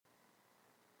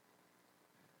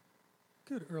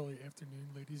Good early afternoon,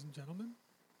 ladies and gentlemen.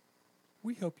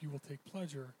 We hope you will take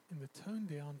pleasure in the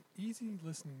toned-down,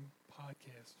 easy-listening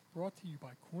podcast brought to you by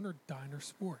Corner Diner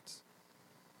Sports.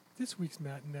 This week's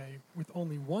matinee, with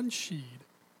only one sheed,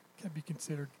 can be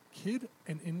considered kid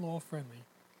and in-law friendly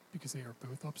because they are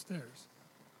both upstairs,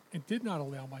 and did not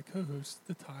allow my co-hosts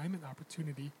the time and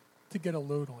opportunity to get a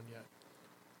load on yet.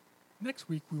 Next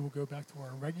week, we will go back to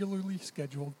our regularly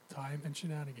scheduled time and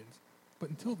shenanigans, but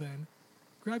until then,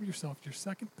 grab yourself your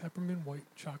second peppermint white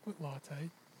chocolate latte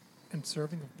and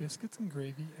serving of biscuits and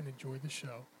gravy and enjoy the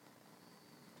show.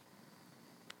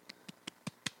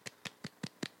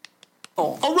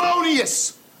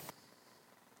 Erroneous!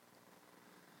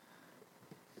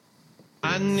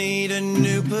 I need a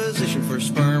new position for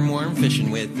sperm worm fishing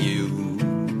with you.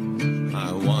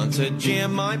 I want to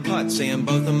jam my putts and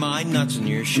both of my nuts in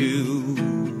your shoe.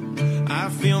 I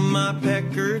feel my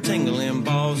pecker tingling,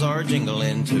 balls are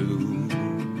jingling too.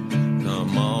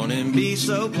 Come on and be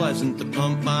so pleasant to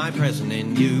pump my present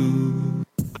in you.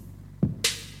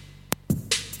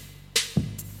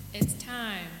 It's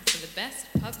time for the best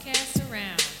pubcast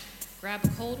around. Grab a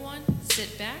cold one,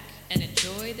 sit back, and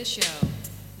enjoy the show.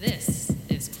 This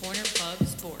is Corner Pub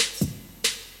Sports.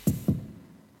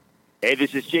 Hey,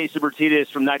 this is Jason Martinez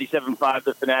from 97.5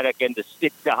 The Fanatic and the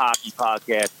Stick to Hockey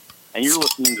podcast, and you're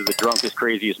listening to the drunkest,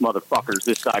 craziest motherfuckers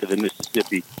this side of the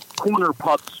Mississippi. Corner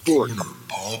Pub Sports. Corner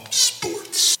Pub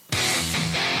Sports.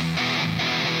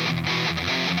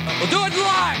 We'll do it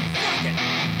live! Fuck it!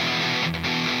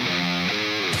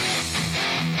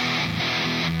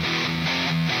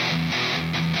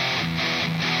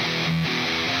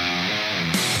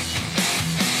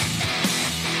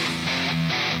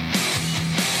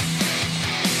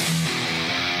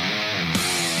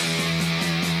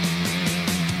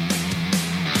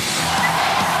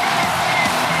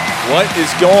 What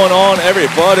is going on,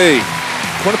 everybody?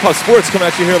 Corner Pub Sports coming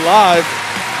at you here live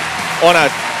on a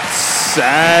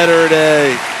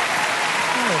Saturday.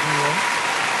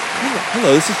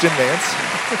 Hello, this is Jim Nance.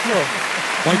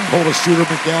 Mike Polar Shooter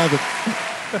McGavin.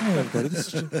 Hello, everybody.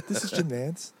 This is Jim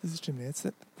Nance.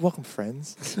 Welcome,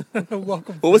 friends.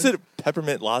 Welcome. What was it?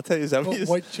 Peppermint latte? Is that what you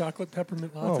White chocolate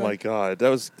peppermint latte. Oh my God, that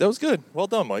was good. Well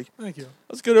done, Mike. Thank you. That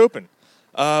was a good open.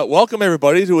 Welcome,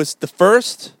 everybody, to the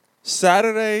first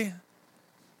Saturday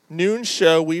noon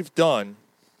show we've done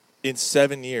in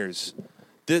 7 years.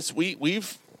 This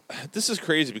is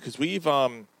crazy because we've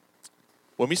when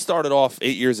we started off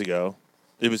 8 years ago,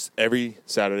 it was every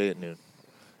Saturday at noon,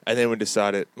 and then we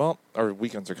decided, well, our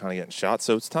weekends are kind of getting shot,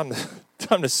 so it's time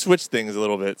to switch things a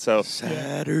little bit. So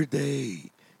Saturday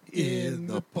in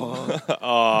the park. Dick,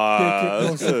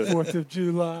 it was the 4th of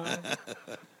July.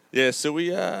 Yeah, so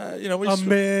we A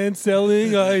man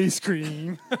selling ice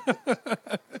cream.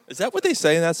 Is that what they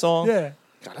say in that song? Yeah.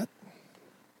 Got it.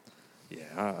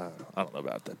 Yeah, I don't know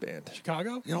about that band.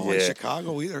 Chicago? You don't like Yeah.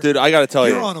 Chicago either. Dude, I got to tell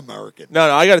You're you. un-American.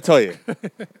 No, I got to tell you.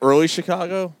 Early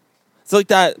Chicago, it's like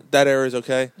that era is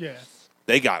okay. Yeah.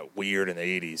 They got weird in the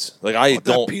 80s. Like, I What,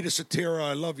 don't. that Peter Cetera,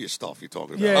 I love you stuff you're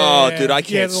talking about. Yeah. Oh, dude, I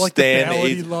can't like the stand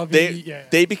ballady, the 80s. lovey, yeah.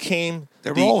 They became.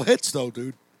 They were all hits, though,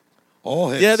 dude. All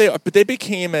hits. Yeah, but they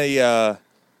became a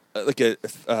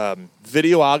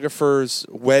videographer's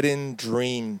wedding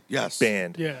dream Yes.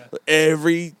 band. Yeah.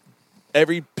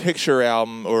 Every picture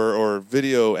album or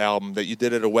video album that you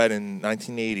did at a wedding in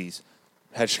 1980s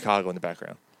had Chicago in the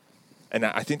background. And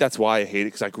I think that's why I hate it,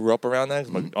 because I grew up around that,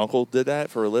 'cause my uncle did that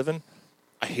for a living.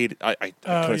 I hate it. I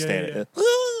couldn't stand it.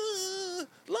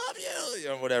 Love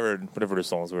you, whatever the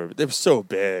songs were. They were so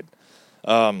bad.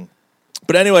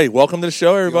 But anyway, welcome to the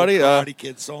show, everybody. The old Karate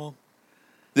Kid song.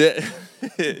 Yeah.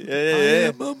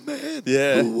 I am a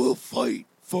man who will fight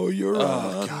for your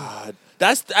honor. God.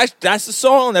 That's the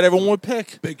song that everyone would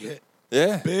pick. Big hit.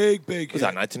 Yeah. Big Was hit.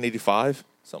 that 1985?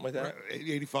 Something like that?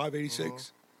 85,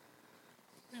 86.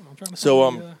 Damn, I'm trying to So,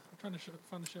 find find the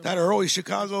show. That early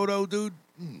Chicago, though, dude.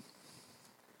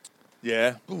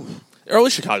 Yeah. Early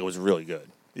Chicago was really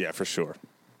good. Yeah, for sure.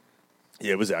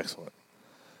 Yeah, it was excellent.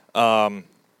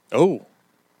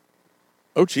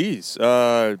 Geez.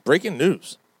 Breaking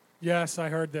news. Yes, I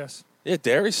heard this. Yeah,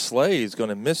 Darius Slay is going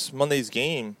to miss Monday's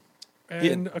game.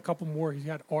 And a couple more. He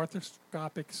had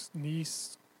arthroscopic knee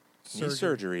surgery. Knee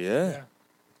surgery, yeah.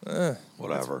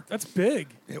 Whatever. That's big.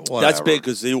 Whatever. That's big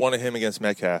because they wanted him against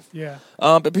Metcalf. Yeah.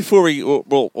 But before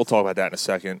we'll talk about that in a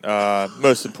second.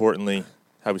 Most importantly,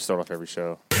 how we start off every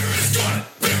show.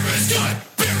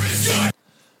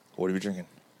 What are we drinking?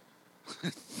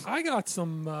 I got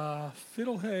some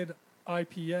Fiddlehead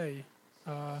IPA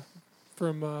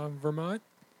from Vermont.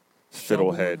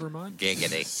 Fiddlehead. Vermont.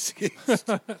 Giggity.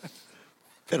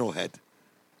 Fiddlehead.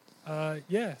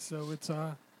 Yeah, so it's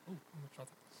a I'm gonna try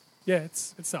that. Yeah,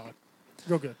 it's solid.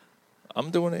 Real good. I'm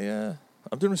doing a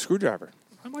screwdriver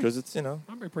I might, because it's I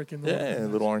might break in. a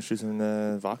little orange juice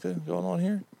and vodka going on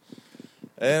here.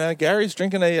 And Gary's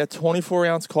drinking a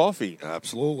 24-ounce coffee.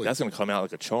 Absolutely. That's going to come out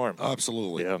like a charm.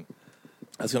 Absolutely. Yeah.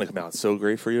 That's going to come out so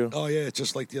great for you. Oh, yeah,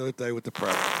 just like the other day with the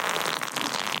prep.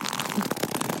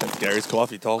 That's Gary's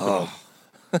coffee talking.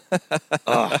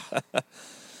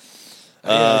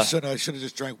 I should have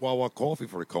just drank Wawa coffee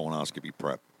for the colonoscopy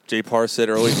prep. Jay Parr said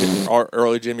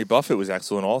early Jimmy Buffett was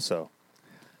excellent also.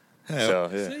 Yeah, So,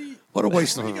 yeah. See, what a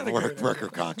waste of you a gotta go there.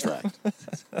 record contract.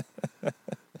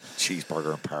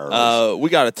 Cheeseburger in paradise. We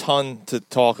got a ton to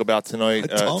talk about tonight. A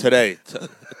ton? Today.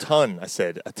 A ton, I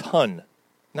said. A ton.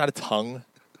 Not a tongue.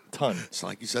 Ton. It's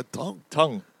like you said tongue.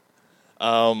 Tongue.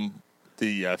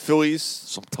 The Phillies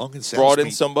Some tongue and brought in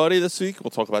meat. somebody this week.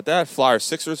 We'll talk about that. Flyers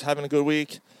Sixers having a good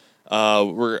week.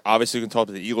 We're obviously going to talk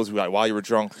to the Eagles. We got While You Were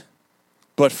Drunk.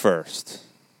 But first.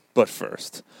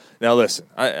 Now listen,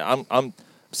 I'm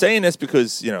saying this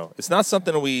because, it's not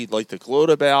something we like to gloat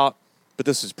about, but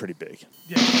this is pretty big.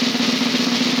 Yeah.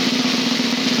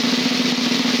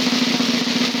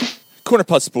 Corner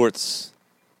Putt Sports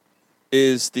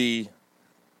is the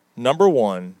number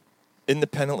one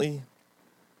independently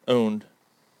owned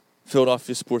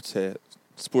Philadelphia sports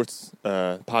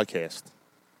podcast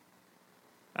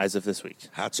as of this week.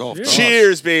 Hats off. to us.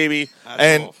 Cheers, baby. Hats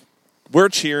and off. we're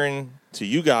cheering to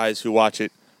you guys who watch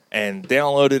it and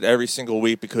download it every single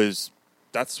week because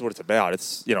that's what it's about.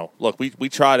 It's, look, we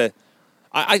try to,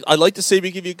 I like to say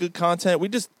we give you good content. We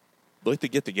just like to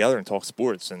get together and talk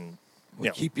sports and,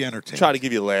 Keep you entertained. try to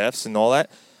give you laughs and all that.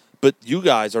 But you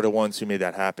guys are the ones who made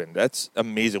that happen. That's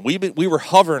amazing. We were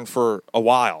hovering for a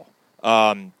while.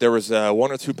 There was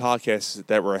one or two podcasts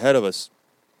that were ahead of us.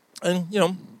 And,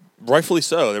 rightfully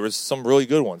so. There was some really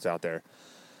good ones out there.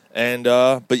 And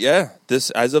but yeah,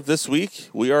 as of this week,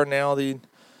 we are now the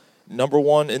number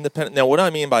one independent. Now, what do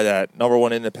I mean by that? Number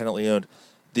one independently owned.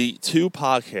 The two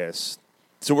podcasts.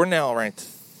 So we're now ranked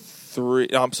we're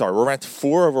ranked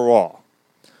 4 overall.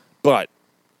 But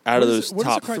out of those what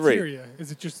top is the 3, criteria?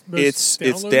 Is it just most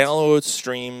it's downloads,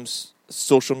 streams,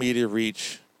 social media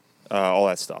reach, all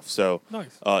that stuff. So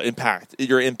Nice.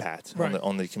 your impact Right.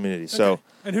 on the community. So. Okay.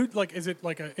 And who is it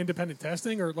like an independent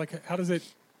testing or like how does it?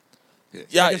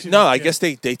 Yeah, I guess you no, don't I get guess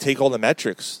they take all the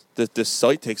metrics. The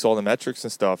site takes all the metrics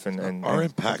and stuff, and Our and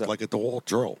impact, comes up. like at the Walt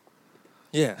Drill.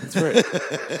 Yeah, that's right.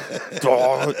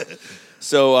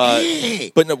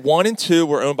 So, but 1 and 2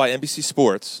 were owned by NBC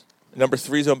Sports. Number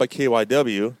 3 is owned by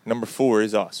KYW. Number 4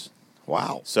 is us.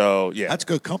 Wow. So yeah, That's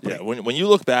good company. Yeah, when you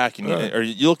look back and Right.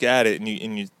 you look at it and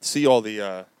you see all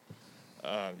the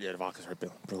the vodka's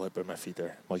right by my feet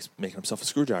there. Mike's making himself a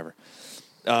screwdriver.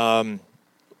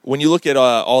 When you look at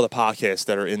all the podcasts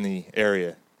that are in the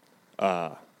area,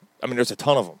 there's a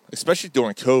ton of them, especially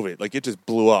during COVID. Like it just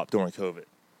blew up during COVID.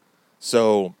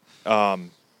 So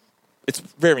it's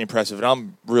very impressive, and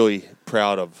I'm really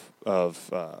proud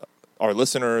of our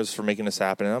listeners for making this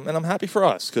happen, and I'm happy for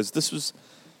us because this was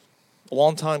a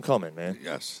long time coming, man.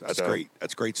 Yes, that's So- great.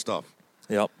 That's great stuff.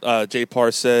 Yep. Jay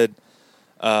Parr said,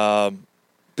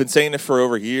 been saying it for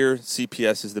over a year.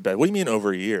 CPS is the best. What do you mean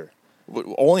over a year?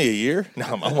 Only a year?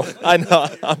 No, I know.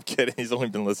 I'm kidding. He's only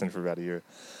been listening for about a year.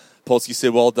 Polsky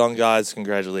said, "Well done, guys.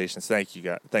 Congratulations. Thank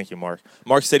you, Thank you, Mark."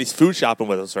 Mark said he's food shopping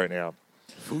with us right now.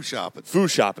 Food shopping. Food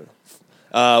shopping,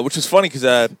 which is funny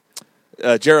because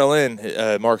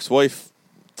Geraldine, Mark's wife,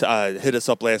 hit us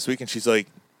up last week, and she's like,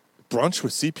 "Brunch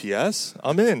with CPS?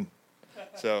 I'm in."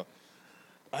 So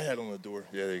I had on the door.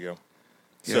 Yeah, there you go.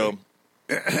 So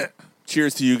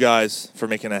cheers to you guys for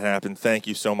making that happen. Thank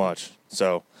you so much.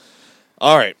 So,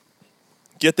 all right,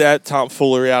 get that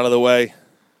tomfoolery out of the way.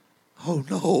 Oh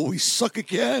no, we suck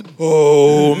again.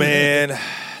 Oh man,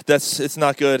 it's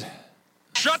not good.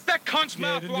 Shut that cunt's Yeah,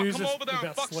 mouth the or I'll news come is over there and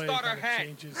about fuck Slay start her kinda head.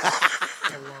 changes a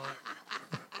lot.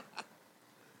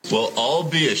 We'll all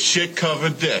be a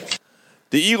shit-covered dick.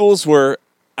 The Eagles were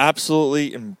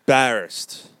absolutely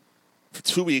embarrassed for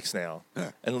 2 weeks now,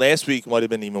 and last week might have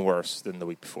been even worse than the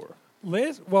week before.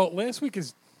 Last week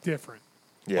is different.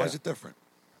 Yeah. Why is it different?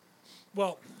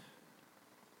 Well,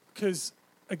 because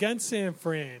against San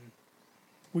Fran,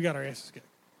 we got our asses kicked.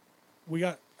 We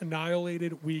got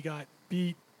annihilated. We got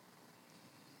beat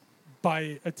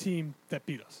by a team that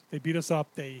beat us. They beat us up.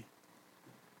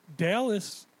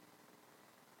 Dallas,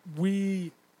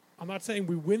 I'm not saying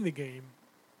we win the game,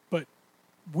 but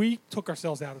we took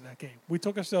ourselves out of that game. We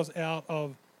took ourselves out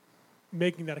of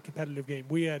making that a competitive game.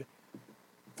 We had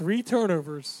 3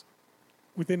 turnovers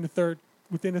within the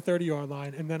 30-yard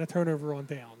line, and then a turnover on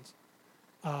downs.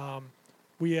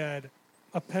 We had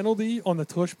a penalty on the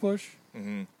tush push,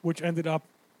 which ended up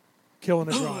killing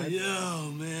a drive. Yeah,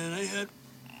 man, I had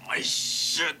my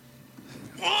shit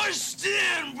pushed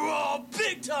in, bro,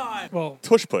 big time. Well,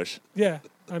 Tush push. yeah,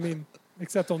 I mean,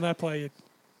 except on that play,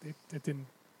 it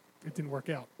didn't work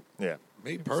out. Yeah.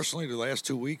 Me personally, the last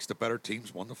 2 weeks, the better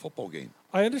teams won the football game.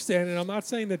 I understand, and I'm not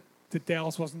saying that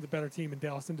Dallas wasn't the better team and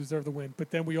Dallas didn't deserve the win,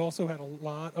 but then we also had a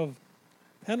lot of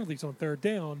penalties on third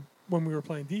down when we were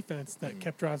playing defense that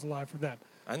kept drives alive for them.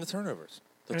 And the turnovers.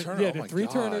 Yeah, oh the my 3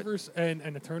 God. turnovers and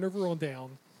a turnover on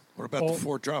down. What about the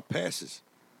 4 drop passes?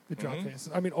 The drop passes.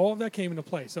 I mean, all of that came into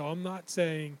play. So I'm not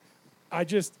saying I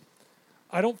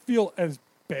don't feel as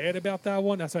bad about that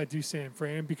one as I do San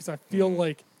Fran because I feel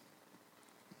like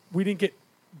we didn't get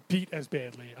beat as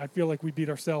badly. I feel like we beat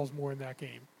ourselves more in that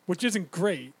game, which isn't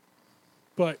great,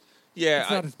 but Yeah,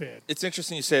 it's not as bad. It's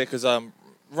interesting you say it because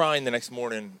Ryan the next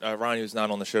morning, Ryan who's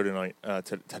not on the show tonight,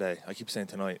 today. I keep saying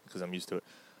tonight because I'm used to it.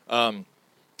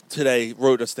 Today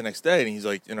wrote us the next day, and he's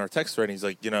like, in our text thread, he's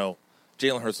like,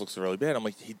 Jalen Hurts looks really bad. I'm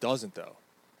like, he doesn't though.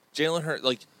 Jalen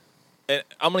Hurts, and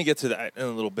I'm gonna get to that in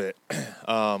a little bit,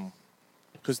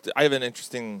 because I have an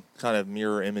interesting kind of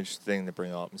mirror image thing to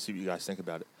bring up and see what you guys think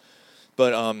about it.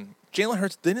 But Jalen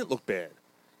Hurts didn't look bad.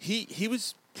 He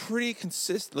was pretty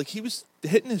consistent. Like, he was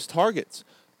hitting his targets.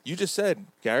 You just said,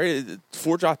 Gary,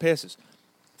 4 drop passes.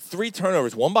 3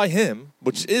 turnovers, 1 by him,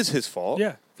 which is his fault.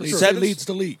 Yeah, for sure. He leads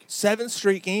the league. 7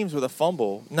 straight games with a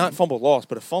fumble. Not fumble loss,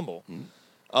 but a fumble.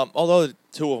 Although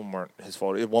 2 of them weren't his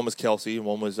fault. One was Kelsey, and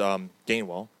one was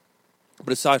Gainwell.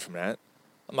 But aside from that,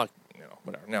 I'm not,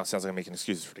 whatever. Now it sounds like I'm making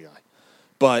excuses for the guy.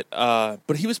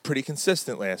 But he was pretty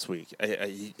consistent last week.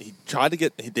 He tried to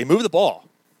they moved the ball.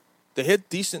 They hit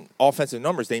decent offensive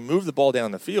numbers. They moved the ball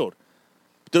down the field.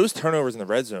 But those turnovers in the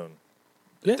red zone,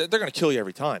 they're going to kill you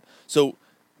every time. So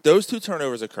those 2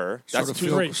 turnovers occur.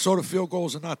 That's Sort of field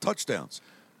goals and not touchdowns.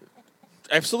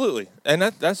 Absolutely, and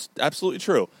that's absolutely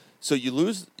true. So you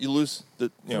lose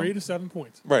the 3 to 7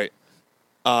 points. Right.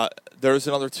 There's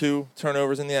another 2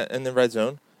 turnovers in the red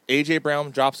zone. A.J.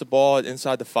 Brown drops the ball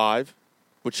inside the 5,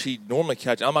 which he normally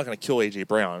catches. I'm not going to kill A.J.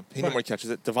 Brown. He normally catches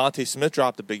it. Devontae Smith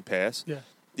dropped a big pass. Yeah.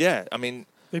 Yeah, I mean.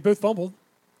 They both fumbled.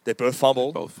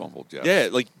 Yeah. Yeah,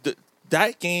 like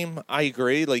that game, I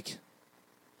agree. Like,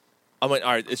 I went,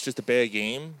 all right, it's just a bad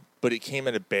game, but it came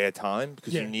at a bad time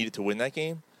because you needed to win that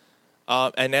game.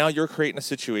 And now you're creating a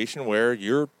situation where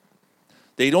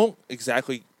they don't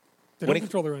exactly. They don't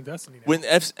control their own destiny now. When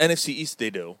NFC East, they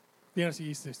do. The NFC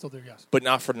East, they still do, yes. But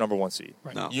not for the number 1 seed.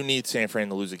 Right. No. You need San Fran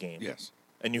to lose a game. Yes.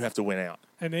 And you have to win out.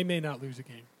 And they may not lose a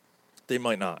game. They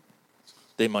might not.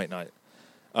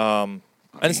 And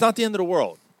it's not the end of the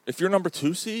world. If you're number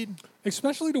 2 seed.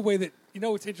 Especially the way that,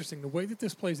 it's interesting. The way that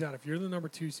this plays out, if you're the number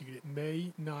 2 seed, it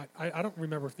may not. I don't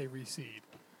remember if they reseed.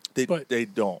 They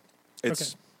don't.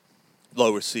 It's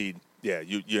lower seed. Yeah,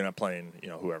 you're not playing,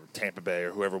 whoever, Tampa Bay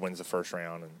or whoever wins the first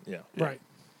round. And yeah. Right.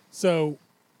 So,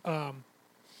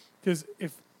 because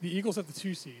if the Eagles have the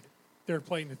 2 seed, they're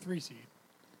playing the 3 seed.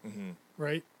 Mm-hmm.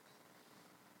 Right?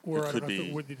 Or I could don't know if be,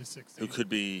 it would be the 6th seed. Who could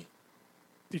be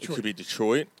Detroit. It could be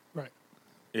Detroit. Right.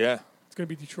 Yeah. It's going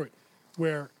to be Detroit.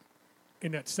 Where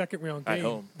in that second round At game,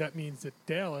 home. that means that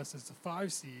Dallas, as the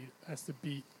 5 seed, has to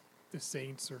beat the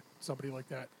Saints or somebody like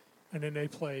that. And then they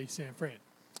play San Fran.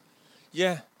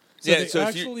 Yeah. So they so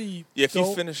actually if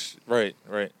you finish right.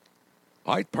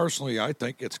 I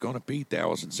think it's going to beat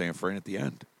Dallas and San Fran at the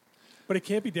end. But it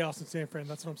can't be Dallas and San Fran.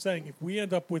 That's what I'm saying. If we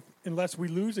end up with, unless we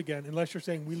lose again, unless you're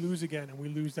saying we lose again and we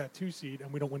lose that 2 seed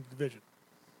and we don't win the division.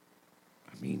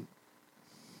 I mean,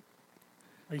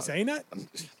 are you saying that?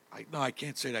 No, I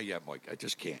can't say that yet, Mike. I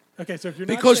just can't. Okay, so if you're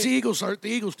because not saying, the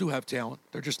Eagles do have talent.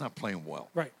 They're just not playing well.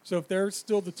 Right. So if they're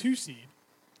still the 2 seed,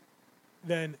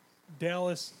 then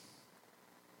Dallas.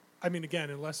 I mean, again,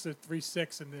 unless they're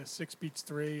 3-6 and the 6 beats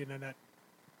 3, and then that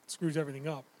screws everything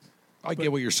up. I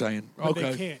get what you're saying. But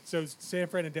Okay. they can't. So San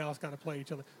Fran and Dallas got to play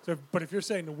each other. So, but if you're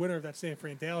saying the winner of that San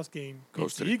Fran Dallas game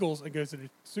goes to the Eagles and goes to the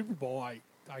Super Bowl, I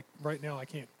right now I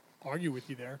can't argue with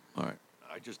you there. All right.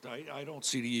 I don't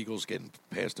see the Eagles getting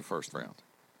past the first round.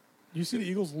 You see the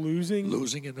Eagles losing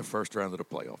in the first round of the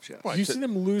playoffs. Yes. You see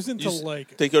them losing to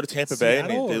like they go to Tampa Bay and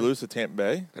Seattle they or- lose to Tampa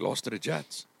Bay. They lost to the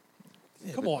Jets.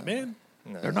 Come on, man.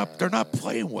 They're not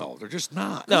playing well. They're just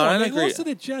not. No, I they agree. lost to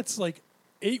the Jets like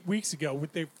 8 weeks ago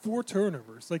with their 4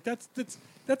 turnovers. Like that's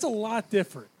a lot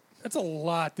different. That's a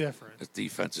lot different. The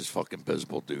defense is fucking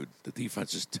abysmal, dude. The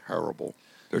defense is terrible.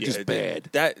 They're just bad.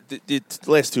 The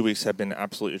last 2 weeks have been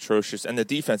absolutely atrocious, and the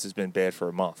defense has been bad for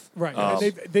a month. Right.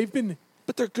 And they've been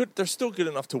but they're good. They're still good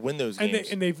enough to win those games.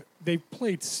 and they've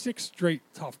played 6 straight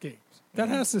tough games. That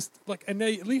has to and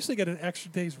they at least they get an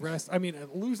extra day's rest. I mean,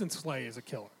 losing Slay is a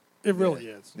killer. It really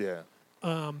is. Yeah.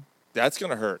 That's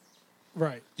gonna hurt.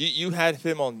 Right. You had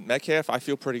him on Metcalf. I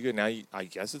feel pretty good now. I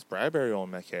guess it's Bradbury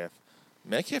on Metcalf.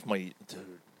 Metcalf might, dude.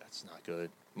 That's not good.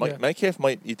 Metcalf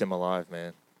might eat them alive,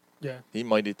 man. Yeah. He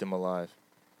might eat them alive.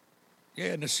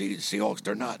 Yeah, and the Seahawks,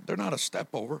 they're not a step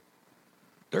over.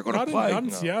 They're going to Not play. in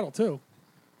Seattle too.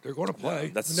 They're going to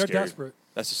play. That's And they're scary. desperate.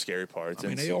 That's the scary part. I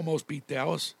mean, they almost beat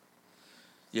Dallas.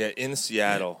 Yeah, in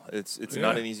Seattle, it's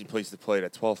not an easy place to play.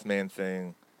 That 12th man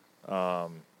thing.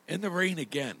 In the rain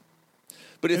again.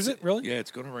 But Is it really? Yeah,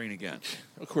 it's going to rain again.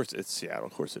 Of course, it's Seattle.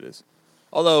 Of course, it is.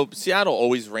 Although Seattle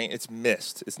always rain, it's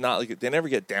mist. It's not like they never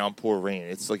get downpour rain.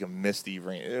 It's like a misty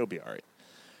rain. It'll be all right.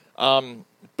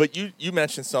 But you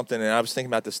mentioned something, and I was thinking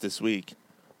about this week.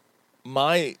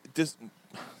 My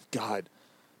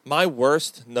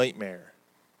worst nightmare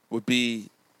would be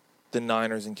the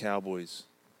Niners and Cowboys.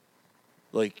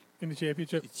 Like In the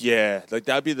championship? Yeah, like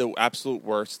that'd be the absolute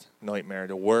worst nightmare,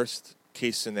 the worst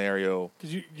case scenario.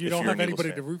 Because you don't have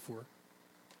anybody to root for.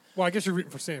 Well, I guess you're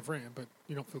rooting for San Fran, but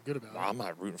you don't feel good about it. I'm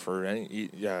not rooting for any.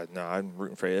 Yeah, no, I'm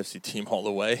rooting for AFC team all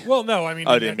the way. Well, no, I mean,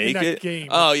 in that game.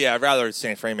 Oh yeah, I'd rather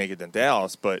San Fran make it than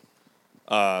Dallas, but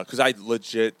because I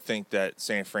legit think that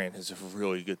San Fran is a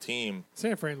really good team.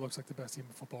 San Fran looks like the best team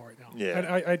in football right now. Yeah,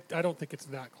 and I don't think it's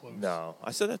that close. No,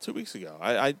 I said that 2 weeks ago.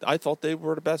 I thought they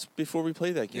were the best before we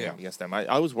played that game against them.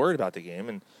 I was worried about the game,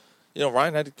 and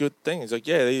Ryan had a good thing. He's like,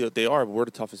 yeah, they are, but we're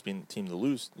the toughest team to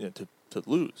lose, to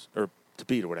lose or to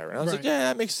beat or whatever. And I was like, yeah,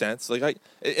 that makes sense. Like,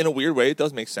 in a weird way, it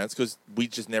does make sense because we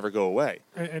just never go away.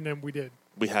 And then we did.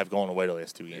 We have gone away the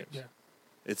last 2 games. Yeah,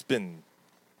 it's been.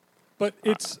 But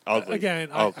it's ugly. Again,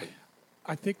 ugly.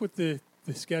 I think with the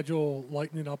schedule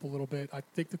lightening up a little bit, I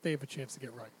think that they have a chance to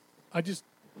get right.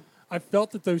 I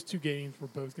felt that those 2 games were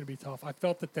both going to be tough. I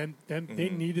felt that then they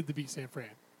needed to beat San Fran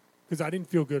because I didn't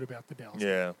feel good about the Dallas.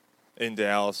 Yeah, in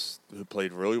Dallas, who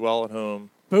played really well at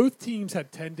home. Both teams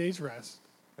had 10 days rest.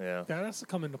 Yeah, that has to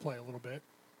come into play a little bit.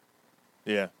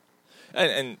 Yeah,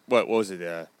 and what was it?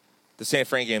 The San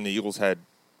Fran game, the Eagles had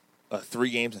 3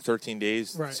 games in 13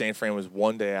 days. Right. San Fran was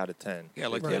 1 day out of 10. Yeah,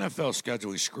 like the NFL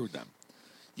schedule, he screwed them.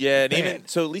 Yeah, and even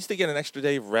so, at least they get an extra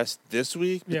day of rest this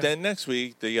week. But then next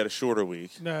week they get a shorter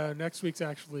week. No, next week's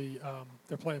actually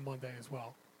they're playing Monday as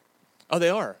well. Oh, they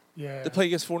are. Yeah, they play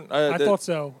against. I thought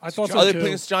so. I thought so. Are they playing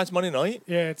against Giants Monday night?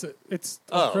 Yeah, it's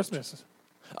on Christmas.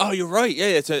 Oh, you're right. Yeah,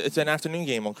 it's an afternoon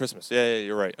game on Christmas. Yeah,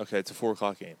 you're right. Okay, it's a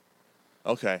 4:00 game.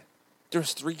 Okay,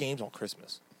 there's 3 games on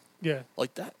Christmas. Yeah,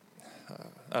 like that.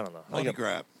 I don't know. Money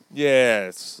grab. Yeah,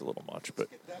 it's a little much, but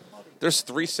there's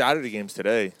 3 Saturday games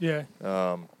today. Yeah.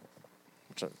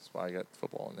 Which is why I got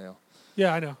football now.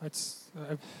 Yeah, I know. It's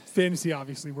fantasy.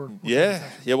 Obviously, we're yeah.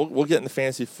 We'll get into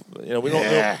fantasy. We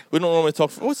don't normally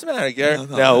talk. What's the matter, Gary?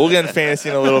 No, we'll get into fantasy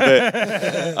in a little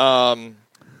bit.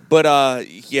 But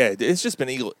yeah, it's just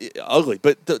been ugly.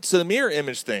 But so the mirror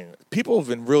image thing, people have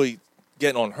been really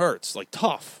getting on Hurts, like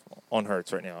tough on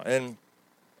Hurts right now. And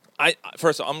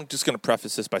first, I'm just going to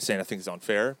preface this by saying I think it's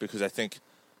unfair because I think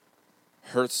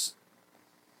Hurts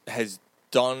has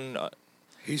done.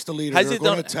 He's the leader. They're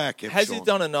going to attack him. Has he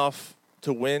done enough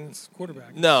to win? It's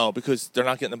quarterback. No, because they're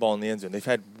not getting the ball in the end zone. They've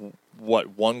had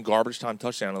 1 garbage time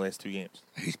touchdown in the last 2 games.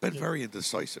 He's been very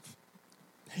indecisive.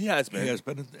 He has been. He has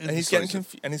been indecisive. And he's getting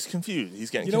confused.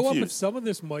 He's getting confused. You know what? But some of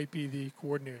this might be the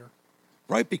coordinator.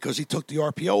 Right, because he took the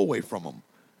RPO away from him.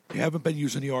 They haven't been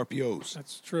using the RPOs.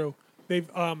 That's true. They've.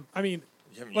 I mean,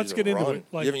 let's get into it.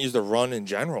 Like, you haven't used the run in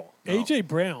general. AJ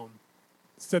Brown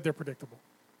said they're predictable.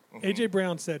 AJ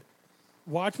Brown said,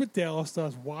 "Watch what Dallas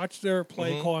does. Watch their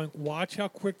play calling. Watch how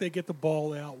quick they get the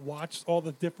ball out. Watch all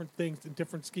the different things and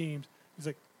different schemes." He's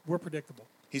like, "We're predictable."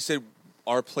 He said,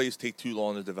 "Our plays take too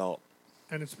long to develop."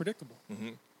 And it's predictable.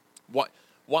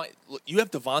 Why? Look, you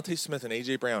have Devontae Smith and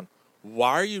A.J. Brown.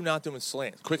 Why are you not doing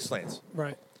quick slants?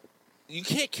 Right. You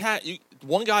can't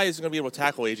one guy isn't going to be able to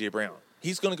tackle A.J. Brown.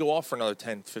 He's going to go off for another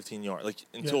 10, 15 yards,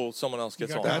 until someone else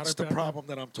gets on. That's the problem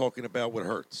that I'm talking about with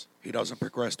Hurts. He doesn't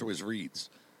progress to his reads.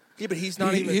 Yeah, but he's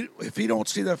not even. If he don't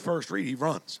see that first read, he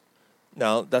runs.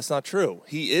 No, that's not true.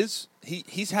 He's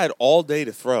had all day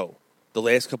to throw the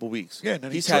last couple weeks. Yeah, and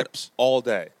then he's he trips. had all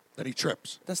day. Then he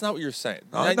trips. That's not what you're saying.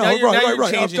 Right.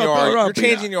 You're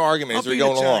changing your argument as we're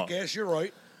going along. Yes, you're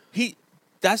right.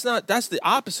 That's the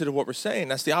opposite of what we're saying.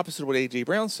 That's the opposite of what A.J.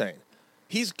 Brown's saying.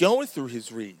 He's going through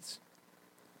his reads,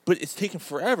 but it's taking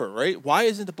forever, right? Why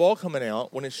isn't the ball coming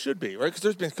out when it should be, right? Because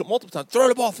there's been multiple times, throw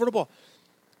the ball.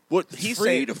 What he's 3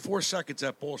 saying, to 4 seconds,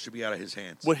 that ball should be out of his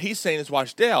hands. What he's saying is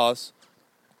watch Dallas,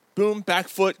 boom, back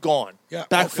foot, gone. Yeah,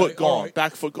 back foot, gone. right.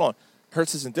 Back foot, gone.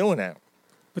 Hurts isn't doing that.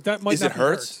 But that might is not it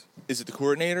Hurts? Is it the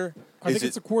coordinator? I think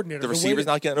it's the coordinator. The way receiver's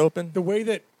not getting open? The way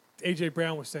that A.J.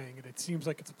 Brown was saying it, it seems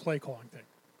like it's a play calling thing.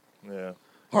 Yeah.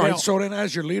 All right, Now- so then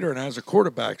as your leader and as a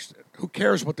quarterback, who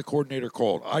cares what the coordinator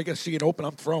called? I can see it open,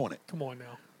 I'm throwing it. Come on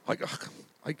now.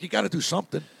 Like you got to do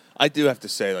something. I do have to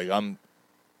say,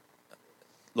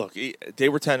 look, they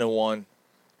were 10-1,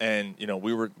 and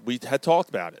we had talked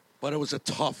about it. But it was a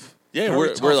tough. Yeah, very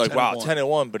we're tough like, wow, 10-1.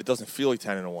 10-1, but it doesn't feel like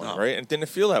 10-1, No. right? And it didn't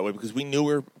feel that way because we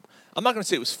knew I'm not going to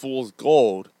say it was fool's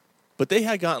gold, but they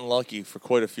had gotten lucky for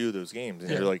quite a few of those games,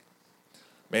 and Yeah. you're like,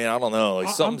 man, I don't know, like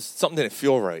something didn't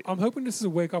feel right. I'm hoping this is a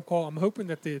wake up call. I'm hoping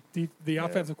that the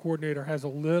offensive coordinator has a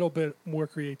little bit more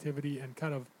creativity and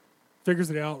kind of figures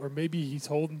it out, or maybe he's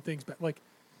holding things back. Like,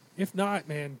 if not,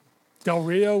 man, Del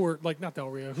Rio or not Del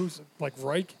Rio, who's like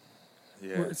Reich,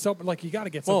 Yeah. or something like you got to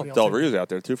get Well, somebody else. Del in. Rio's out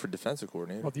there too for defensive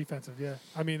coordinator. Well, defensive, yeah.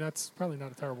 I mean, that's probably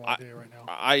not a terrible idea right now.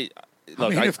 I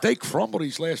mean, if they crumble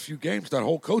these last few games, that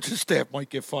whole coaching staff might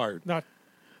get fired. Not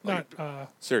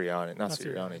Sirianni, not not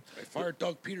Sirianni. They fired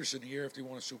Doug Peterson the year after he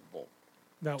won a Super Bowl.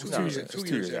 No, it was 2 2 years, years. 2 2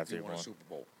 years years after he won a won. Super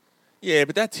Bowl. Yeah,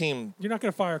 but that team. You're not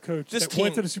going to fire a coach This that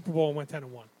went team- to the Super Bowl and went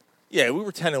 10-1. Yeah, we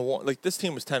were 10-1. Like this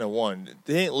team was 10-1.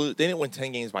 They didn't win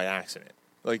 10 games by accident.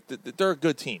 Like they're a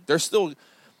good team. They're still.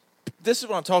 This is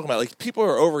what I'm talking about. Like people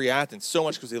are overreacting so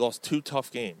much because they lost 2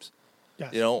 tough games.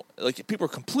 Yes. Like people are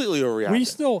completely overreacting.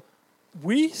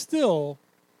 We still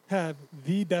have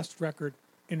the best record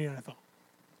in the NFL.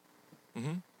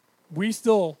 Mm-hmm. We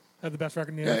still have the best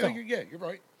record in the NFL. Yeah, you're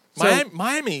right. So-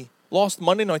 Miami lost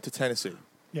Monday night to Tennessee.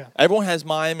 Yeah. Everyone has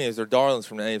Miami as their darlings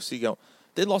from the AFC.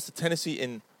 They lost to Tennessee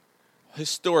in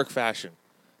historic fashion.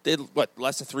 They had,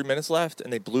 less than 3 minutes left,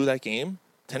 and they blew that game.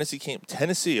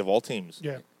 Tennessee of all teams.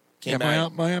 Yeah. Came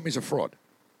back. Miami's a fraud.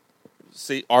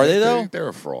 See, are they though? They're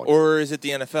a fraud. Or is it the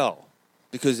NFL?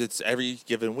 Because it's every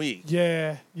given week.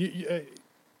 Yeah.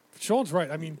 Sean's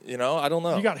right. I mean, I don't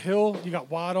know. you got Hill, you got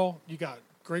Waddle, you got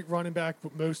great running back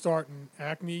with Mostert and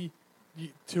Acme.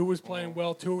 Tua was playing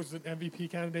well. Tua was an MVP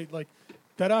candidate. Like,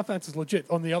 that offense is legit.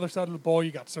 On the other side of the ball,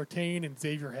 you got Surtain and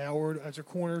Xavier Howard as your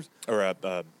corners. Or not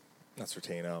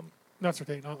Surtain. Not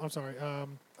Surtain. I'm sorry.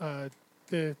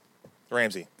 The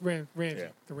Ramsey. Ramsey, Yeah.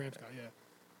 the Rams guy.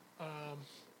 Yeah.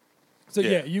 So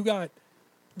you got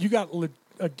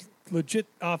a legit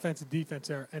offense and defense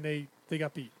there, and they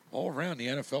got beat. All around, the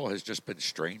NFL has just been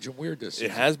strange and weird this season.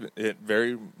 It has been. It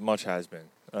very much has been.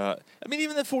 I mean,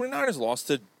 even the 49ers lost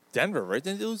to Denver, right?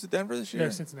 Didn't they lose to Denver this year? Yeah,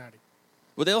 Cincinnati.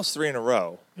 Well, they lost 3 in a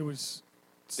row. It was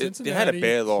They Cincinnati, had a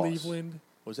bad loss. Cleveland.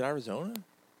 Was it Arizona?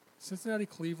 Cincinnati,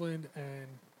 Cleveland, and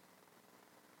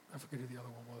I forget who the other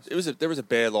one was. There was a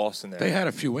bad loss in there. They had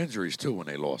a few injuries too when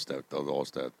they lost that. They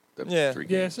lost that. Yeah. 3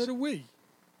 Yeah, games. so did we.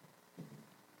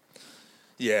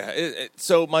 Yeah.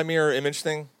 So my mirror image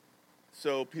thing.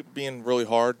 So people being really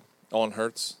hard on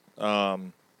Hurts,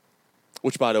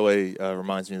 which by the way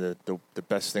reminds me of the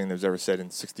best thing that was ever said in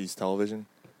 '60s television.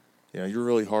 You were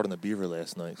really hard on the Beaver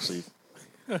last night, Steve.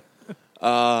 They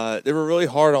were really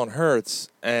hard on Hurts,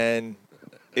 and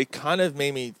it kind of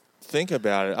made me think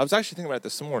about it. I was actually thinking about it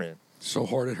this morning. So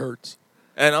hard it hurts.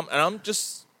 And I'm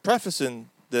just prefacing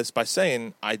this by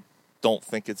saying I don't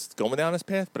think it's going down this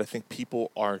path, but I think people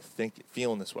are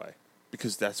feeling this way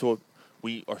because that's what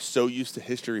we are so used to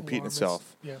history repeating Alarmist.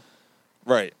 itself. Yeah.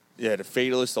 Right. Yeah, the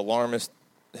fatalist, alarmist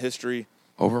history.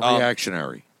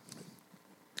 Overreactionary.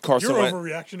 Carson You're Wentz.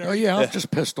 overreactionary. Oh yeah, I'm just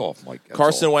pissed off, Mike. That's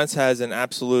Carson all. Wentz has an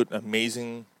absolute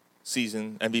amazing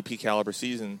season, MVP caliber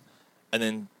season, and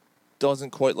then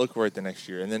doesn't quite look right the next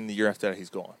year, and then the year after that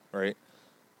he's gone. Right.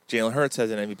 Jalen Hurts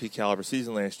has an MVP caliber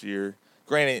season last year.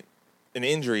 Granted, an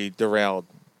injury derailed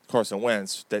Carson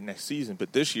Wentz that next season,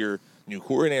 but this year, new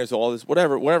coordinators, all this,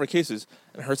 whatever the case is,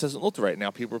 and Hurts hasn't looked right.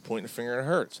 Now people are pointing a finger at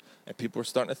Hurts, and people are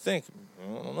starting to think,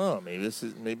 I don't know,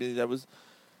 maybe that was.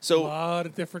 So a lot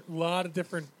of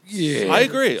different. Yeah. I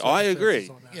agree.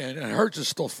 Yeah, and Hurts is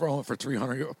still throwing for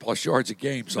 300 plus yards a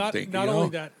game. Something. Not you know? only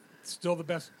that, still the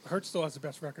best. Hurts still has the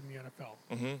best record in the NFL.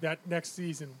 Mm-hmm. That next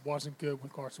season wasn't good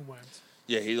with Carson Wentz.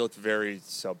 Yeah, he looked very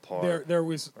subpar. There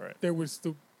was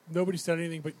Right. nobody said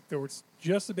anything, but there was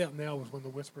just about now was when the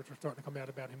whispers were starting to come out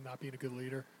about him not being a good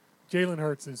leader. Jalen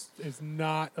Hurts is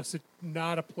not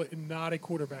a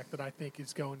quarterback that I think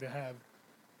is going to have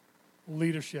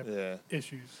leadership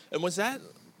issues. And was that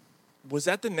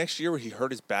the next year where he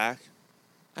hurt his back?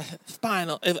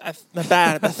 Spinal.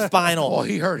 My spinal. Well,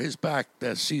 he hurt his back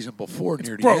that season before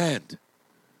near broke. the end.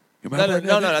 You No, remember?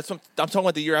 no. That's what, I'm talking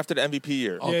about the year after the MVP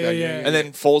year. Okay, Yeah. And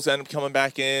then Foles ended up coming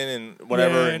back in and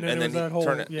whatever, Yeah, and then there was he that whole-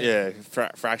 turned it. yeah.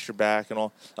 Fractured back and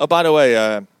all. Oh, by the way,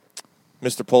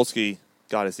 Mr. Polsky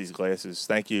got us these glasses.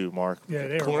 Thank you, Mark. Yeah,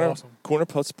 they were awesome. Corner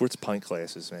Putt Sports pint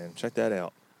glasses, man. Check that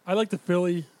out. I like the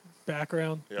Philly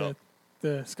background, Yeah.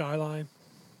 the skyline.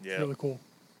 Yeah. It's really cool.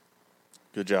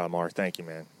 Good job, Mark. Thank you,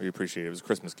 man. We appreciate it. It was a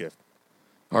Christmas gift.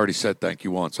 I already said thank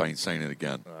you once. I ain't saying it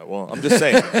again. All right, well, I'm just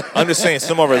saying. I'm just saying.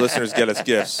 Some of our listeners get us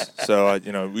gifts, so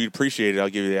we appreciate it. I'll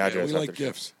give you the Yeah, address. we after like the show.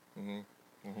 gifts.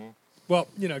 Well,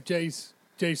 Jay's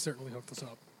certainly hooked us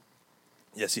up.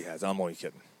 Yes, he has. I'm only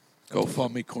kidding.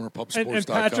 GoFundMe, And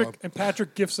cornerpubsports.com.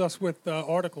 Patrick gifts us with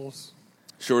articles.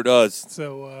 Sure does.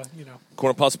 So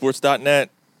Cornerpubsports.net.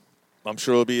 I'm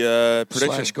sure it'll be a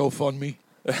prediction. / GoFundMe.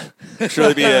 I'm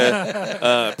sure there'll be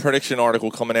a prediction article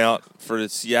coming out for the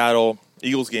Seattle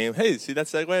Eagles game. Hey, see that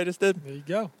segue I just did? there you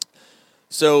go.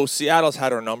 So Seattle's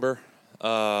had our number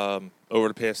over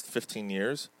the past 15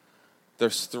 years.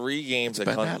 There's 3 games It's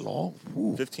been that long?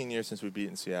 Ooh. 15 years since we've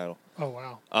beaten Seattle. Oh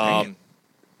wow.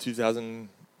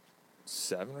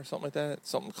 2007 or something like that.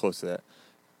 Something close to that.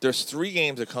 There's 3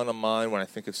 games that come to mind when I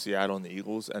think of Seattle and the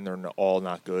Eagles, and they're all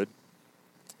not good.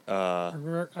 I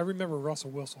remember Russell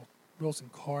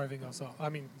Wilson carving us up. I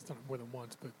mean, he's done it more than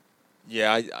once, but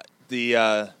Yeah,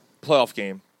 the playoff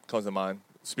game comes to mind.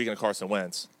 Speaking of Carson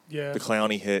Wentz, yeah, the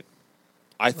Clowney hit.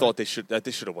 I thought they should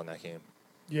have won that game.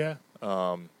 yeah.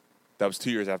 That was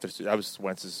 2 years after. That was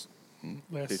Wentz's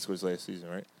basically his last season,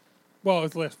 right? Well, it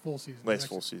was the last full season. Last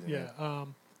full season. Yeah.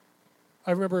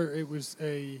 I remember it was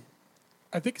I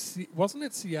think wasn't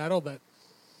it Seattle that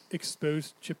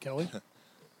exposed Chip Kelly?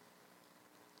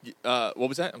 What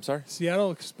was that? I'm sorry.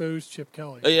 Seattle exposed Chip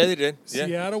Kelly. Oh yeah, they did. Yeah.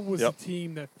 Seattle was Yep. the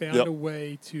team that found Yep. a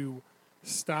way to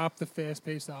stop the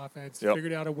fast-paced offense, Yep.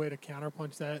 figured out a way to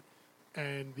counterpunch that,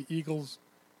 and the Eagles.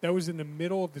 That was in the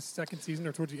middle of the second season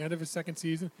or towards the end of his second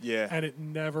season. Yeah. And it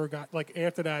never got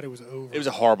after that it was over. It was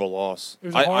a horrible loss. It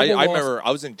was a horrible I loss. remember I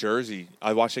was in Jersey.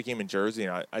 I watched that game in Jersey,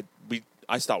 and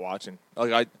I stopped watching.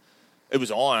 It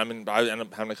was on. I ended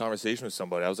up having a conversation with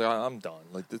somebody. I was like, I'm done.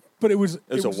 But it was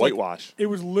a whitewash. It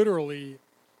was literally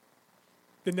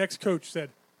the next coach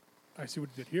said, I see what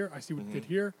he did here. I see what he did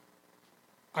here.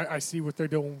 I see what they're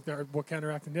doing. What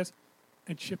counteracting this.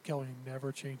 And Chip Kelly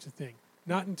never changed a thing.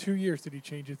 Not in 2 years did he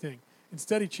change a thing.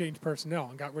 Instead, he changed personnel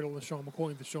and got rid of LaShawn McCoy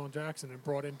and Deshaun Jackson and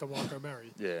brought in DeMarco Murray.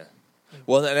 Yeah.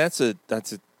 Well, and that's a. I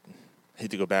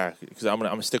hate to go back because I'm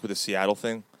gonna stick with the Seattle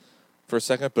thing for a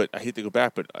second, but I hate to go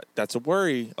back, but that's a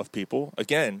worry of people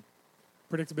again.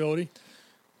 Predictability.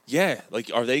 Yeah,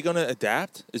 are they going to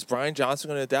adapt? Is Brian Johnson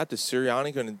going to adapt? Is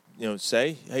Sirianni going to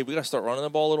say, "Hey, we got to start running the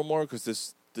ball a little more because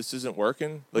this isn't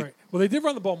working"? Right. Well, they did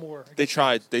run the ball more. They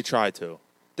tried to.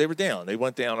 They were down. They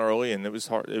went down early, and it was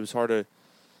hard. It was hard to.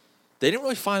 They didn't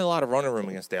really find a lot of running room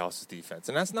against Dallas' defense,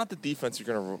 and that's not the defense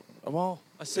you're going to. Well,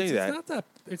 I say that.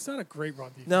 It's not a great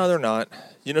run defense. No, they're not.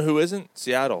 You know who isn't?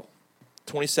 Seattle,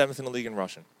 27th in the league in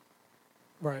rushing.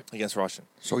 Right. Against rushing.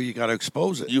 So you got to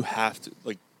expose it. You have to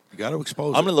You got to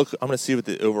expose I'm it. going to see what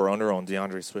the over/under on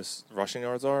DeAndre Swift's rushing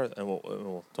yards are, and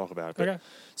we'll talk about it. But, Okay.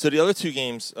 So the other 2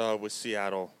 games with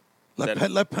Seattle.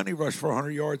 Let Penny rush for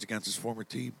 100 yards against his former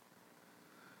team.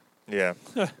 Yeah.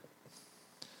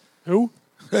 Who?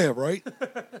 Yeah, right.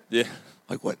 Yeah.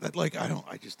 Like what? I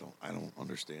don't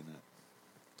understand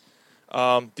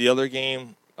that. The other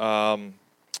game,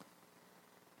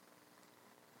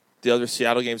 the other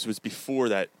Seattle games was before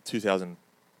that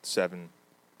 2007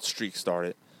 streak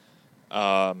started.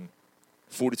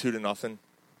 42-0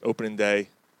 opening day.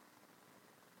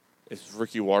 If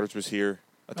Ricky Waters was here,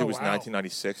 I think it was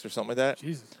 1996 or something like that.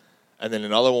 Jesus. And then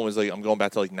another one was I'm going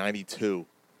back to 92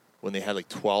 when they had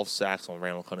 12 sacks on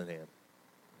Randall Cunningham.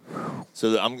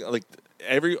 So I'm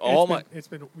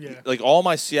all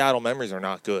my Seattle memories are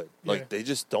not good. They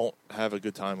just don't have a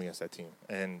good time against that team,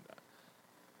 and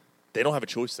they don't have a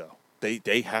choice though.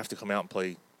 They have to come out and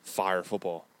play fire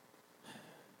football.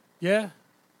 Yeah.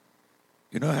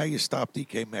 You know how you stop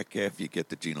DK Metcalf? You get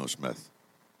to Geno Smith.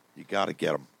 You got to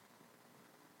get him.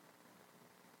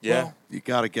 Yeah. Well, you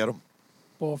got to get him.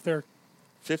 Well, if they're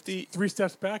 3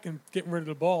 steps back and getting rid of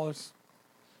the ball, it's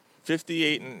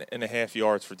 58.5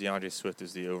 yards for DeAndre Swift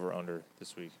is the over/under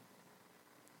this week.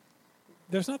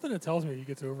 There's nothing that tells me he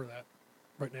gets over that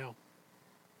right now.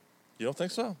 You don't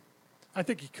think so? I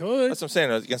think he could. That's what I'm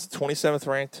saying. Against the 27th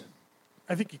ranked.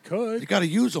 I think he could. You got to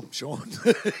use him, Sean.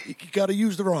 You got to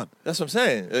use the run. That's what I'm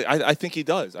saying. I think he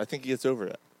does. I think he gets over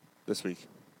that this week.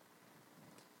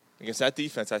 Against that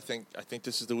defense, I think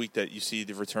this is the week that you see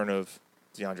the return of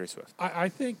DeAndre Swift. I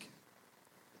think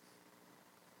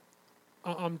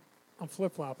I'm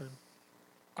flip-flopping.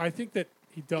 I think that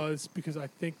he does because I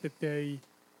think they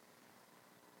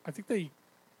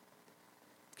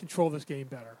control this game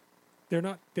better.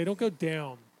 They don't go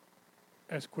down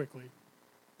as quickly.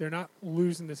 They're not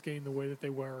losing this game the way that they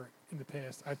were in the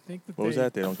past. I think that What was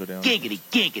that? They don't go down. Giggity,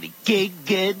 giggity,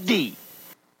 giggity.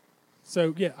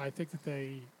 So yeah, I think that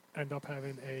they end up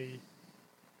having a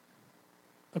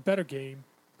better game,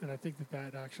 and I think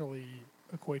that actually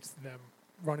equates to them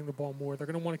running the ball more. They're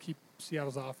going to want to keep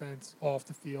Seattle's offense off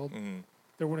the field. Mm-hmm.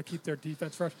 They want to keep their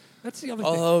defense fresh. That's the other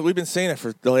thing. Oh, we've been saying that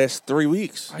for the last 3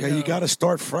 weeks. Yeah, you got to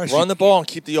start fresh. Run the ball and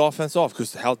keep the offense off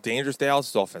because how dangerous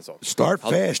Dallas' offense was. Start how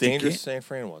fast. dangerous San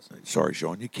Fran was. Sorry,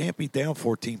 Sean. You can't be down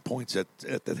 14 points at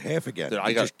the half again. Dude,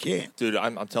 you just can't. Dude,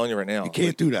 I'm telling you right now. You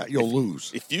can't do that. You'll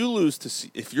lose. If you lose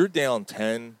if you're down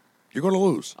 10, you're going to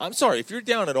lose. I'm sorry. If you're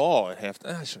down at all at half,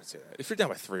 I shouldn't say that. If you're down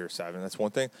by 3 or 7, that's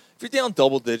one thing. If you're down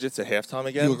double digits at halftime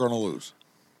again, you're going to lose.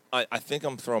 I think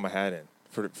I'm throwing my hat in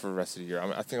for the rest of the year.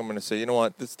 I think I'm going to say, you know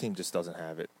what, this team just doesn't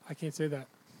have it. I can't say that.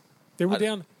 They were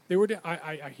down. They were down.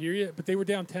 I hear you, but they were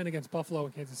down 10 against Buffalo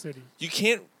and Kansas City. You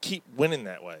can't keep winning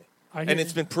that way, and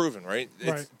it's been proven, right?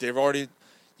 Right. They've already.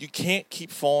 You can't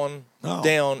keep falling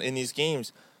down in these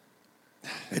games.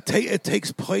 It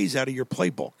takes plays out of your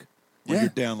playbook when you're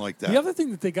down like that. The other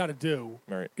thing that they got to do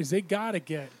right. is they got to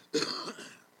get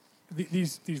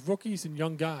these rookies and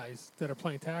young guys that are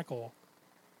playing tackle.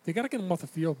 They got to get them off the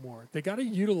field more. They got to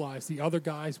utilize the other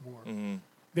guys more. Mm-hmm.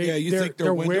 You think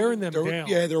they're wearing them down?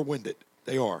 Yeah, they're winded.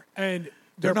 They are, and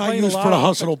they're not used for the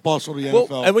hustle bustle of the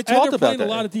NFL. And we talked they're about playing that. a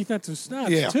lot of defensive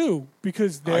snaps too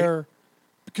because they're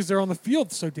on the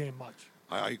field so damn much.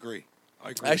 I agree.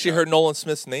 I actually heard Nolan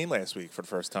Smith's name last week for the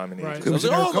first time in ages. I was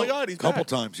like, oh my God, he's couple back.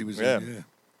 times he was Yeah. in. Yeah.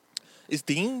 Is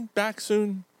Dean back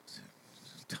soon?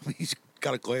 He's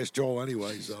got a glass jaw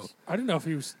anyway, so I didn't know if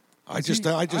he was. I just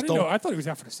don't. know. I thought he was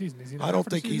out for the season. Is he not I don't out for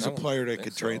the think he's a season? player that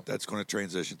could that's going to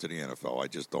transition to the NFL. I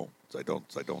just don't. I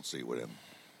don't see it with him.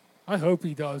 I hope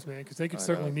he does, man, because they could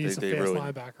certainly need some fast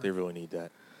linebacker. They really need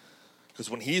that. Because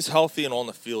when he's healthy and on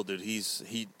the field, dude, he.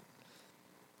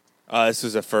 This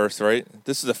is a first, right?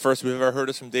 This is the first we've ever heard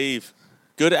of from Dave.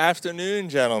 Good afternoon,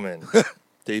 gentlemen.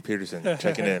 Dave Peterson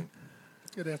checking in.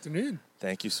 Good afternoon.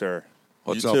 Thank you, sir.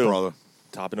 What's you up, too. brother?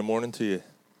 Top of the morning to you.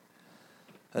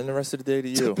 And the rest of the day to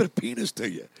you. Tip of the penis to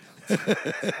you.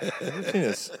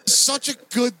 Penis. Such a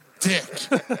good dick.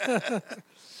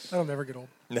 That'll never get old.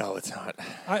 No, it's not.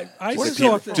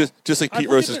 Just like Pete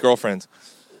Rose's girlfriends.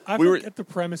 I forget the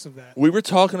premise of that. We were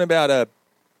talking about a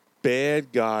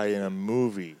bad guy in a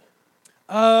movie.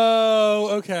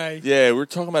 Oh, okay. Yeah, we were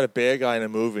talking about a bad guy in a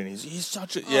movie, and he's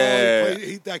such a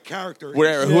that character.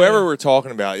 Whoever we're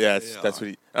talking about, that's what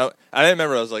he. I didn't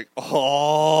remember. I was like,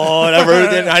 oh,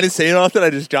 and I didn't say nothing. I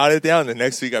just jotted it down. The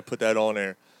next week, I put that on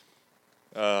there.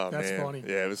 Oh, that's man. funny.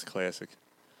 Yeah, it was a classic.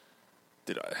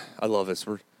 I love this.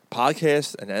 We're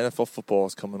podcast and NFL football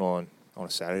is coming on a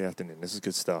Saturday afternoon. This is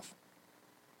good stuff.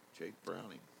 Jake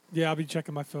Browning. Yeah, I'll be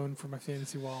checking my phone for my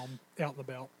fantasy while I'm out and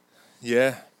about.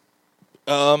 Yeah.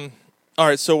 All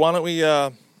right, so why don't we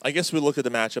I guess we look at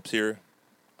the matchups here.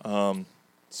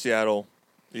 Seattle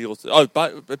Eagles. Oh,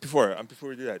 but before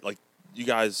we do that, like you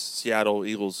guys, Seattle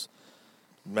Eagles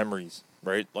memories,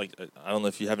 right? Like I don't know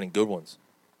if you have any good ones.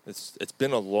 It's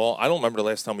been a long. I don't remember the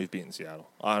last time we've beaten Seattle.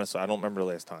 Honestly, I don't remember the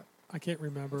last time. I can't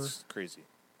remember. It's crazy.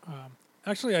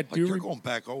 Actually, I do. You're going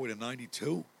back all the way to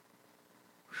 '92.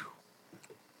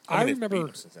 I remember.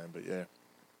 Since then, but yeah.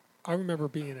 I remember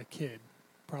being a kid,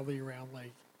 probably around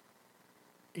like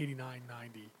 89,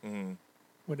 90,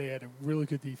 when they had a really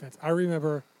good defense. I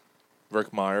remember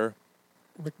Rick Meyer.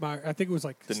 I think it was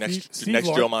like next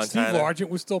Joe Montana. Steve Largent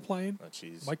was still playing. Oh,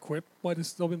 jeez. Mike Quipp might have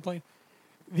still been playing.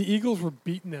 The Eagles were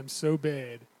beating them so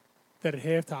bad that at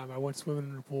halftime I went swimming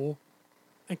in the pool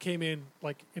and came in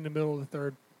like in the middle of the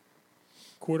third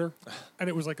quarter, and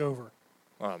it was like over.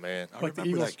 Oh man, I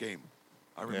remember that game.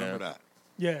 I remember that.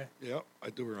 Yeah. Yep, I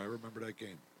do. I remember that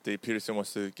game. Dave Peterson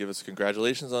wants to give us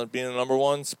congratulations on being the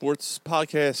 #1 sports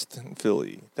podcast in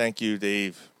Philly. Thank you,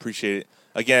 Dave. Appreciate it.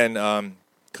 Again,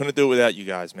 couldn't do it without you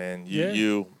guys, man.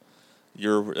 You're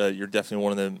definitely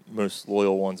one of the most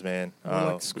loyal ones, man.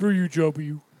 Like, screw you,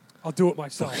 Jobu. I'll do it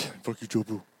myself. Fuck you,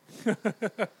 Jobu.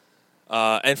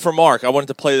 And for Mark, I wanted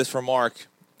to play this for Mark.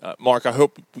 Mark, I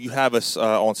hope you have us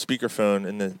on speakerphone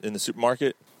in the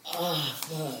supermarket. Oh,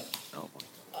 fuck.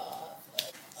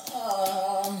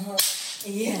 Oh, my.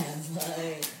 Yeah,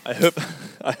 fuck.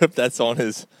 I hope that's on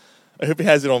his. I hope he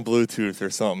has it on Bluetooth or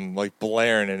something, like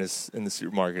blaring in the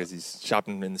supermarket as he's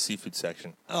shopping in the seafood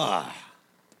section. God,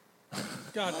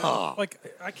 like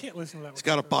I can't listen to that. He's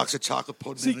got a box of chocolate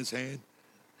pudding in his hand.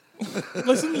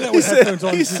 Listen to that with headphones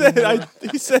on. He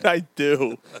said I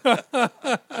do.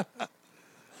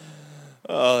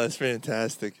 Oh, that's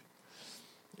fantastic.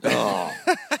 Oh.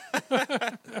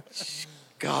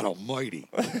 God almighty.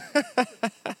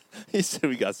 He said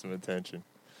we got some attention.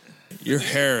 Your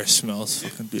hair smells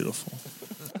fucking beautiful.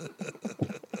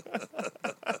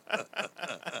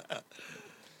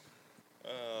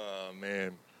 Oh,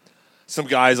 man. Some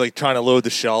guy's like trying to load the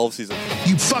shelves. He's like,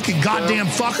 You fucking goddamn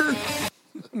fucker.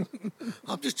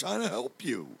 I'm just trying to help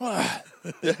you. yeah,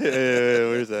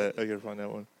 where's that? I gotta find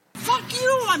that one. Fuck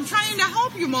you! I'm trying to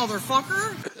help you,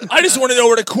 motherfucker. I just want to know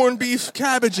where the corned beef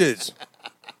cabbage is.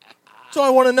 That's all I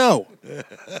want to know.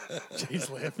 Jay's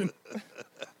laughing.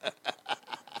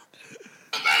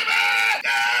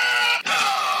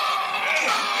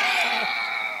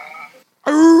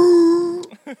 You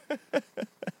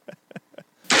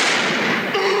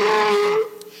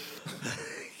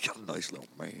got a nice little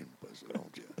man, pussy,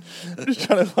 don't you? I'm just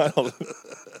trying to find all the...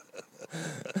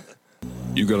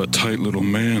 You got a tight little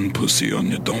man pussy on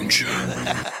you, don't you?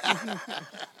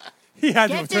 He had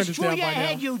to Get have turned this it through down your by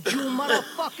head, now. you Jew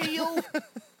motherfucker, you.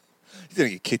 He's going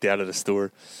to get kicked out of the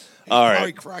store. He's All probably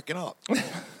right. cracking up.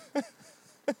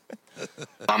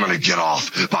 I'm gonna get off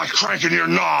by cranking your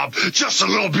knob just a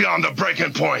little beyond the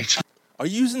breaking point. Are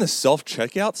you using the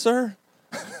self-checkout, sir?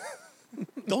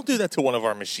 Don't do that to one of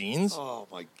our machines. Oh,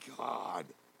 my God.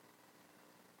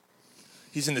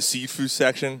 He's in the seafood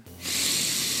section.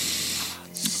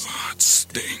 Oh, it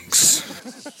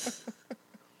stinks.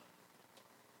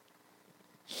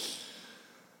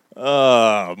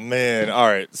 Oh, man. All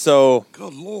right. So,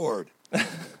 Good Lord.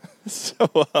 so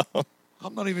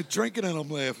I'm not even drinking and I'm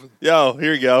laughing. yo,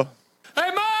 here you go.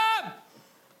 Hey, Mom!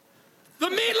 The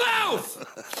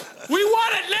meatloaf! We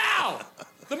want it now!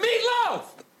 The meatloaf!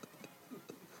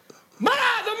 Ma,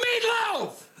 the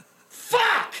meatloaf!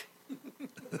 Fuck!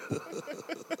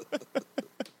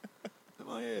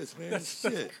 My ass, man. That's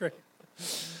Shit. great.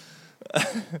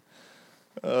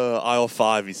 Aisle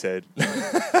 5, he said.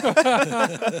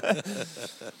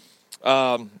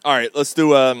 All right, let's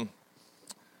do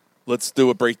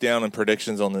a breakdown and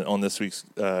predictions on this week's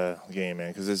game,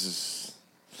 man, because this is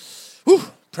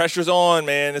pressure's on,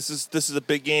 man. This is a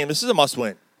big game. This is a must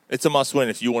win. It's a must win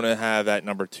if you want to have that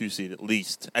number 2 seed at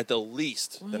the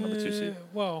least the number 2 seed.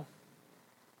 Well,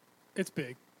 it's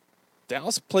big.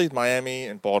 Dallas played Miami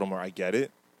and Baltimore. I get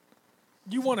it,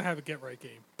 You want to have a get right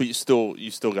game. but you still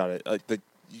got it.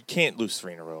 You can't lose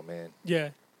 3 in a row, man. Yeah.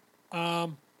 That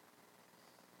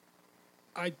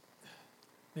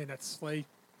sleigh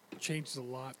changes a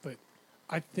lot, but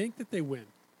I think that they win.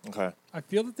 Okay. I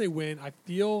feel that they win. I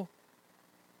feel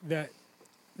that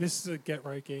this is a get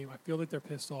right game. I feel that they're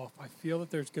pissed off. I feel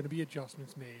that there's going to be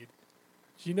adjustments made.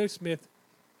 Geno Smith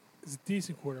is a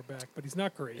decent quarterback, but he's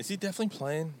not great. Is he definitely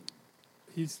playing?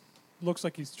 He's looks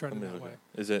like he's trending that way.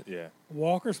 Is it? Yeah.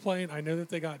 Walker's playing. I know that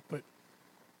they got, but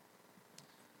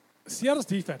Seattle's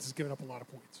defense has given up a lot of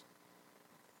points.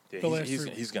 Yeah, The last 3 he's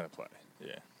weeks. going to play.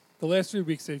 Yeah. The last 3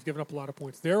 weeks, they've given up a lot of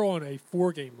points. They're on a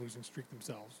 4-game losing streak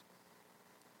themselves.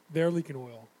 They're leaking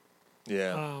oil.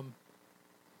 Yeah.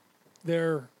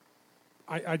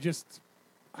 I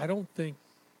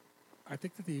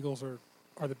think that the Eagles are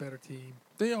the better team.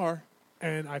 They are.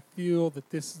 And I feel that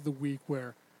this is the week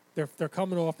where they're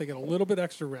coming off. They get a little bit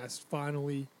extra rest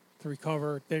finally to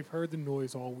recover. They've heard the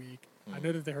noise all week. I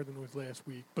know that they heard the noise last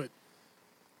week, but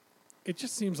it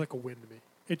just seems like a win to me.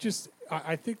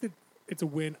 I think that it's a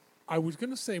win. I was going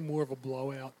to say more of a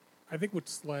blowout. I think with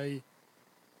Slay,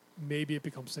 maybe it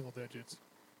becomes single digits.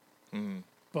 Mm-hmm.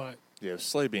 But yeah,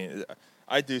 Slay being,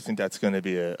 I do think that's going to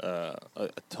be a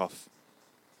tough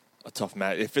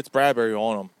match. If it's Bradbury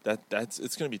on him,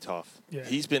 it's going to be tough. Yeah.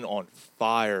 He's been on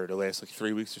fire the last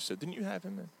 3 weeks or so. Didn't you have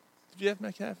him in? Did you have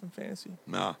Metcalf in fantasy?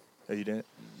 Nah. Oh, you didn't?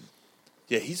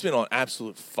 Yeah, he's been on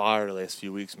absolute fire the last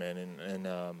few weeks, man, and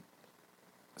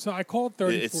so I called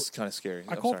 34. It's kind of scary.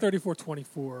 I called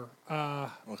 34-24.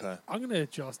 Okay. I'm going to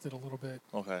adjust it a little bit.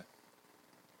 Okay.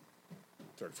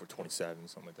 34-27,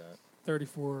 something like that.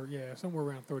 34, yeah, somewhere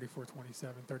around 34-27,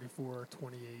 34-28,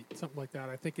 something like that.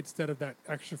 I think instead of that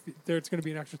extra, there's going to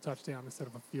be an extra touchdown instead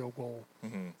of a field goal.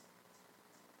 Mm-hmm.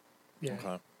 Yeah.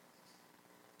 Okay.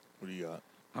 What do you got?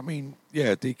 I mean,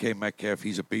 yeah, DK Metcalf,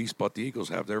 he's a beast, but the Eagles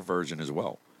have their version as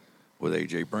well with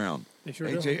A.J. Brown. They sure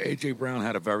do. A.J. Brown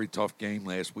had a very tough game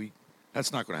last week.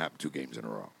 That's not going to happen 2 games in a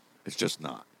row. It's just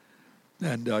not.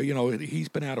 And, he's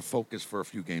been out of focus for a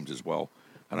few games as well.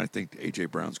 And I think A.J.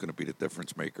 Brown's going to be the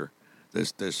difference maker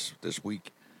this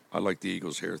week. I like the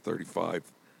Eagles here,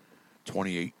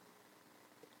 35-28.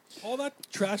 All that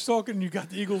trash talking, you got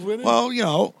the Eagles winning? Well,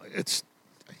 it's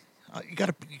you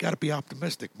got to be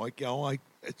optimistic, Mike. I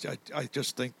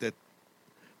just think that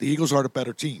the Eagles are the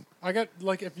better team. I got,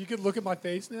 if you could look at my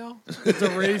face now, it's a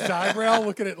raised eyebrow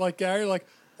looking at, Gary,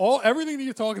 everything that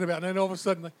you're talking about, and then all of a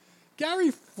sudden,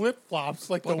 Gary flip-flops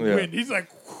like the Yeah. wind. He's like,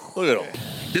 Look at him.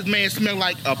 This man smelled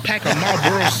like a pack of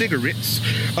Marlboro cigarettes,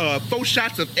 4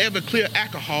 shots of Everclear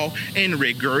alcohol, and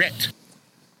regret.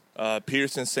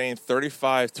 Peterson saying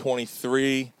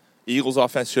 35-23. Eagles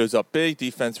offense shows up big.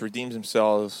 Defense redeems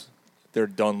themselves. They're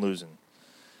done losing.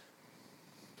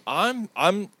 I'm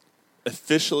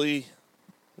officially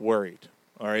worried.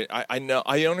 All right, I know,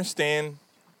 I understand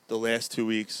the last 2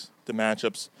 weeks, the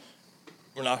matchups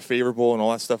were not favorable and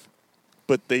all that stuff,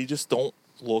 but they just don't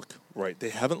look right. They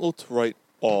haven't looked right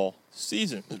all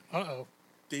season. uh-oh.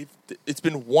 It's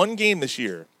been one game this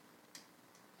year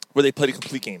where they played a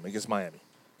complete game against Miami.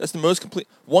 That's the most complete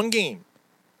one game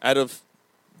out of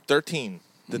 13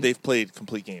 that they've played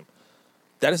complete game.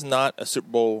 That is not a Super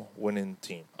Bowl winning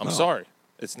team. I'm sorry.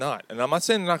 It's not. And I'm not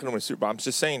saying they're not going to win a Super Bowl. I'm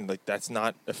just saying like that's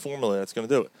not a formula that's going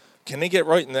to do it. Can they get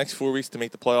right in the next 4 weeks to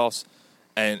make the playoffs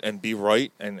and be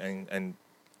right and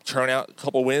churn out a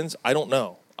couple wins? I don't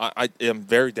know. I am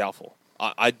very doubtful.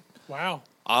 Wow.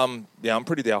 I'm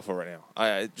pretty doubtful right now.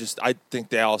 I think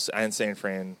Dallas and San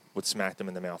Fran would smack them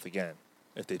in the mouth again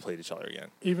if they played each other again.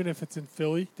 Even if it's in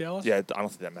Philly, Dallas? Yeah, I don't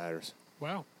think that matters.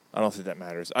 Wow. I don't think that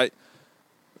matters.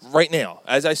 Right now,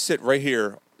 as I sit right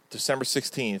here, December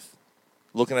 16th,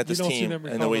 looking at this team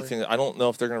and the way things, I don't know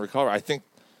if they're going to recover. I think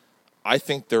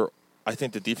the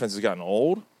defense has gotten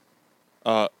old,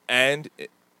 and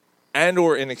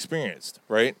or inexperienced,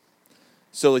 right?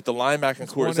 So like the linebacking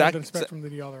core is one end of the spectrum to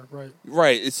the other, right?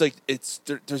 Right. It's like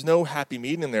there's no happy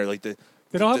medium there. Like they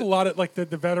don't have a lot of like the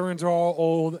veterans are all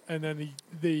old, and then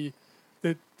the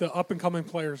up and coming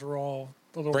players are all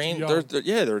a little too young.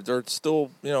 They're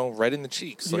still right in the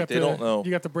cheeks. Like they don't know.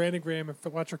 You got the Brandon Graham and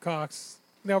Fletcher Cox.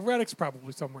 Now Reddick's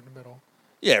probably somewhere in the middle.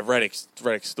 Yeah, Reddick's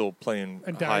still playing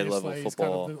and high level Slay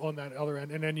football kind of on that other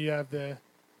end, and then you have the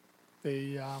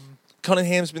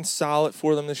Cunningham's been solid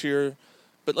for them this year,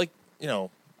 but I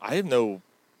have no.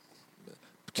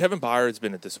 Kevin Byard's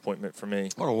been a disappointment for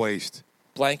me. What a waste.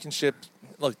 Blankenship,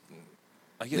 look,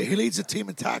 he leads the team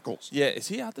in tackles. Yeah, is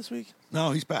he out this week?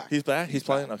 No, he's back. He's back. He's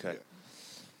playing. Okay,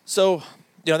 so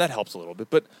that helps a little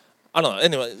bit, but I don't know.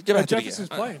 Anyway, get back to Jefferson's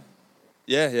playing.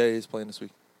 Yeah, he's playing this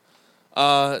week.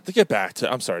 To get back to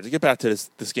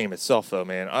this game itself, though,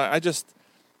 man, I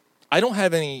don't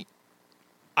have the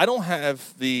I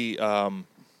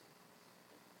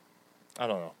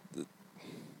don't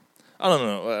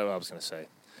know what I was going to say.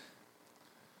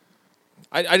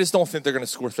 I just don't think they're going to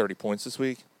score 30 points this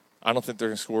week. I don't think they're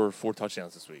going to score 4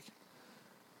 touchdowns this week.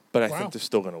 But I think they're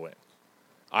still going to win.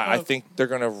 I think they're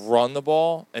going to run the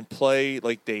ball and play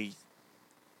like they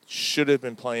should have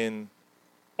been playing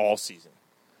all season.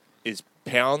 Is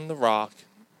pound the rock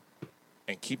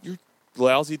and keep your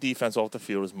lousy defense off the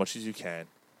field as much as you can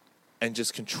and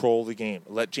just control the game.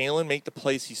 Let Jalen make the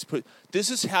plays he's put.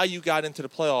 This is how you got into the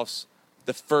playoffs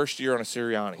the first year on a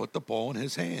Sirianni. Put the ball in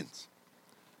his hands.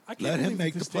 I can't Let him believe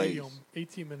make the plays. stadium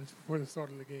 18 minutes before the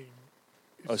start of the game.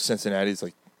 Oh, Cincinnati's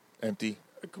like empty.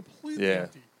 Completely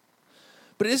empty.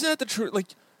 But isn't that the truth? Like,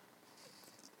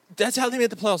 that's how they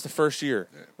made the playoffs the first year,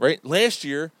 right? Last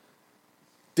year,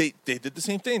 they did the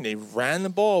same thing. They ran the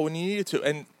ball when you needed to,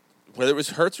 and whether it was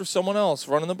Hurts or someone else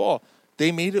running the ball,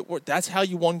 they made it work. That's how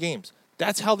you won games.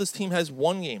 That's how this team has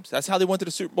won games. That's how they went to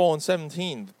the Super Bowl in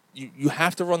 2017. You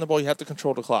have to run the ball. You have to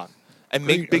control the clock and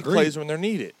make big plays when they're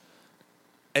needed.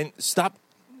 And stop.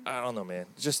 I don't know, man.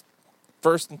 Just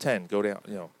 1st and 10, go down.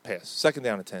 Pass. 2nd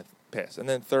down and 10, pass, and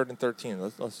then 3rd and 13.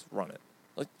 Let's run it.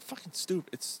 Like fucking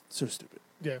stupid. It's so stupid.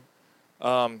 Yeah.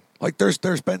 Like there's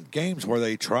been games where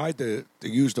they tried to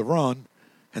use the run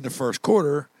in the first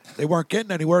quarter. They weren't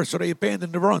getting anywhere, so they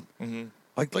abandoned the run. Mm-hmm.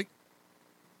 Like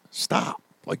stop.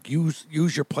 Like use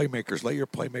your playmakers. Let your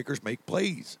playmakers make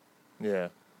plays. Yeah.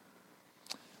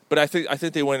 But I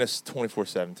think they win us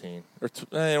 24-17. Or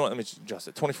let me adjust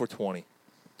it. 24-20.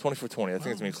 24-20. I think it's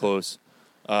going to be close.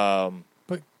 But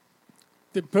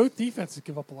both defenses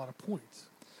give up a lot of points.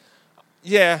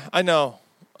 Yeah, I know.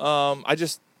 I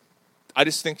just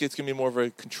think it's going to be more of a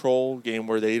control game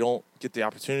where they don't get the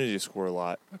opportunity to score a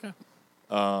lot. Okay.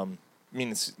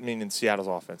 Meaning Seattle's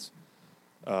offense.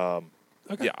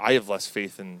 Okay. Yeah, I have less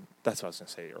faith in. That's what I was going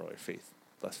to say earlier.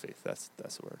 Less faith. That's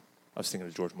the word. I was thinking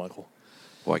of George Michael.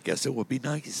 Well, I guess it would be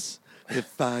nice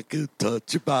if I could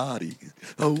touch your body.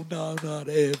 Oh, no, not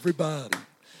everybody.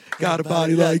 Got a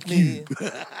body like you.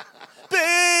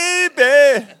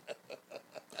 Baby!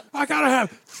 I gotta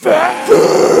have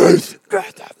faith.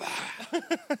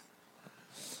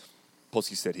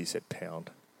 Polsky said he said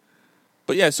pound.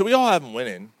 But yeah, so we all have them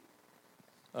winning.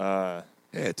 Yeah,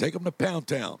 take them to Pound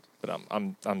Town. But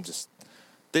I'm just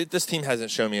This team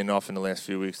hasn't shown me enough in the last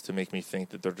few weeks to make me think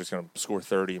that they're just going to score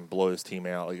 30 and blow this team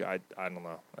out. Like I don't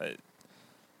know. I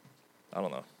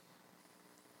don't know.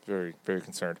 Very, very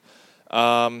concerned.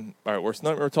 All right, we're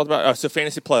talking about so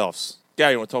fantasy playoffs.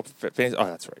 Gary, you want to talk fantasy? Oh,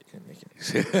 that's right.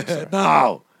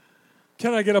 No.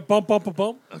 Can I get a bump? Why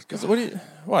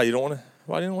you don't want to?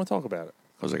 Why do you don't want to talk about it?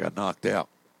 Because I got knocked out.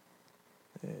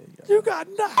 You got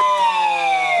knocked.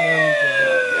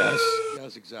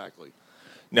 Yes, exactly.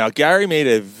 Now, Gary made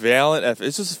a valiant effort.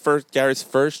 This is Gary's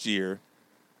first year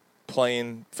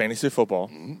playing fantasy football,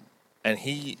 and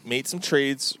he made some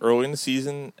trades early in the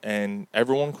season, and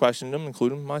everyone questioned him,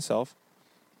 including myself.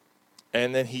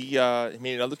 And then he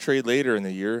made another trade later in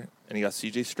the year, and he got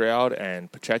C.J. Stroud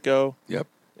and Pacheco. Yep.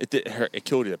 It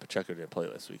killed you that Pacheco didn't play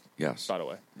last week. Yes. By the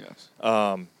way. Yes.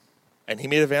 And he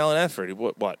made a valiant effort.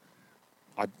 What?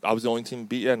 I was the only team to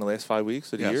beat you in the last 5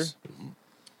 weeks of the year. Mm-hmm.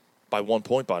 By 1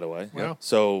 point, by the way. Wow.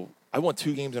 So I won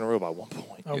 2 games in a row by 1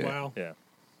 point. Oh, wow. Yeah.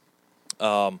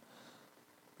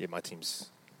 Yeah, my team's,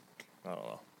 I don't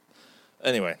know.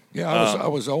 Anyway. Yeah, I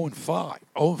was 0-5,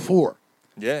 0-4.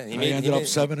 Yeah. He ended up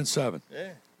 7-7.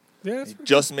 Yeah. Yeah.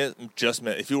 Just missed.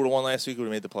 If you would have won last week, you would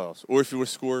have made the playoffs. Or if you would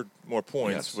have scored more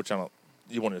points, which I don't,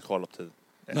 you wanted to call it up to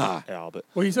Al. But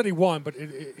well, he said he won, but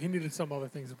he needed some other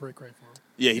things to break right for him.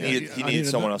 Yeah, he needed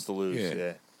someone else to lose.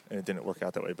 Yeah. And it didn't work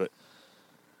out that way. But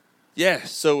yeah,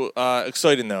 so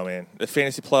exciting though, man. The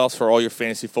fantasy playoffs for all your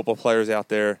fantasy football players out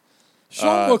there.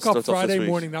 Sean woke up Friday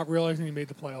morning not realizing he made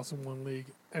the playoffs in one league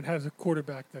and has a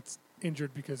quarterback that's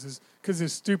injured because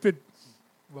his stupid.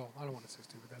 Well, I don't want to say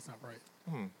stupid. That's not right.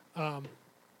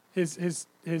 His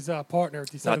partner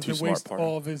decided to waste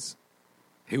all of his.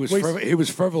 He was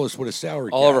frivolous with a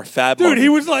salary. All of our fab money. Dude, he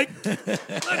was like,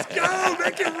 "Let's go,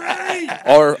 make it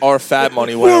right." Our fab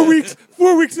money went.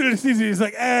 4 weeks into the season, he's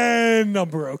like, "And I'm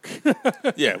broke."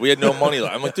 Yeah, we had no money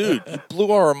left. I'm like, dude, you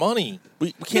blew all our money.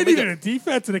 We can't make a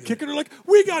defense and a kicker. They're like,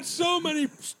 "We got so many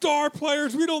star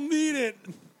players, we don't need it."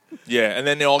 Yeah, and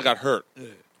then they all got hurt.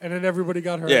 And then everybody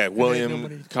got hurt. Yeah,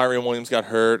 Kyrie Williams got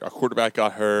hurt. Our quarterback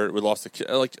got hurt. We lost the kid.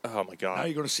 Like, oh my god! Now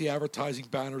you're going to see advertising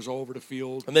banners all over the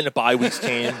field. And then the bye weeks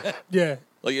came. Yeah,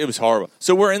 like it was horrible.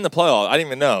 So we're in the playoff. I didn't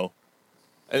even know.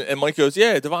 And Mike goes,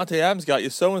 "Yeah, Devontae Adams got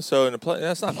you so and so in the play.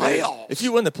 That's not playoffs. If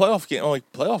you win the playoff game, I'm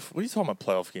like, playoff? What are you talking about?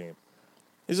 Playoff game?"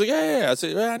 He's like, "Yeah." I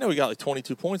said, "I know we got like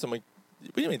 22 points." I'm like,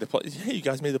 "We didn't make the play. Hey, you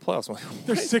guys made the playoffs." I'm like,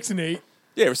 they're 6-8.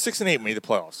 Yeah, we're 6-8. Made the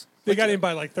playoffs. They got in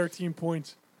by like 13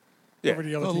 points. Yeah. Over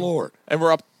the other Oh, team. Lord. And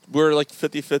we're like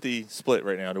 50-50 split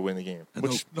right now to win the game. And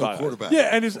which no quarterback. Yeah,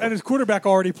 and his quarterback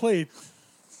already played.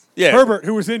 Yeah. Herbert,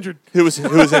 who was injured. Who was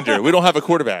injured. We don't have a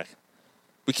quarterback.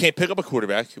 We can't pick up a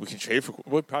quarterback. We can trade for.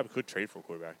 We probably could trade for a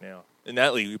quarterback now. In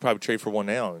that league, we probably trade for one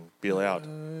now and be allowed.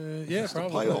 Yeah,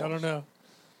 probably. I don't know.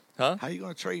 Huh? How are you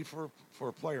going to trade for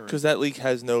a player? Because that league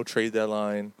has no trade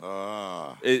deadline.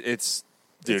 It's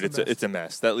a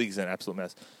mess. That league's an absolute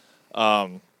mess.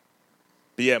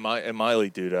 But yeah, in my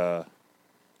league, dude. I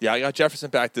got Jefferson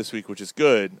back this week, which is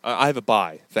good. I have a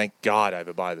bye. Thank God I have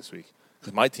a bye this week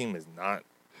because my team is not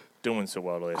doing so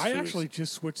well the last 2 weeks. I actually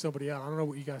just switched somebody out. I don't know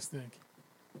what you guys think.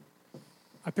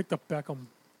 I picked up Beckham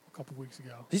a couple weeks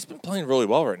ago. He's been playing really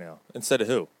well right now. Instead of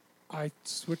who? I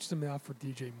switched him out for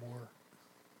DJ Moore.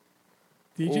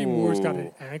 DJ Moore's got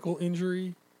an ankle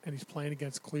injury, and he's playing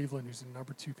against Cleveland, who's the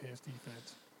number 2 pass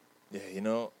defense. Yeah,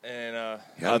 and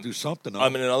you got to do something.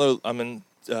 I'm in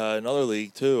another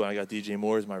league too. I got DJ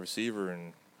Moore as my receiver,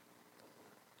 and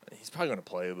he's probably going to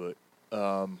play. But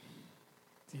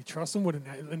do you trust him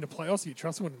in the playoffs? Do you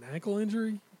trust him with an ankle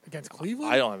injury against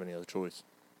Cleveland? I don't have any other choice.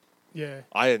 Yeah,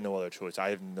 I had no other choice.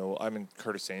 I'm in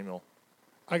Curtis Samuel.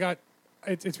 I got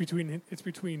it's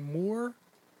between Moore,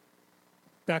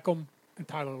 Beckham, and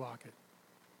Tyler Lockett.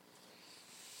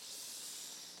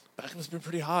 Beckham's been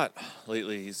pretty hot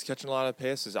lately. He's catching a lot of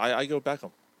passes. I go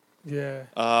Beckham. Yeah.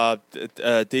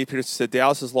 Dave Peterson said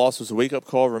Dallas's loss was a wake-up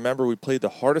call. Remember, we played the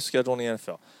hardest schedule in the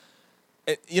NFL.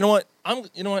 And you know what? I'm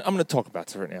going to talk about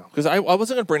this right now because I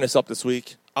wasn't going to bring this up this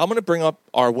week. I'm going to bring up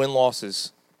our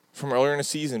win-losses from earlier in the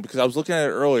season because I was looking at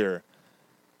it earlier.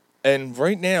 And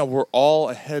right now, we're all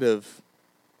ahead of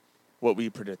what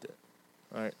we predicted.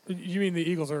 All right. You mean the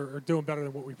Eagles are doing better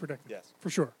than what we predicted? Yes.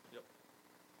 For sure. Yep.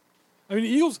 I mean, the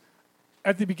Eagles,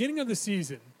 at the beginning of the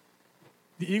season,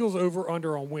 the Eagles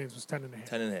over-under on wins was 10.5.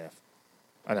 10.5.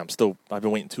 And I've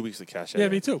been waiting 2 weeks to cash out. Yeah,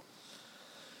 me too.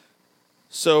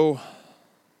 So,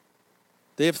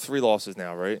 they have 3 losses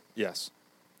now, right? Yes.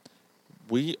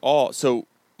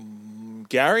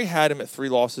 Gary had him at 3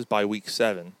 losses by week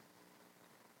 7.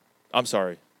 I'm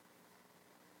sorry.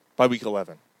 By week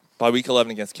 11. By week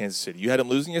 11 against Kansas City. You had him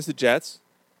losing against the Jets.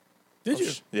 Did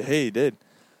you? Yeah, hey, he did.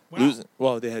 Wow.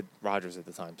 Well, they had Rodgers at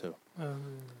the time too.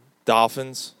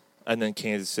 Dolphins, and then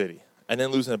Kansas City, and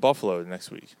then losing to Buffalo the next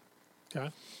week.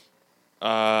 Okay.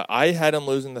 I had them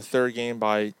losing the third game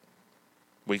by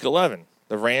week 11.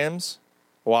 The Rams,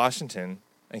 Washington,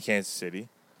 and Kansas City.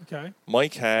 Okay.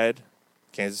 Mike had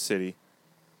Kansas City,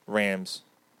 Rams,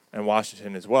 and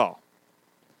Washington as well.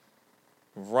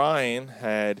 Ryan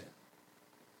had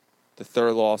the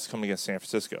third loss coming against San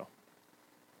Francisco.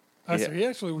 So he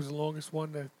actually was the longest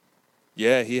one that.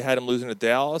 Yeah, he had him losing to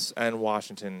Dallas and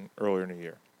Washington earlier in the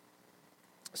year.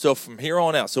 So from here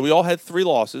on out, so we all had 3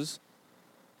 losses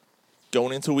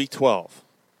going into week 12.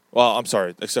 Well, I'm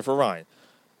sorry, except for Ryan.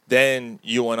 Then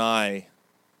you and I,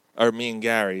 or me and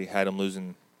Gary, had him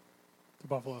losing to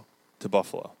Buffalo.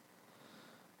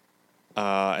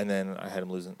 And then I had him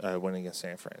losing, winning against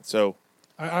San Fran. So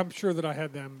I'm sure that I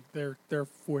had them their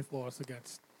fourth loss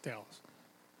against Dallas.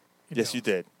 Yes, you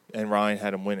did. And Ryan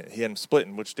had them win it. He had them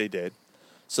splitting, which they did.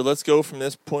 So let's go from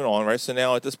this point on, right? So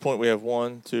now at this point we have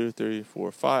 1, 2, 3,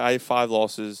 4, 5. I have 5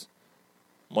 losses.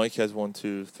 Mike has 1,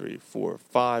 2, 3, 4,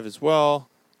 5 as well.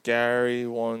 Gary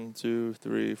 1, 2,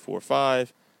 3, 4,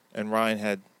 5, and Ryan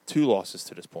had 2 losses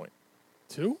to this point.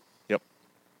 2? Yep.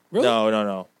 Really?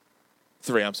 No.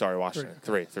 3. I'm sorry, Washington.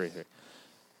 3.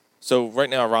 So right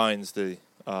now Ryan's the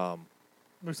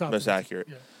most accurate.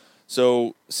 Yeah.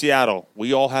 So Seattle,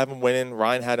 we all have him winning.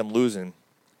 Ryan had him losing,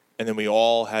 and then we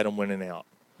all had him winning out.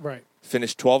 Right.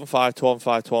 Finished 12-5,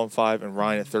 12-5, 12-5, and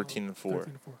Ryan at 13-4. 13-4.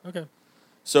 Okay.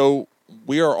 So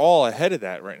we are all ahead of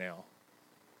that right now,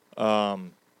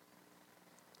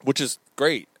 which is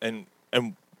great. And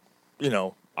you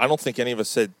know, I don't think any of us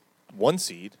said 1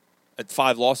 seed. At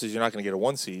 5 losses, you're not going to get a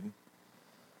 1 seed.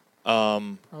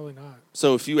 Probably not.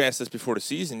 So if you asked us before the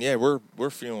season, yeah, we're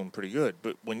feeling pretty good.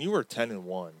 But when you were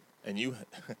 10-1, and you,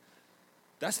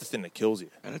 that's the thing that kills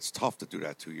you. And it's tough to do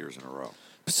that 2 years in a row.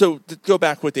 So to go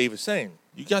back what Dave was saying,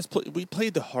 you guys we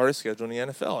played the hardest schedule in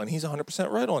the NFL, and he's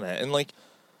 100% right on that. And like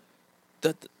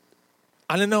that,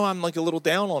 I don't know. I'm like a little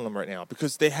down on them right now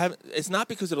because they have. It's not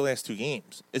because of the last 2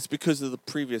 games. It's because of the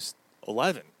previous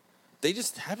 11. They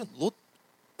just haven't looked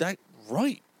that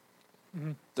right.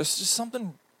 Mm-hmm. There's just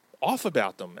something off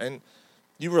about them, and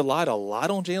you relied a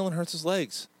lot on Jalen Hurts'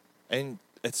 legs, and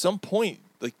at some point,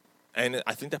 like, and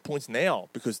I think that point's now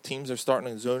because teams are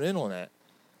starting to zone in on that.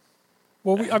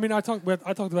 Well, I talked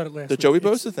about it last. The week. Joey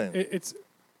Bosa thing. It's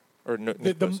or no,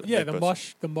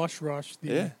 the mush rush.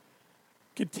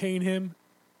 Contain him,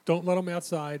 don't let him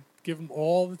outside. Give him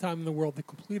all the time in the world to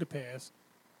complete a pass.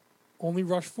 Only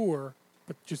rush 4,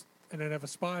 but and then have a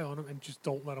spy on him, and just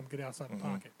don't let him get outside the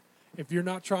pocket. If you're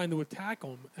not trying to attack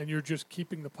him and you're just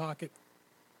keeping the pocket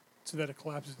so that it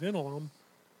collapses in on him,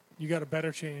 you got a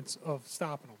better chance of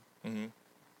stopping him.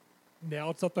 Mm-hmm.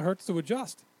 Now it's up to Hurts to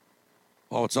adjust.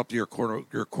 Well, it's up to your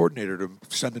coordinator to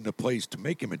send in the plays to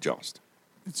make him adjust.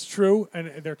 It's true, and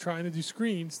they're trying to do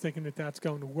screens thinking that that's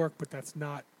going to work, but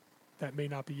that may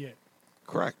not be it.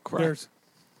 Correct.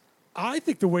 I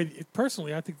think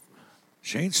personally, I think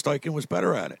Shane Steichen was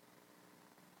better at it.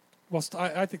 Well,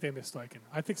 I think they missed Steichen.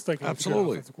 I think Steichen was a good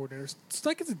Absolutely. offensive coordinator.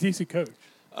 Steichen's a decent coach.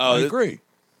 I agree.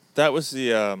 That was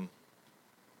the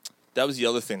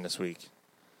other thing this week.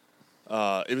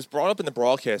 It was brought up in the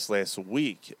broadcast last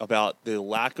week about the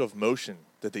lack of motion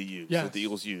that they use, that the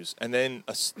Eagles use. And then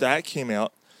a stat came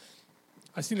out.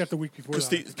 I seen that the week before.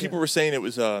 Because people were saying it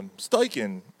was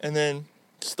Steichen. And then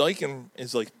Steichen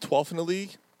is like 12th in the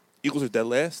league. Eagles are dead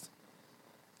last.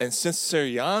 And since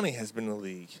Sirianni has been in the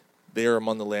league, they are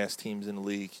among the last teams in the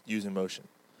league using motion.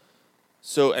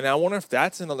 So, and I wonder if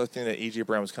that's another thing that A.J.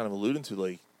 Brown was kind of alluding to.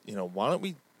 Like, you know, why don't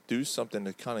we do something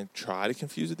to kind of try to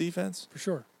confuse the defense? For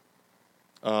sure.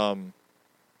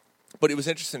 But it was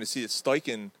interesting to see that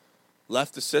Steichen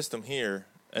left the system here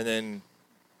and then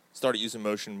started using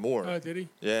motion more. Did he?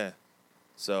 Yeah.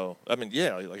 So, I mean,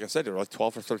 yeah, like I said, they were like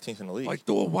 12th or 13th in the league. Like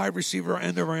do a wide receiver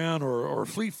end around or a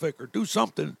flea flicker. Do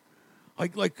something.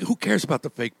 Like who cares about the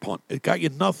fake punt? It got you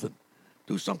nothing.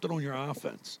 Do something on your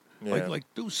offense. Yeah. Like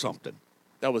do something.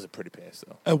 That was a pretty pass,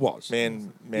 though. It was.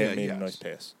 Man made a nice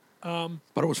pass.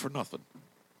 But it was for nothing.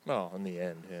 Well, in the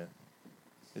end, yeah.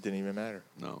 It didn't even matter.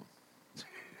 No.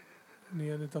 In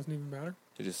the end, it doesn't even matter.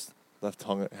 It just left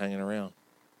hanging around.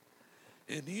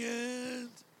 In the end.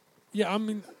 Yeah, I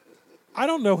mean, I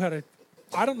don't know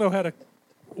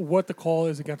what the call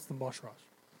is against the mush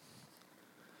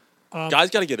rush. Guys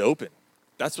got to get open.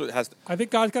 That's what it has to. I think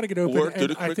guys got to get open. Or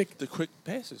do and the quick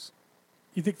passes.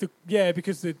 You think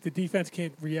because the defense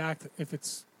can't react if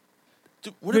it's.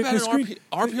 What about an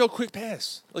RPO quick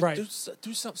pass? Like, right. Do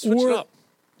something. Switch it up.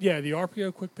 Yeah, the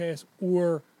RPO quick pass,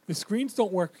 or the screens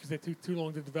don't work because they're too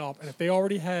long to develop. And if they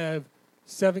already have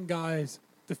 7 guys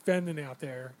defending out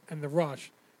there and the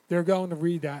rush, they're going to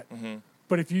read that. Mm-hmm.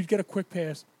 But if you get a quick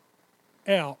pass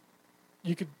out,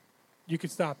 you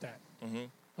could stop that. Mm-hmm.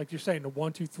 Like you're saying, the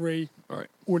 1, 2, 3, Right.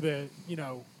 or the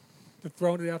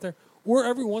throwing it out there, or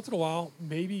every once in a while,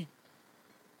 maybe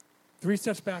 3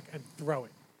 steps back and throw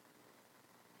it.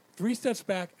 3 steps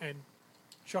back and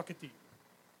chuck it deep.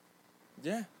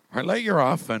 Yeah. All right, let your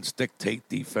offense dictate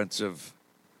defensive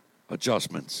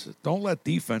adjustments. Don't let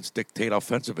defense dictate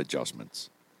offensive adjustments.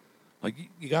 Like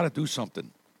you got to do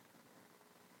something.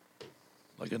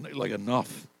 Like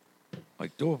enough.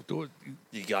 Like do it.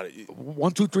 You got it.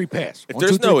 1, 2, 3 pass. If 1,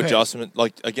 there's 2, 3 no pass. adjustment,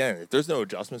 if there's no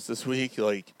adjustments this week,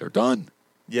 they're done.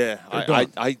 Yeah, They're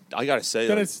done. I gotta say,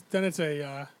 Then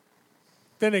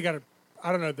they got to.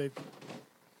 I don't know.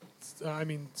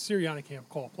 Sirianni can't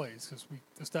call plays because we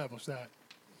established that.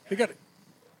 They got.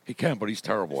 He can, but he's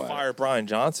terrible at it. fire Brian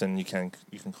Johnson. You can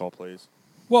call plays.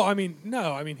 Well,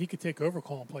 no. He could take over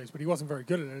calling plays, but he wasn't very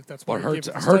good at it. That's why But he gave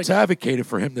it to Hurts Steichen. advocated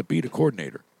for him to be the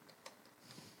coordinator.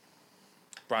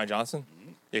 Brian Johnson?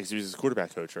 Yeah, because he was his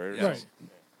quarterback coach, right? Yes. Right.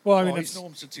 Well, he's that's known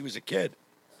him since he was a kid.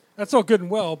 that's all good and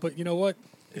well, but you know what?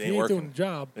 If It he ain't ain't working. doing the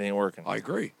job. It ain't working. I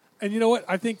agree. And you know what?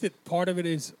 I think that part of it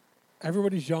is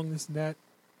everybody's young, this and that.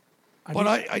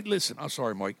 I listen. I'm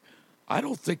sorry, Mike. I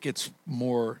don't think it's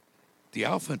more the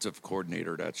offensive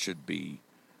coordinator that should be,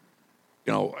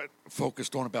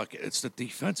 focused on about. It's the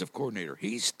defensive coordinator.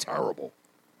 He's terrible.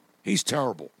 He's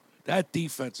terrible. That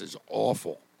defense is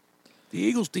awful. The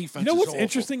Eagles' defense. You know is what's awful.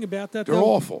 interesting about that? They're though?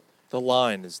 awful. The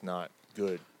line is not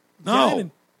good.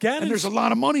 No, Gannon, and there's a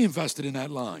lot of money invested in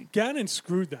that line. Gannon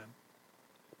screwed them.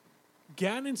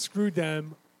 Gannon screwed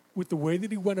them with the way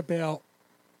that he went about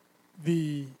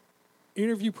the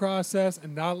interview process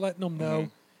and not letting them know.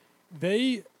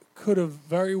 They could have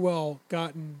very well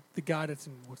gotten the guy that's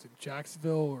in,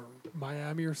 Jacksonville or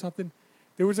Miami or something.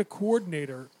 There was a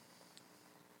coordinator,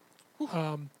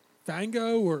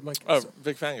 Fango or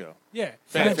Vic Fangio. Yeah.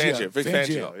 Fangio. Vic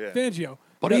Fangio. Yeah. Fangio.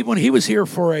 But when he was here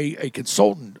for a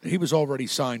consultant, he was already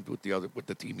signed with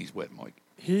the team he's with, Mike.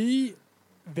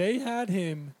 They had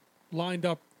him lined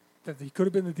up that he could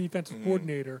have been the defensive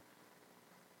coordinator.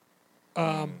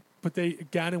 But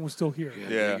Gannon was still here.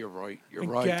 Yeah. You're right. You're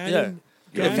And right. Gannon,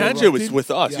 Vic Gannon Fangio was with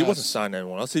us. He Yes. wasn't signed to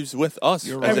anyone else. He was with us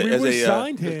You're as right. And we would have a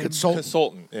signed him.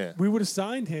 consultant. Yeah. We would have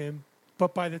signed him,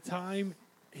 but by the time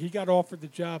he got offered the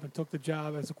job and took the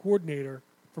job as a coordinator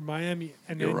for Miami,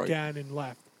 and You're then right. Gannon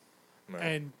left, Right.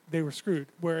 and they were screwed.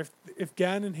 Where if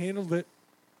Gannon handled it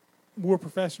more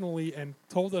professionally and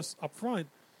told us up front,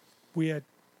 we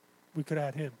could have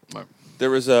had him. There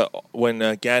was when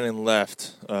Gannon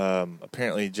left.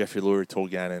 Apparently, Jeffrey Lurie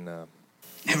told Gannon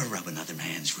Never rub another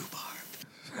man's rhubarb.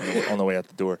 on the way out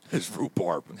the door. His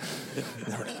rhubarb.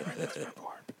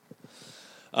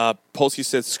 Polsky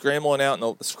said scrambling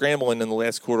in the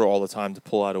last quarter all the time to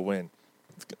pull out a win.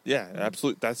 Yeah,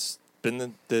 absolutely. That's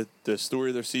been the story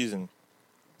of their season.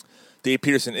 Dave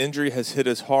Peterson injury has hit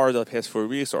us hard the past 4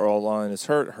 weeks. Our all line is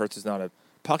hurt. Hurts is not a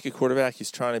pocket quarterback. He's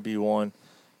trying to be one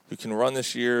who can run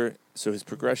this year, so his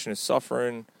progression is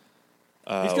suffering.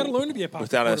 He's got to learn to be a pocket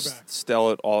without quarterback.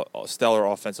 a stellar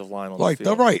offensive line on Like the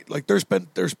they're field. right. Like there's been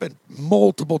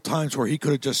multiple times where he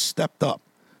could have just stepped up,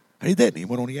 and he didn't. He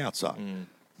went on the outside.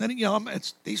 Then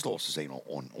these losses ain't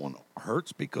on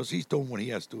Hurts because he's doing what he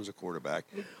has to do as a quarterback.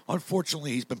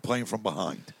 Unfortunately, he's been playing from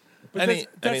behind. But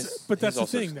that's the also,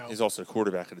 thing, though. He's also a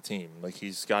quarterback of the team. Like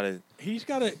he's got to.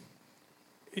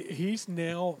 He's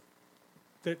now.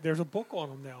 There's a book on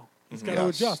him now. He's got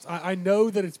Yes. to adjust. I know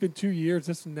that it's been 2 years,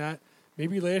 this and that.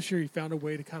 Maybe last year he found a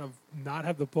way to kind of not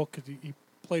have the book because he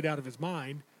played out of his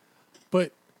mind,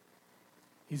 but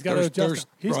he's got to adjust.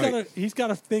 Now. He's got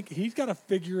to think. He's got to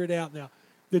figure it out now.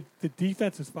 The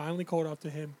defense has finally caught up to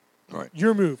him. Right.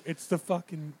 Your move. It's the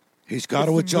fucking. He's got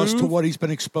to it's the adjust to move, what he's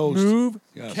been exposed. Move,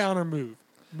 Yes. counter move,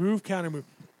 move, counter move.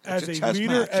 As It's a a chess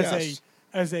leader, match, yes.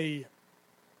 as a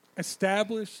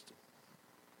established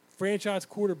franchise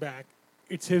quarterback,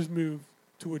 it's his move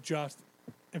to adjust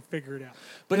and figure it out.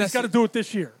 But he's that's got to do it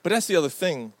this year. But that's the other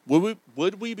thing.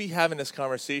 Would we be having this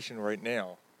conversation right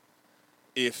now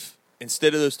if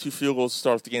instead of those 2 field goals to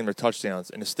start off the game, they're touchdowns,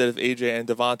 and instead of AJ and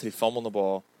Devontae fumbling the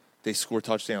ball, they score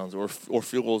touchdowns or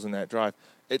field goals in that drive?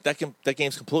 That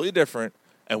game's completely different,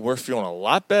 and we're feeling a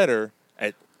lot better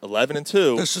at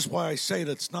 11-2. This is why I say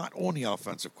that it's not on the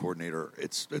offensive coordinator.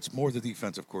 It's more the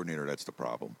defensive coordinator that's the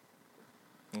problem.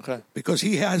 Okay. Because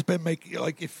he has been making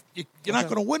if you're not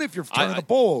Okay. going to win if you're turning the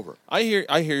ball over. I hear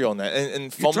you on that. And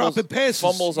You're fumbles, dropping passes,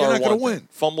 fumbles you're are not gonna one thing. win.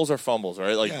 Fumbles are fumbles,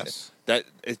 right? Like Yes. that.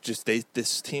 It just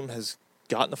this team has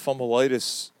gotten the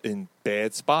fumbleitis in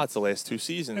bad spots the last 2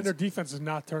 seasons. And their defense is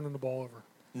not turning the ball over.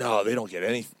 No, they don't get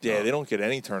any. Yeah, they don't get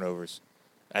any turnovers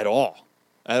at all.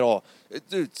 At all,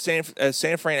 dude. San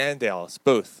Fran and Dallas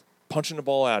both punching the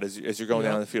ball out as you're going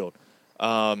down the field.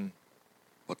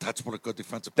 But that's what a good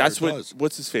defensive player does.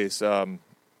 What's his face?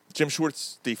 Jim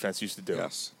Schwartz's defense used to do.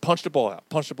 Yes. Punch the ball out.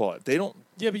 Punch the ball out. They don't.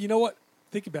 Yeah, but you know what?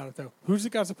 Think about it, though. Who's the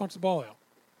guys that punch the ball out?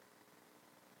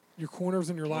 Your corners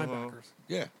and your linebackers.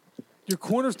 Yeah. Your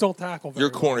corners don't tackle very Your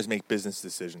corners make business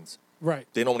decisions. Right.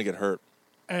 They don't want to get hurt.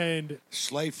 And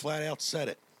Slay flat out said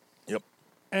it. Yep.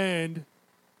 And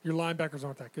your linebackers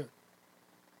aren't that good.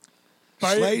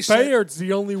 Slay said- Bayard's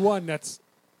the only one that's...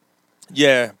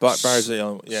 Yeah, but Byers the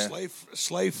only. Yeah.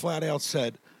 Slay flat out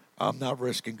said, I'm not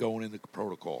risking going into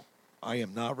protocol. I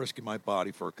am not risking my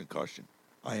body for a concussion.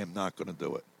 I am not going to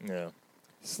do it. Yeah.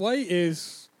 Slay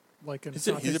is like an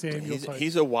Samuel type.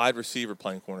 He's a wide receiver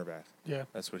playing cornerback. Yeah.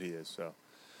 That's what he is. So,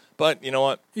 but you know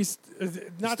what? He's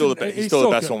still the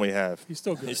best one we have. He's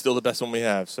still good. He's still the best one we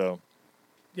have. So.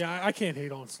 Yeah, I can't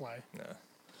hate on Slay. No.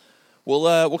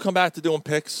 We'll come back to doing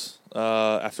picks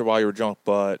after While You Were Drunk,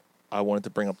 but I wanted to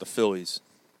bring up the Phillies,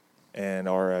 and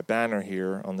our banner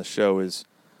here on the show is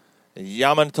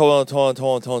Yaman Toa.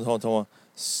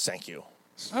 Thank you.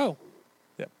 Oh.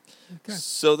 Yeah. Okay.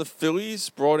 So the Phillies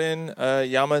brought in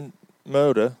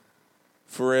Yamamoto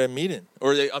for a meeting,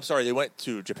 or they went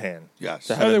to Japan. Yes.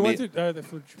 To have they a went meet-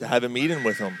 to have a meeting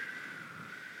with him,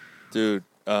 dude.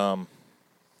 That'd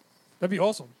be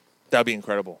awesome. That'd be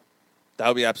incredible. That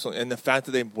would be absolutely. And the fact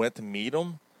that they went to meet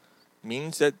him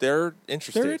means that they're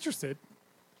interested. They're interested.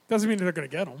 Doesn't mean they're going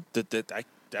to get them.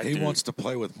 He wants to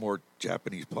play with more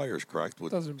Japanese players, correct?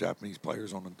 With Doesn't- Japanese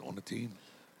players on the team.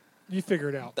 You figure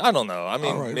it out. I don't know. I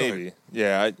mean, All right, maybe. right.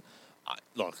 Yeah.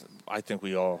 Look, I think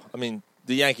we all. I mean,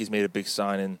 the Yankees made a big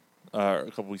signing a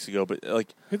couple weeks ago, but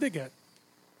Who'd they get?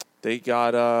 they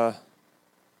got.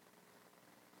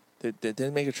 They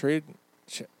didn't make a trade.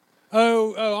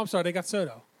 Oh, I'm sorry. They got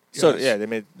Soto. So Yes.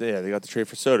 they got the trade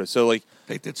for Soto. So like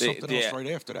They did something else right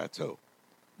after that too.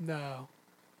 No.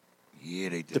 Yeah,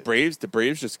 they did. the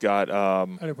Braves just got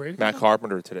the Braves Matt got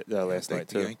Carpenter today I last think night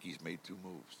the too. Yankees made 2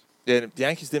 moves. Yeah, the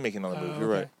Yankees did make another move.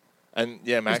 You're okay. right. And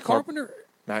yeah, Is Matt Carpenter.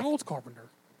 Mac- How old's Carpenter?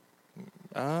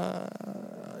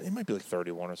 He might be like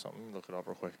 31 or something. Let me look it up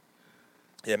real quick.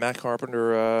 Yeah, Matt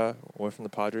Carpenter went from the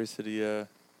Padres to the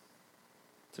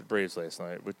Braves last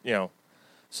night. But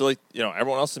so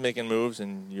everyone else is making moves,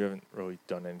 and you haven't really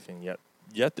done anything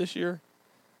yet this year.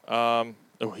 He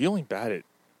only batted.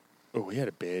 Oh, he had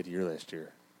a bad year last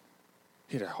year.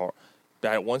 He had a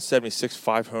bat at 176,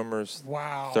 5 homers,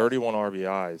 Wow. 31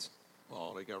 RBIs.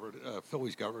 Well, they got rid of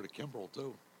Phillies. Got rid of Kimbrel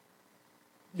too.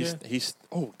 Yeah. He's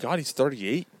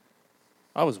 38.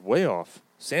 I was way off.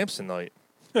 Samson night.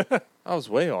 I was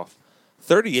way off.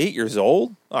 38 years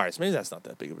old? All right, so maybe that's not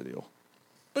that big of a deal.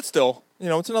 But still,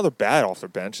 it's another bat off the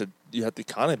bench that you have to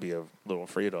kind of be a little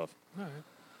afraid of. All right.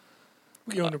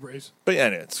 We own the Braves. But yeah,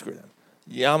 anyway, screw them.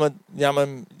 Yama,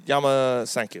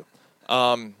 thank you.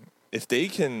 If they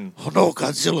can... Oh, no,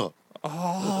 Godzilla.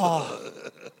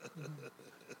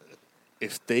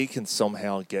 If they can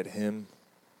somehow get him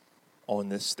on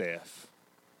this staff...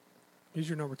 He's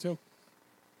your number 2.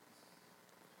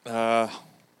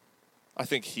 I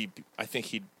think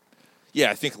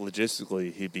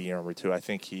logistically he'd be number 2. I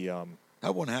think he.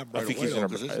 That wouldn't happen right I think away. he's though,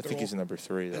 number. 'cause I think he's number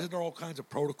 3. Though. Isn't there all kinds of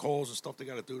protocols and stuff they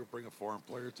got to do to bring a foreign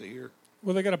player to here?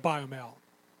 Well, they got to buy him out.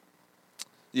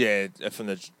 Yeah, from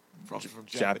the From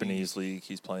Japanese league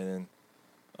he's playing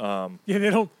in.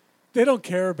 Yeah, they don't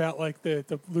care about like the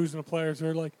losing the players.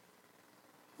 They're like,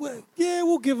 well, yeah,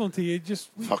 we'll give them to you.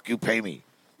 Just Fuck you, pay me.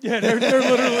 yeah, they're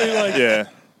literally like, Yeah.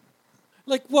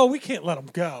 like, well, we can't let them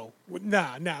go.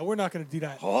 Nah, we're not going to do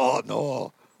that. Oh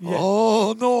no. Yeah.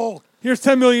 Oh no. Here's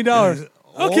 $10 million.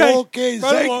 Okay, Okay.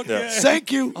 right along.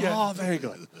 Thank you. Yeah. Oh, very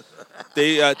good.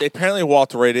 They apparently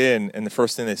walked right in, and the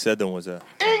first thing they said to him was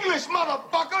English,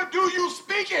 motherfucker, do you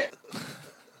speak it?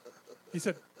 He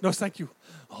said, no, thank you.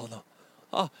 "Oh no."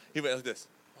 Oh, he went like this.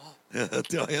 I had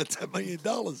 $10 million.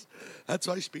 That's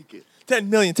why I speak it. $10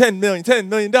 million, $10 million, $10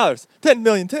 million, $10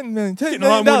 million, $10 million, $10 Getting a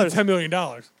lot million. more than $10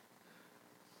 million.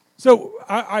 So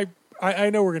I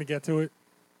know we're going to get to it,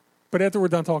 but after we're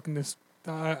done talking this,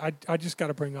 I just got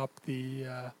to bring up the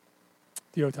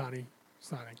Ohtani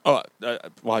signing. Oh,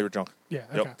 while you were drunk. Yeah,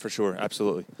 okay. Yep, for sure,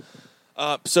 absolutely.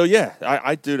 So yeah,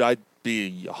 I'd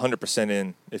be 100%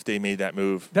 in if they made that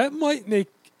move. That might make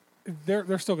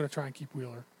they're still going to try and keep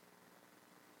Wheeler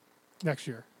next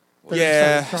year. They're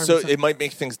Yeah, just so trying to- it might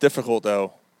make things difficult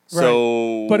though. Right.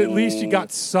 So, but at least you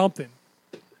got something.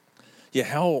 Yeah,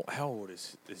 how old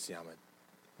is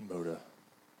Yamamoto?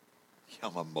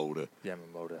 Yamamoto.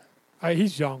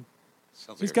 He's young.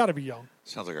 He's got to be young.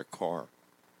 Sounds like a car.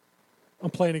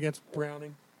 I'm playing against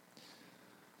Browning.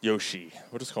 Yoshi.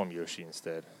 We'll just call him Yoshi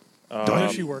instead.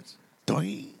 Yoshi works.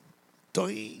 Doi.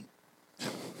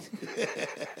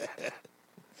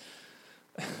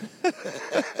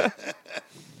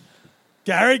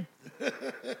 Gary.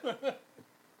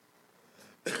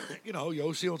 You know,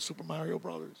 Yoshi on Super Mario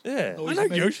Brothers. Yeah. The noise I he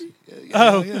know makes. Yoshi.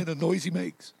 Yeah, the noise he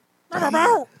makes. What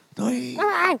he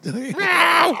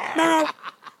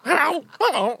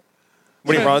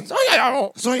runs?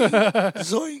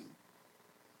 Zoing.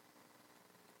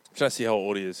 I'm trying to see how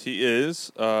old he is. He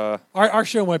is. Our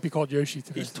show might be called Yoshi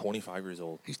today. He's 25 years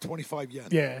old. He's 25 yen.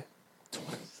 Yeah.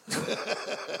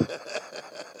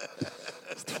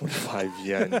 25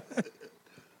 yen.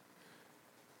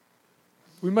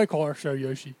 We might call our show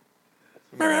Yoshi.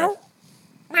 Meow.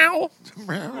 Meow.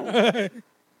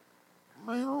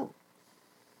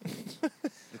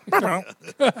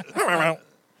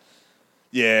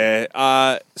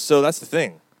 Yeah. So that's the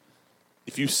thing.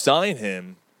 If you sign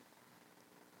him,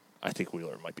 I think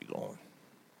Wheeler might be going.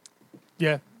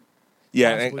 Yeah.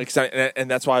 Yeah, and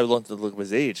that's why I wanted to look at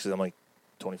his age, because I'm like,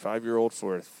 25-year-old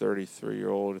for a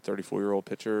 33-year-old, a 34-year-old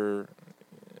pitcher.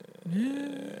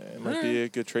 It might be a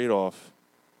good trade-off.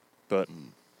 But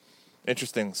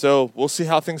interesting. So we'll see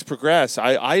how things progress.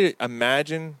 I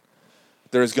imagine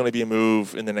there's going to be a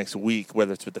move in the next week,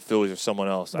 whether it's with the Phillies or someone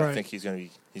else. Right. I think he's going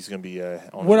to be on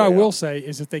his What I way will out. say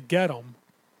is if they get him,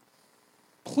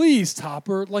 please,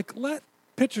 Topper, let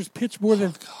pitchers pitch more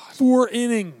than 4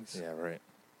 innings. Yeah, right.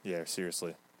 Yeah,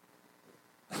 seriously.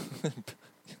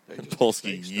 They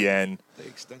Polsky, yen. They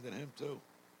extended him, too.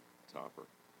 Topper.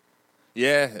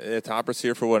 Yeah, Topper's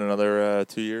here for what, another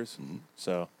 2 years? Mm-hmm.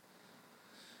 So,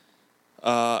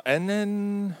 and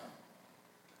then,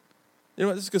 you know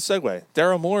what, this is a good segue.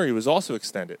 Daryl Morey was also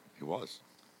extended. He was.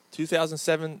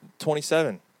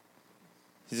 2027.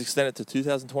 He's extended to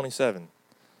 2027.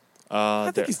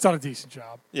 I think he's done a decent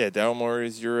job. Yeah, Daryl Morey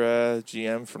is your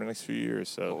GM for the next few years.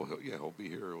 So he'll be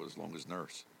here as long as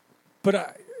Nurse.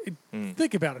 But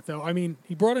think about it, though. I mean,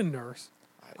 he brought in Nurse.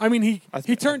 I mean, he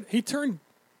turned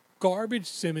garbage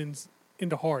Simmons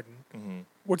into Harden,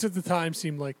 which at the time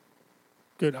seemed like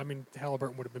good. I mean,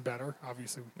 Halliburton would have been better,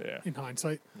 obviously, in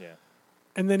hindsight. Yeah.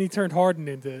 And then he turned Harden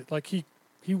into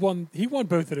he won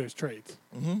both of those trades.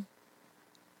 Mm-hmm.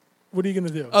 What are you going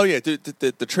to do? Oh yeah,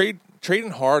 the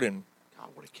trading Harden. God,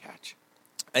 what a catch!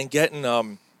 And getting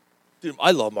dude,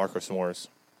 I love Marcus Morris.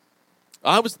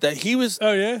 He was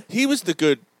the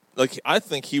good. Like, I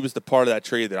think he was the part of that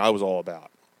trade that I was all about.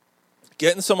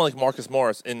 Getting someone like Marcus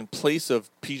Morris in place of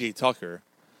P.J. Tucker,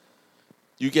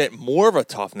 you get more of a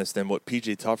toughness than what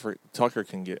P.J. Tucker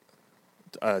can get.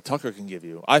 Tucker can give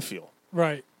you, I feel.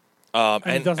 Right.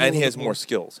 And he has more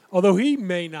skills. Although he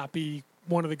may not be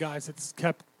one of the guys that's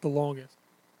kept the longest.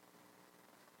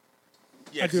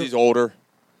 Yeah, 'cause he's older.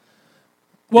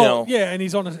 Well, yeah, and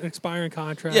he's on an expiring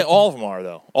contract. Yeah, all of them are,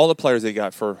 though. All the players they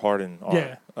got for Harden are.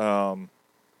 Yeah.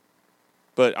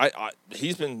 But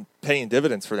he's been paying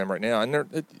dividends for them right now. And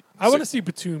I want to see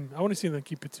Batum. I want to see them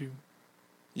keep Batum.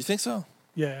 You think so?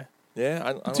 Yeah.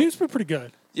 Yeah, Batum's been pretty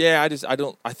good. Yeah,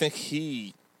 I think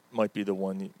he might be the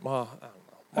one. Well, I don't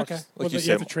know. Okay. Like you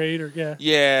said, have to trade or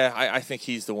Yeah, I think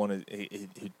he's the one who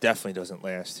definitely doesn't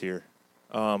last here.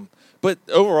 But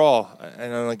overall,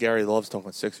 and I know Gary loves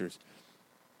talking Sixers.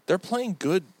 They're playing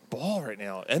good ball right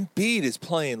now. Embiid is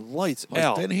playing lights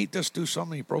out. Didn't he just do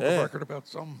something? He broke a record about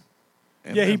something.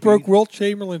 Yeah, he broke Wilt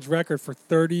Chamberlain's record for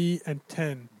 30 and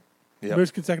 10. Yep.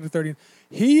 Most consecutive 30.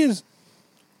 He has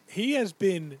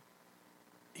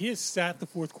sat the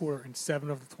fourth quarter in 7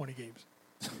 of the 20 games.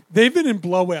 They've been in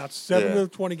blowouts 7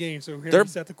 of the 20 games, so he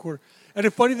sat the quarter. And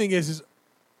the funny thing is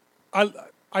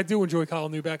I do enjoy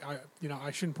Colin Newbeck.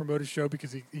 I shouldn't promote his show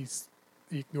because he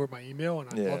ignored my email, and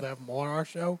I'd love to have him on our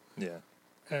show. Yeah.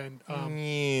 And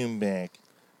Newbeck.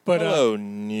 But hello,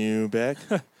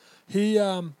 Newbeck. He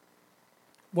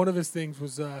one of his things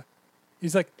was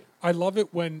he's like, I love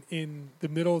it when in the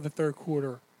middle of the third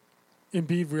quarter,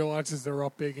 Embiid realizes they're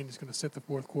up big and he's going to sit the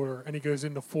fourth quarter, and he goes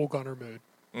into full gunner mode.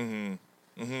 Mm-hmm.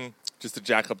 Mm-hmm. Just to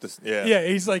jack up this. Yeah. Yeah.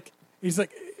 He's like,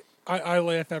 I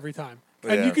laugh every time,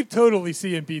 and you could totally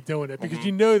see Embiid doing it because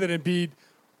you know that Embiid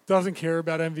doesn't care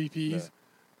about MVPs.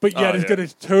 But yet he's going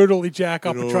to totally jack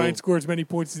up and try and score as many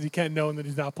points as he can, knowing that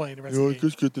he's not playing the rest of the game. I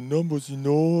just get the numbers, I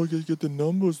just get the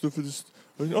numbers for this.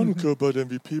 I don't care about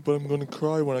MVP, but I'm going to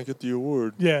cry when I get the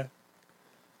award. Yeah.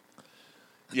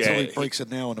 Yeah. Until he breaks it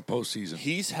now in the postseason.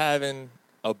 He's having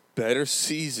a better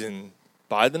season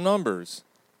by the numbers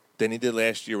than he did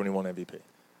last year when he won MVP.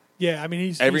 Yeah, I mean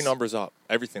he's Every number's up.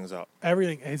 Everything's up.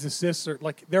 Everything. His assists are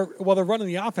like they're running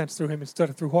the offense through him instead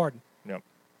of through Harden. Yep.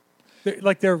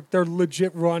 They're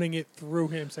legit running it through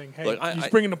him, saying, "Hey, he's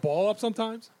bringing the ball up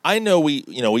sometimes." I know we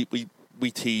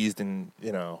teased and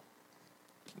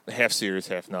half serious,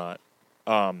 half not,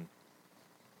 about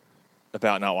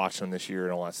not watching him this year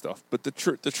and all that stuff. But the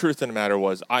truth of the matter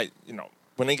was,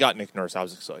 when they got Nick Nurse, I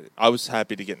was excited. I was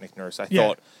happy to get Nick Nurse. I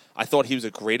thought he was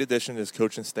a great addition to his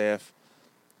coaching staff,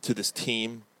 to this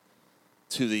team,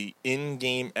 to the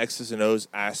in-game X's and O's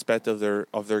aspect of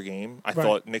their game. I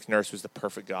thought Nick Nurse was the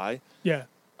perfect guy. Yeah.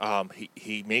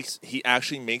 He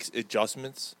actually makes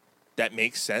adjustments that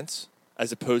make sense,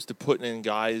 as opposed to putting in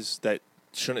guys that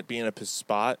shouldn't be in a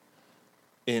spot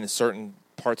in certain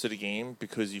parts of the game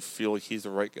because you feel like he's the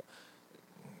right guy.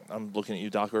 I'm looking at you,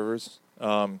 Doc Rivers.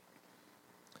 And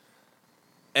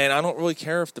I don't really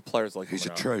care if the players like him. He's a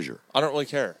treasure. I don't really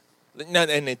care.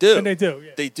 And they do. And they do,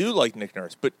 yeah. They do like Nick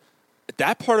Nurse. But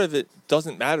that part of it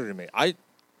doesn't matter to me. I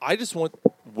just want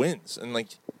wins. And,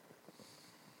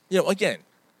 again,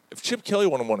 if Chip Kelly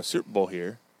would have won a Super Bowl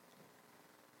here,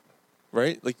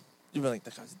 right? Like, you'd be like,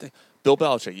 that guy's a dick. Bill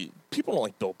Belichick. People don't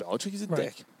like Bill Belichick. He's a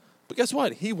dick. But guess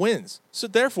what? He wins. So,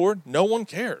 therefore, no one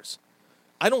cares.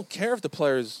 I don't care if the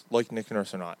players like Nick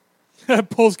Nurse or not.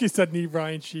 Polsky said need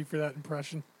Ryan Shee for that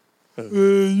impression.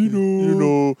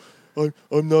 I'm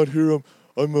not here.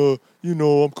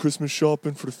 I'm Christmas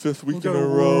shopping for the 5th week in a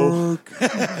row.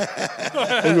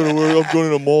 I'm going to work. I'm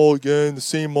going to the mall again, the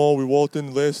same mall we walked in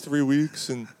the last 3 weeks,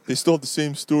 and they still have the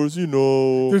same stores,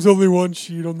 There's only one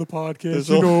sheet on the podcast,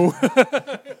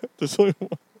 There's only one.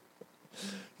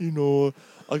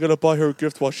 I got to buy her a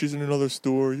gift while she's in another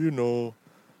store,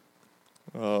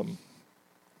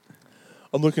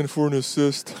 I'm looking for an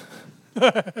assist.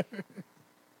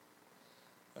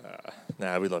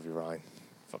 Nah, we love you, Ryan.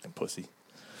 Fucking pussy.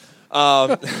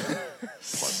 Part-time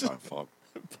fuck.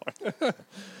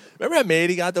 Remember how mad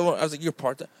he got the one? I was like, "You're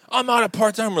part-time." I'm not a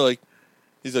part-time.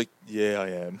 He's like, "Yeah, I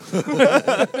am."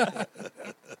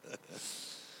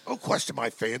 Don't question my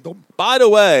fandom. By the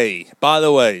way,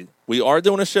 we are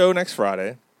doing a show next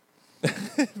Friday.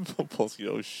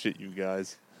 Oh shit, you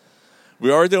guys.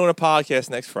 We are doing a podcast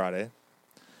next Friday.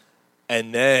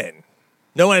 And then,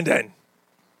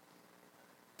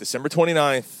 December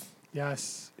 29th.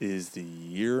 Yes. Is the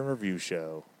year in review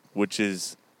show, which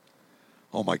is,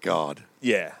 oh my God.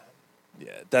 Yeah.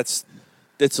 It's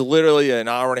literally an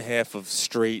hour and a half of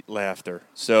straight laughter.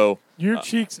 So your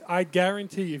cheeks, I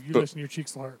guarantee, if you listen, your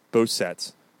cheeks will hurt. Both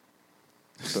sets.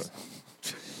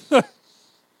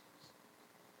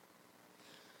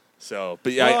 So,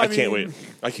 but yeah, I can't wait.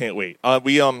 I can't wait.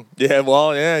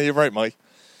 You're right, Mike.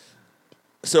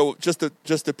 So just to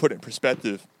put it in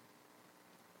perspective,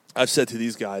 I've said to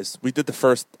these guys, I did the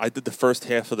first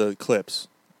half of the clips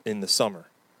in the summer,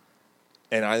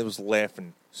 and I was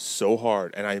laughing so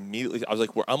hard, and I was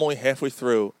like, I'm only halfway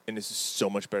through, and this is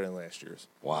so much better than last year's.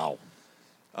 Wow.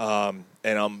 And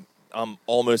I'm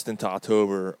almost into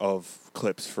October of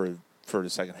clips for the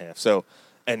second half. So,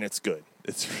 and it's good.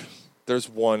 There's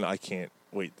one I can't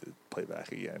wait to play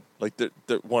back again. Like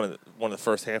one of the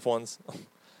first half ones.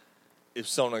 It was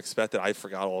so unexpected. I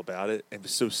forgot all about it. It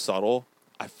was so subtle.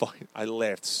 I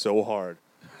laughed so hard.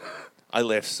 I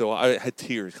had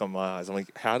tears come in my eyes. I'm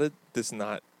like, how did this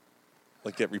not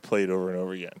get replayed over and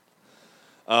over again?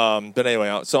 But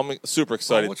anyway, so I'm super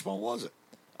excited. Which one was it?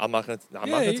 I'm not gonna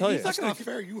tell you. That's not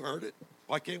fair. You heard it.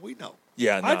 Why can't we know?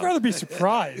 Yeah, no. I'd rather be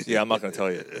surprised. Yeah, I'm not gonna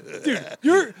tell you.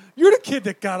 Dude, you're the kid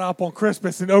that got up on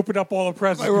Christmas and opened up all the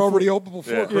presents. They were already open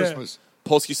before Christmas.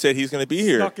 Polsky said he's going to be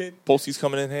here. Stuck it. Polsky's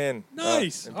coming in hand.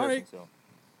 Nice. In all right. So.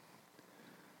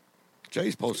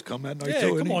 Jay's supposed to come that night yeah,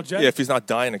 too. Come on, Jay. Yeah, if he's not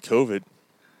dying of COVID.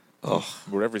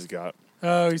 Whatever he's got.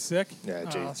 Oh, he's sick? Yeah,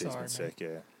 Jay's been man. sick,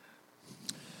 yeah.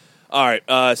 All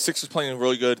right, Sixers playing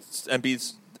really good.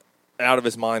 Embiid's out of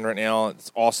his mind right now.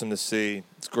 It's awesome to see.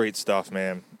 It's great stuff,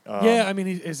 man. Yeah, I mean,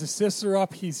 his assists are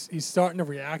up. He's starting to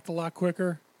react a lot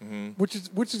quicker, which is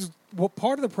what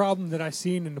part of the problem that I've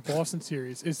seen in the Boston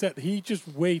series is that he just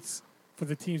waits for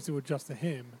the teams to adjust to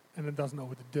him and then doesn't know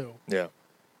what to do. Yeah.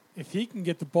 If he can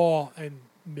get the ball and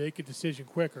make a decision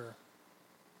quicker,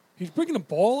 he's bringing the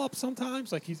ball up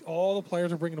sometimes. All the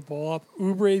players are bringing the ball up.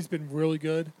 Oubre's been really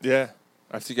good. Yeah.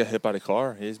 After he got hit by the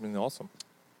car, he's been awesome.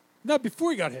 No,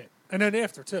 before he got hit. And then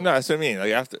after, too. No, that's what I mean.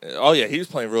 He was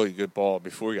playing really good ball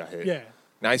before he got hit. Yeah.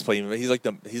 Now he's playing. He's like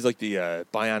the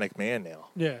bionic man now.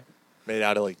 Yeah. Made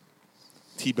out of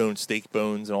T-bone, steak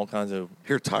bones, and all kinds of.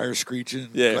 Hear tires screeching,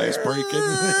 yeah. glass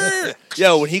breaking.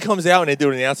 Yo, when he comes out and they do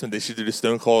an announcement, they should do the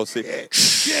Stone Cold. Kelly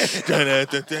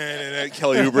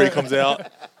Oubre comes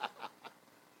out.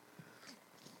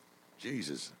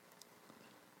 Jesus.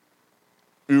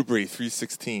 Oubre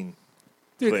 316.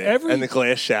 Dude, and the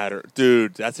glass shatter.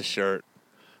 Dude, that's a shirt.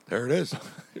 There it is.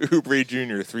 Oubre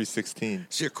Jr. 316.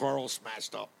 See a Carl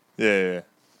smashed up. Yeah.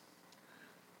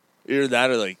 Either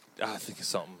that or I think of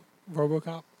something.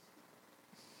 RoboCop.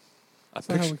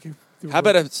 How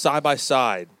about a side by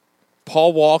side?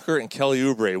 Paul Walker and Kelly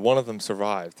Oubre. One of them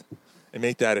survived, and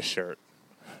make that a shirt.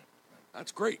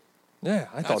 That's great. Yeah,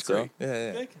 I thought so. Great.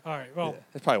 Yeah. All right. Well,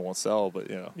 it probably won't sell, but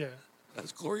Yeah.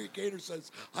 As Gloria Gaynor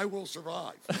says, I will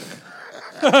survive.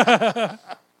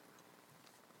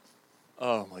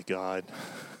 Oh my God.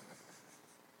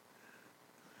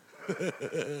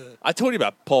 I told you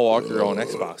about Paul Walker on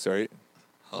Xbox, right?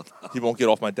 He won't get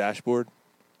off my dashboard.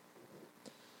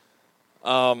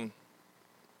 And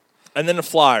then the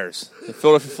Flyers, the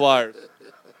Philadelphia Flyers.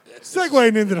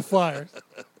 Segueing into the Flyers.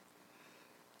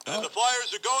 And the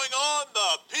Flyers are going on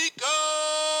the Pico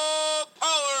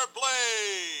Power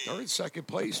Play. They're in second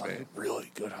place, man.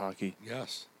 Really good hockey.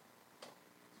 Yes.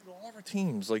 All of our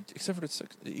teams, except for the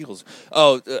Eagles.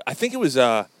 Oh, I think it was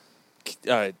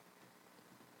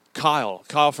Kyle.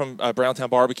 Kyle from Browntown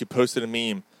Barbecue posted a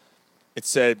meme. It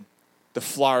said, "The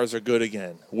Flyers are good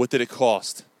again. What did it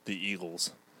cost the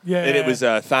Eagles?" Yeah. And it was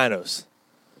Thanos.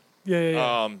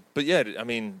 Yeah. But yeah, I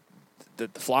mean, the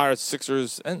Flyers,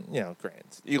 Sixers, and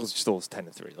Grant, Eagles still is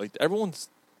 10-3. Everyone's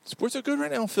sports are good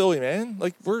right now in Philly, man.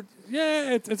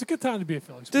 It's a good time to be a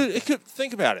Phillies. Dude,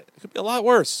 think about it. It could be a lot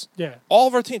worse. Yeah. All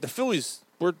of our teams, the Phillies,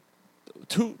 were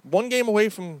one game away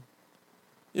from,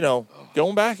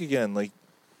 going back again.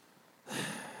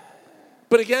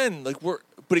 But again,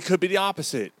 but it could be the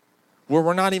opposite, where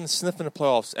we're not even sniffing the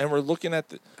playoffs, and we're looking at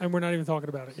and we're not even talking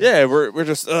about it. Yeah, we're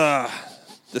just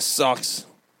this sucks.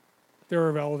 They're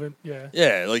irrelevant. Yeah.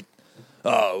 Yeah,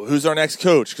 who's our next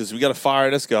coach? Because we got to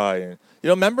fire this guy. And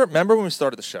remember when we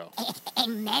started the show?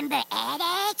 Remember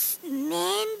Alex? Remember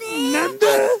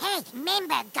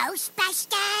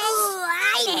Ghostbusters? Oh,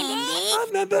 I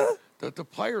remember. The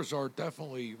players are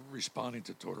definitely responding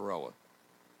to Tortorella.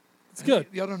 It's good.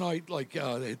 The other night,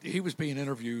 he was being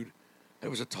interviewed. It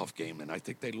was a tough game, and I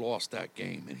think they lost that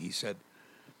game. And he said,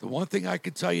 "The one thing I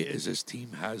can tell you is this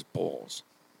team has balls."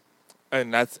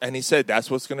 And he said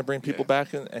that's what's going to bring people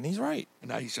back, and he's right.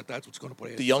 And he said that's what's going to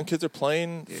play. The young kids are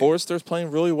playing. Yeah. Forrester's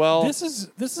playing really well. This is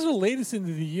the latest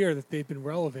into the year that they've been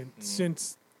relevant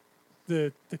since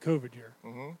the COVID year,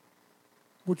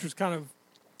 which was kind of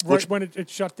when it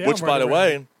shut down. Which, by the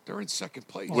way, they're in second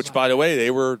place. Which, by the way,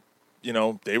 they were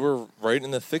right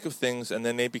in the thick of things, and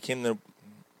then they became the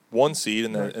 1 seed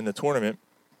in the tournament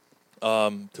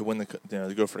to win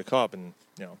to go for the cup, and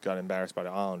got embarrassed by the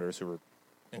Islanders, who were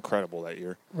incredible that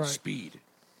year. Right. Speed.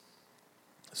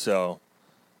 So.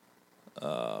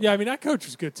 I mean that coach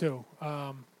was good too.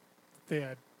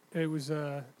 It was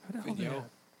Vigneault.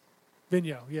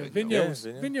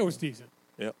 Vigneault was decent.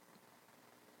 Yep.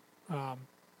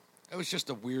 It was just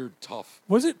a weird, tough.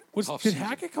 Did season.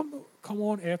 Hackett come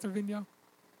on after Vigneault?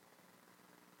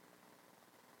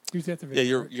 He was after Vigneault. Yeah,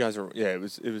 you guys are. Yeah, it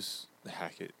was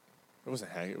Hackett. It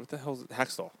wasn't Hackett. What the hell is it?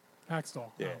 Hackstall.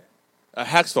 Yeah.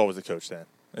 Hackstall was the coach then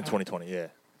in 2020. Yeah.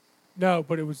 No,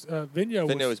 but it was Vigneault.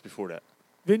 Vigneault was before that.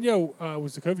 Vigneault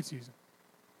was the COVID season.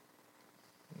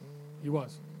 He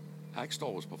was.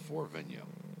 Hackstall was before Vigneault.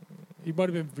 He might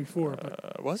have been before.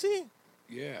 But was he?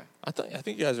 Yeah. I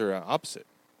think you guys are opposite.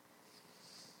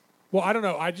 Well, I don't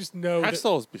know. I just know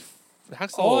Hackstall was before.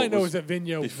 All I know is that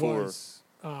Vigneault before. Was.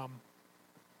 I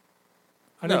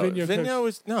know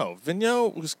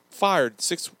Vigneault was fired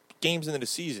 6 games into the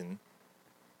season.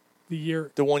 The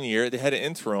 1 year they had an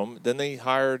interim, then they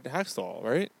hired Hackstall.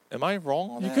 Right? Am I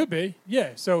wrong on that? You could be.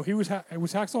 Yeah. So he was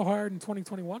Hackstall hired in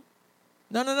 2021?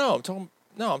 No. I'm talking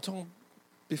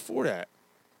before that.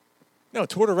 No,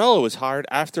 Tortorella was hired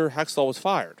after Hackstall was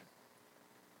fired.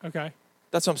 Okay.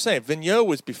 That's what I'm saying. Vigneault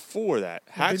was before that.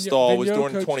 Hackstall was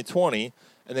during 2020,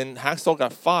 and then Hackstall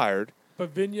got fired.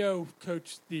 But Vigneault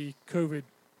coached the COVID.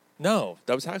 No,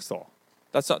 that was Hackstall.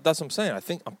 That's what I'm saying.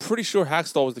 I'm pretty sure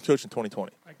Hackstall was the coach in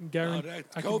 2020. I can guarantee.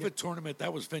 That COVID tournament,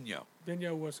 that was Vigneault.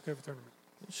 Vigneault was the COVID tournament.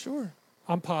 Sure.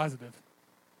 I'm positive.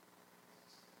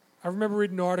 I remember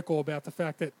reading an article about the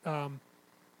fact that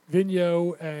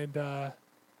Vigneault and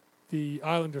the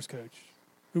Islanders coach,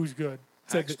 who was good,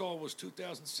 Hackstall was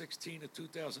 2016 to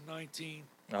 2019.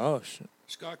 Oh, shit.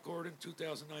 Scott Gordon,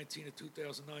 2019 to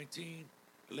 2019.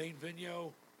 Elaine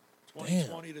Vigneault,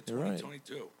 2020 to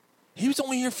 2022. Right. He was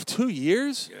only here for 2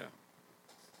 years? Yeah.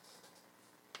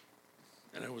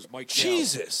 And it was Mike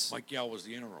Jesus. Yao. Mike Yao was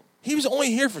the interim. He was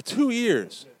only here for 2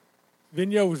 years.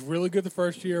 Vigneault was really good the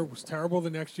first year, was terrible the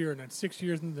next year, and then 6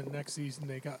 years into the next season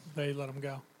they let him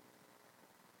go.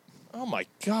 Oh, my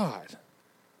God.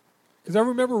 Because I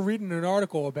remember reading an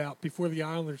article about before the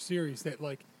Islanders series that,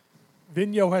 like,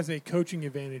 Vigneault has a coaching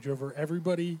advantage over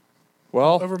everybody.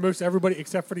 Well, over most everybody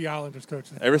except for the Islanders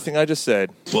coaches. Everything I just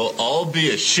said. We'll all be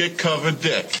a shit-covered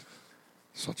dick.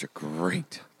 Such a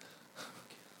great.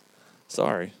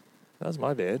 Sorry. That was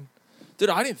my bad. Dude,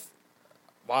 I didn't.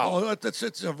 Wow. Oh,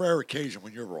 it's a rare occasion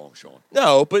when you're wrong, Sean.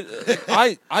 No, but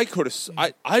I could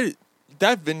have.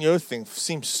 That Vigneault thing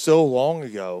seems so long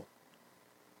ago.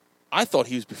 I thought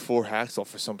he was before Hacksaw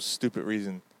for some stupid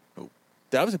reason.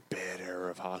 That was a bad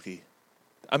era of hockey.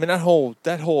 I mean, that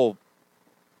whole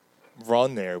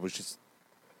run there was just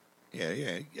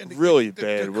really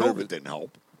bad. The COVID didn't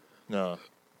help. No.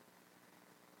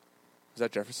 Is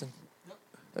that Jefferson? Yep.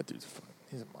 That dude's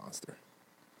he's a monster.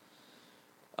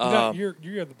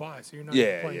 You have the bye, so you're not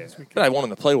playing this weekend. But I want him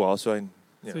to play well, so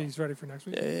So he's ready for next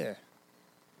week? Yeah.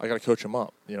 I got to coach him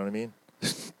up. You know what I mean?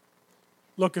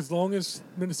 Look, as long as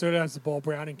Minnesota has the ball,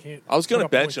 Browning can't. I was going to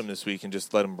bench him this week and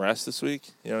just let him rest this week.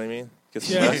 You know what I mean? Get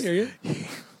some rest. I hear you.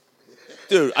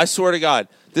 Dude, I swear to God,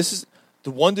 this is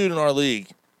the one dude in our league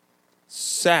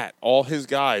sat all his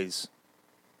guys,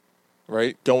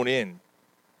 right, going in.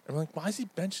 I'm like, why is he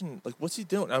benching? Like, what's he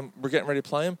doing? We're getting ready to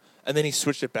play him, and then he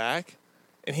switched it back,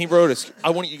 and he wrote us. I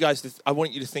want you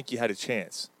to think you had a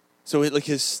chance. So I'm like,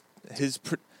 his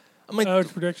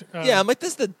prediction. I'm like, this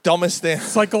is the dumbest thing.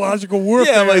 Psychological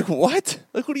warfare. Yeah, I'm like, what?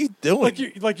 Like, what are you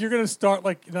doing? Like you're gonna start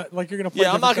like you're gonna play.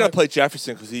 Yeah, I'm not gonna play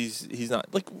Jefferson because he's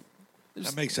not like.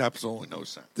 That makes absolutely no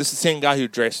sense. This is the same guy who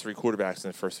drafts 3 quarterbacks in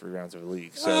the first 3 rounds of the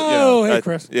league. So, hey,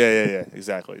 Chris. Yeah,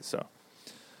 exactly. So,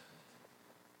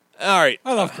 all right.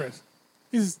 I love Chris.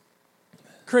 He's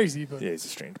crazy, but yeah, he's a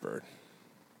strange bird.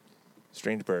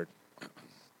 Strange bird.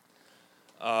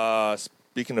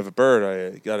 Speaking of a bird,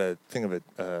 I got a thing of it.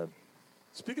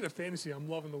 Speaking of fantasy, I'm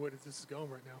loving the way that this is going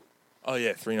right now. Oh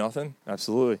yeah, 3-0.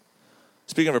 Absolutely.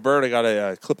 Speaking of a bird, I got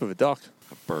a clip of a duck.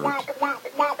 A bird.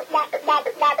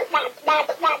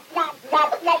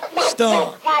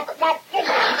 Stop. Stop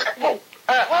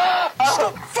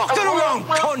fucking around,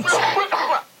 cunt.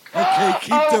 Okay,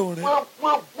 keep doing it.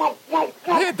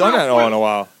 I haven't done that all in a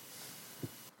while.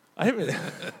 I haven't.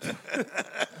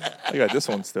 I got this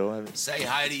one still. Say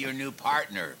hi to your new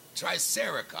partner,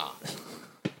 Triceracop.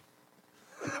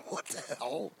 What the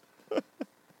hell?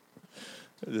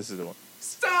 This is the one.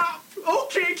 Stop.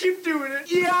 Okay, keep doing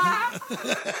it. Yeah.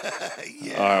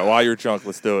 All right, while you're drunk,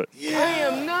 let's do it. I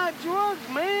am not drunk,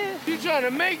 man. You're trying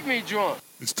to make me drunk.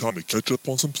 It's time to catch up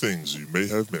on some things you may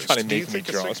have missed. Trying to Do you make me think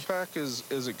a drunk. six-pack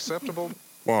is acceptable?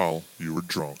 While you were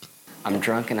drunk. I'm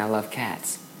drunk and I love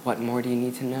cats. What more do you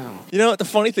need to know? You know, the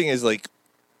funny thing is, like,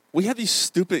 we have these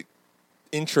stupid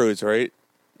intros, right?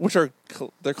 Which are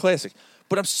they're classic.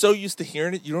 But I'm so used to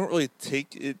hearing it, you don't really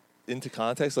take it into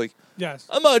context. Like, yes,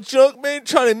 I'm a drunk man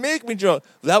trying to make me drunk.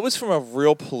 That was from a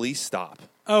real police stop.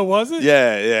 Oh, was it?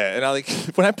 Yeah. And I like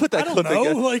when I put that clip know,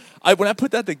 together. like- When I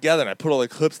put that together and I put all the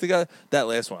clips together, that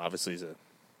last one obviously is a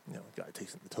guy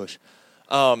takes it in the tush.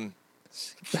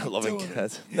 Loving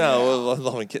cats. No,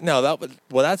 loving kids. No,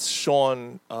 that's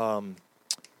Sean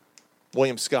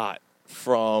William Scott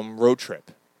from Road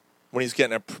Trip when he's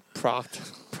getting a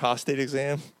prostate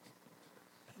exam.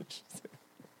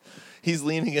 He's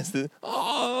leaning against the.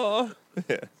 Oh,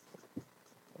 yeah.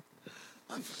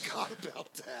 I forgot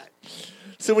about that.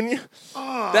 So when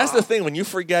that's the thing. When you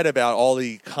forget about all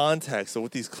the context of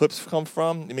what these clips come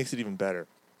from, it makes it even better.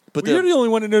 But you're the only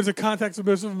one that knows the context of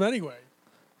most of them anyway.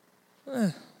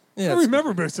 Yeah, I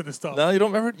remember most of the stuff. No, you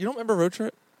don't remember. You don't remember Road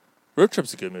Trip? Road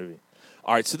Trip's a good movie.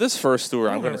 All right, so this first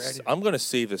story, I'm gonna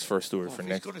save this first story for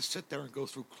next. He's going to sit there and go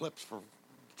through clips for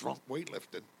drunk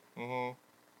weightlifting. Mm-hmm.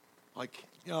 Like,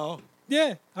 you know.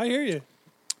 Yeah, I hear you.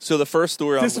 So the first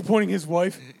story, disappointing his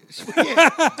wife.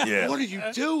 Yeah. What are you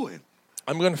doing?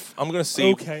 I'm gonna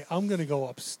save. Okay, I'm gonna go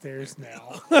upstairs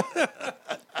now.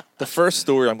 The first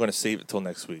story, I'm gonna save it till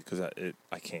next week because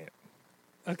I can't.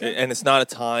 Okay. And it's not a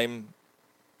time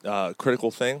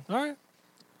critical thing. All right.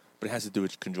 But it has to do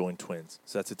with conjoined twins.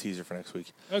 So that's a teaser for next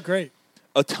week. Oh, great.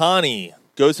 Ohtani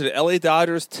goes to the LA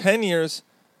Dodgers, 10 years,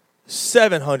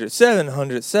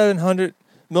 $700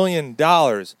 million.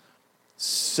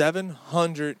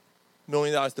 $700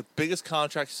 million, the biggest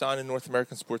contract signed in North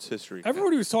American sports history.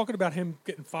 Everybody was talking about him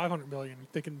getting $500 million,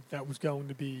 thinking that was going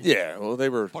to be. Yeah, well, they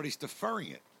were. But he's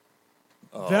deferring it.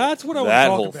 That's what I want to That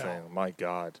talk whole about. thing, my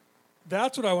God.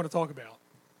 That's what I want to talk about.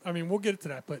 I mean, we'll get to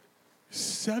that, but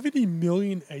 $70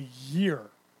 million a year.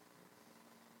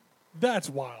 That's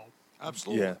wild.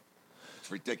 Absolutely. Yeah. It's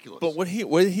ridiculous. But what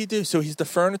did he do? So he's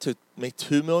deferring it to make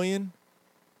 $2 million.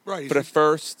 Right. For the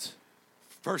first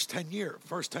 10 years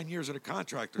of the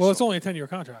contract. Well, it's only a 10-year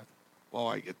contract.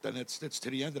 Well, then it's to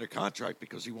the end of the contract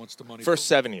because he wants the money. First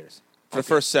 7 years. For the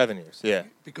first 7 years, yeah.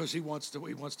 Because he wants to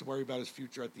worry about his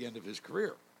future at the end of his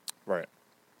career. Right.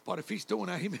 But if he's doing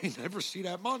that, he may never see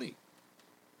that money.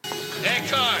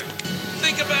 Eckhart,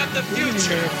 think about the He may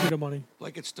future. never see the money.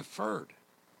 Like it's deferred.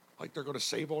 Like they're going to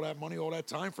save all that money all that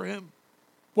time for him.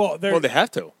 Well, Well, they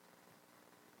have to.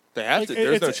 They have to.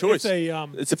 There's no choice.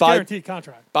 It's a guaranteed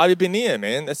contract. Bobby Bonilla,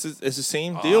 man. It's the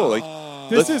same deal. Like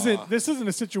This isn't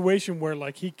a situation where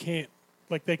like he can't,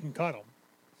 like they can cut him.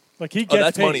 Like he gets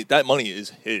that's paid. money. That money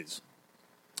is his.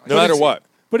 No But matter it's- what.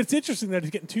 But it's interesting that he's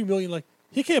getting $2 million. Like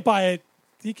he can't buy it.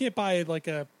 He can't buy like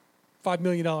a $5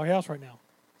 million house right now.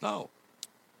 No.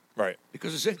 Right.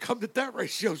 Because his income to debt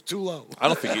ratio is too low. I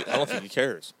don't think he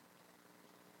cares.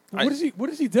 What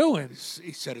is he doing?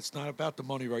 He said it's not about the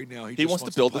money right now. He just wants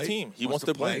to build play, the team. He wants wants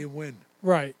to play win. and win.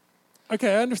 Right.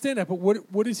 Okay, I understand that, but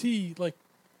what is he like?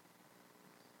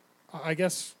 I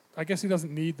guess he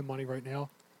doesn't need the money right now.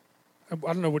 I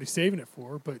don't know what he's saving it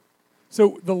for, but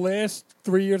so the last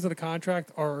 3 years of the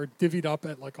contract are divvied up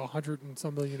at like $100 and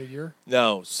some million a year.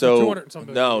 No, so 200 and some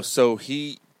million a no, year. so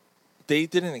they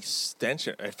did an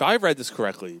extension. If I read this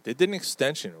correctly, they did an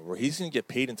extension where he's going to get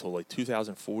paid until like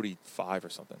 2045 or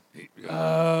something.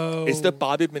 Oh, It's the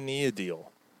Bobby Bonilla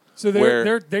deal. So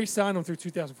where they signed him through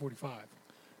 2045.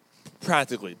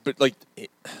 practically, but like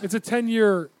It's a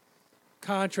 10-year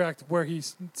contract where he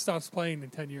stops playing in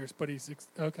 10 years, but he's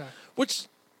okay. which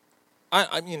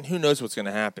I mean, who knows what's going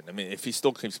to happen? I mean, if he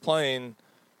still keeps playing,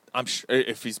 I'm sure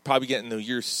if he's probably getting the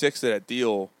year 6 of that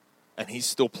deal, and he's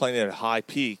still playing at a high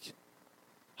peak,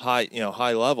 high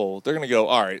level, they're going to go,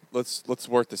 all right, let's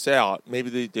work this out.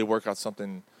 Maybe they work out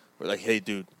something where like, hey,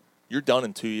 dude, you're done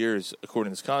in 2 years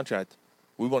according to this contract.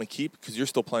 We want to keep because you're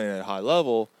still playing at a high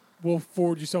level. We'll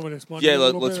forward you some of this money. Yeah, a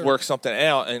little let's bit, or- work something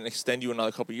out and extend you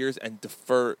another couple of years and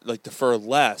defer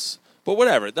less. But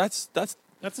whatever, that's That's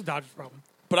the Dodgers' problem.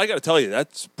 But I got to tell you,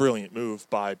 that's a brilliant move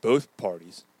by both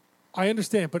parties. I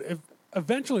understand, but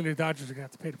eventually the Dodgers are going to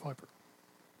have to pay the piper.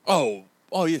 Oh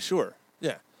yeah, sure,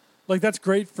 yeah. Like that's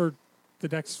great for the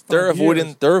next 5 They're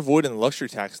years, avoiding luxury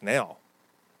tax now.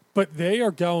 but they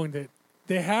are going to.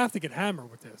 They have to get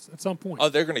hammered with this at some point. Oh,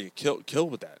 they're going to get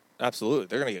killed with that. Absolutely,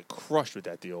 they're going to get crushed with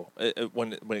that deal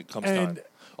when it comes time. And-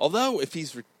 Although if he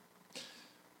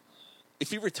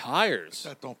retires,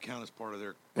 That don't count as part of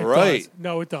their. It right? does.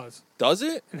 No, it does. Does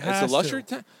it? It It's has a luxury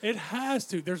to. tax. It has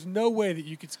to. There's no way that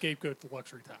you could scapegoat the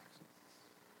luxury tax.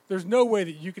 There's no way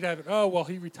that you could have it. Oh well,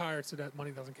 he retired, so that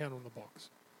money doesn't count on the books.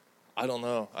 I don't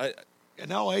know.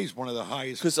 And LA is one of the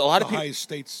highest 'Cause a lot of the peop- highest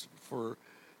states for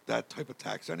that type of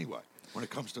tax anyway. When it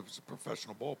comes to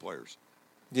professional ball players,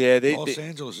 Yeah, Los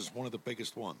Angeles is one of the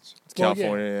biggest ones. It's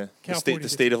California, yeah. California The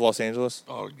state of Los Angeles.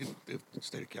 Oh, the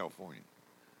state of California.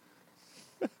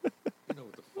 You know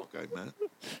what the fuck I meant?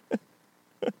 It's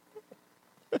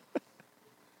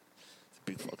a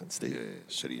big fucking state. Yeah,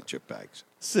 city of chip bags.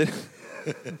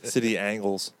 City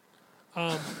angles.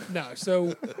 No,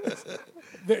 so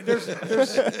there's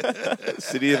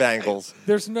City of angles.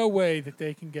 there's no way that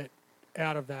they can get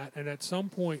out of that, and at some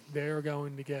point they are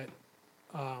going to get.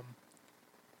 They're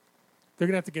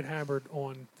going to have to get hammered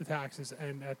on the taxes,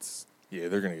 and that's. Yeah,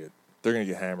 they're gonna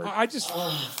get hammered. I just. So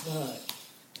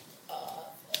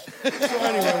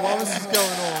anyway, while this is going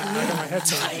on, I got my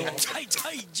headphones on.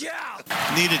 Tight, yeah.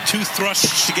 Needed 2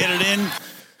 thrusts to get it in.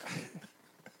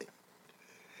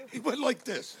 He went like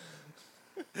this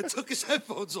and took his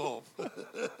headphones off.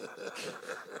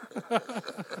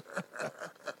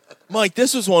 Mike,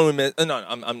 this was one we missed. No,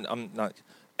 I'm not.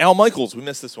 Al Michaels, we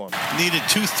missed this one. Needed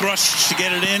 2 thrusts to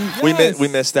get it in. We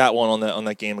missed that one on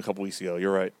that game a couple weeks ago.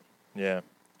 You're right. Yeah.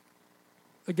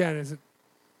 Again, is it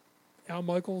Al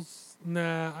Michaels?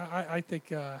 Nah, I think.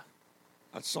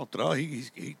 That's something. Oh,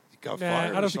 he got Nah,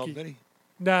 fired I or don't something, think did he?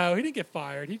 No, he didn't get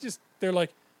fired. They're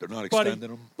like. They're not buddy,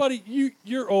 extending him? Buddy,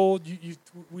 you're old.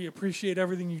 We appreciate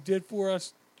everything you did for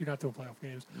us. You're not doing playoff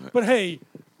games. But hey,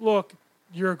 look,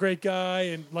 you're a great guy,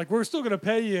 and like we're still going to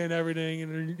pay you and everything.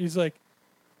 And he's like,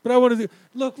 but I want to do.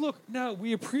 Look. No,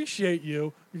 we appreciate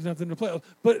you. He's not doing the playoffs.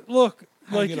 But look,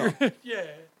 Hang like it you're, up. yeah.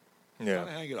 Yeah.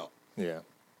 Gotta hang it up. Yeah.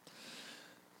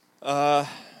 All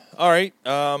right.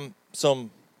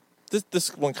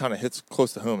 This one kind of hits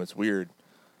close to home. It's weird.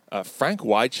 Frank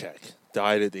Wycheck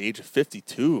died at the age of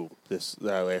 52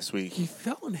 last week. He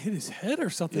fell and hit his head or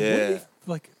something. Yeah.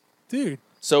 Dude.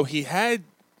 So he had.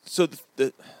 So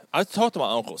I talked to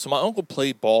my uncle. So my uncle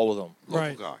played ball with him.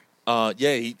 Right. Guy.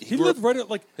 Yeah. He lived right at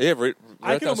right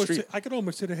right down the street. I could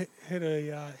almost hit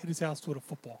his house with a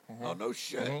football. Oh no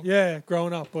shit. Yeah,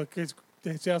 growing up, like his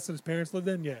house that his parents lived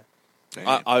in. Yeah.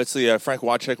 Obviously, Frank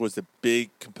Wycheck was the big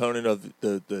component of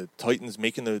the Titans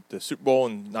making the Super Bowl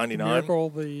in '99.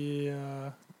 Miracle, Music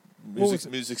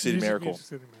City Miracle. Music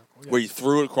City Miracle, yeah. Where you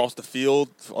threw it across the field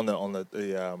on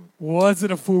the Was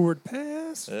it a forward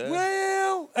pass? Yeah.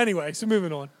 Well, anyway, so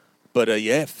moving on. But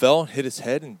it fell, hit his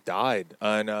head, and died.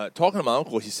 And talking to my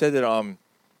uncle, he said that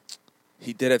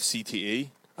he did have CTE.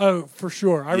 Oh, for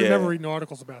sure. I Yeah. remember reading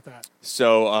articles about that.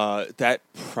 So that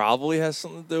probably has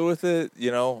something to do with it,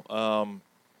 you know.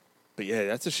 But yeah,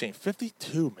 that's a shame.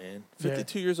 52, man.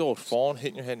 52 years old, falling,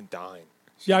 hitting your head, and dying.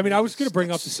 Yeah, I mean, I was going to bring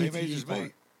up the Same age CTE as part.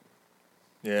 me.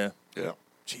 Yeah. Yeah.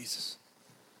 Jesus.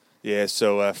 Yeah,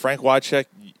 so Frank Wycheck,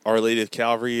 Our Lady of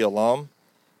Calvary alum.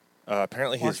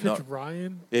 Apparently Archbishop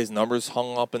Ryan. his numbers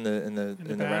hung up in the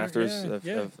banner, rafters.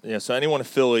 yeah. So anyone in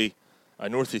Philly,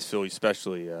 Northeast Philly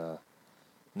especially,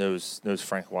 knows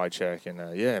Frank Wycheck,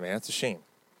 and yeah, man, that's a shame.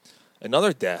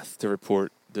 Another death to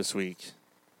report this week.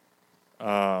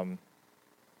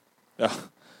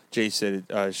 Jay said,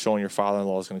 "Showing your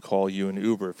father-in-law is going to call you an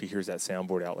Uber if he hears that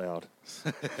soundboard out loud."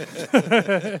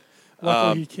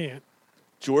 Luckily, he can't.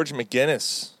 George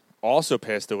McGinnis also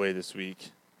passed away this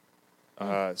week.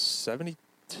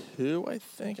 72, I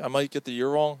think. I might get the year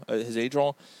wrong, his age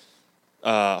wrong.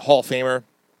 Hall of Famer,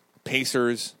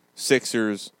 Pacers,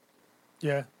 Sixers.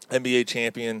 Yeah. NBA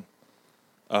champion.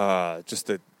 Just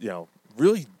a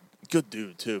really good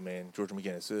dude too, man. George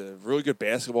McGinnis, a really good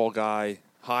basketball guy,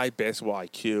 high basketball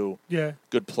IQ. Yeah.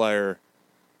 Good player.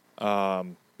 Yeah,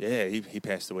 he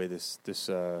passed away this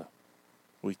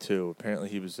week too. Apparently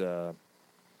he was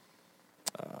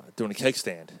doing a keg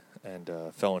stand and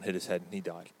fell and hit his head and he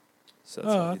died. So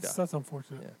that's how he died. That's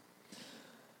unfortunate. Yeah.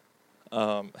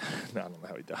 I don't know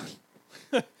how he died.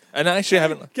 And I actually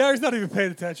haven't. Gary's not even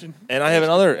paying attention. And I have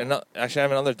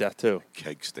another death too.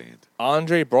 Keg stand.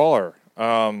 Andre Braugher.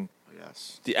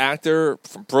 Yes. The actor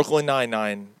from Brooklyn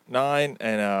Nine-Nine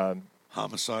and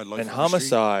Homicide. Life and on the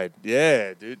Homicide.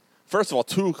 Yeah, dude. First of all,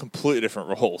 two completely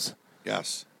different roles.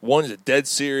 Yes. One's a dead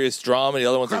serious drama. The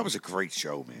other one's That was a great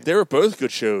show, man. They were both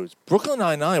good shows. Brooklyn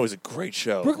Nine-Nine was a great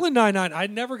show. Brooklyn Nine-Nine, I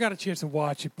never got a chance to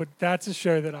watch it, but that's a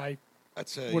show that I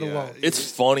would have loved.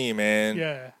 It's funny, man.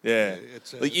 Yeah. Yeah.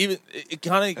 It's like even it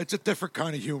kind of. It's a different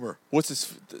kind of humor. What's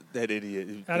this? That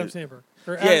idiot. Adam Sandberg.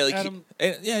 Or Yeah, like Adam,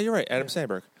 yeah, you're right. Adam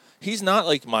Sandberg. He's not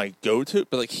like my go-to,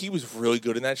 but like he was really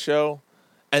good in that show.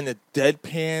 And the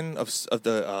deadpan of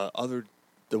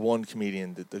the one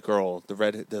comedian, the girl,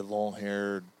 the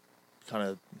long-haired, kind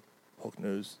of hook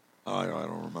nose. I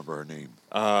don't remember her name.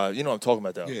 You know what I'm talking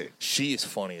about, though. Yeah. She is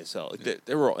funny as hell. Like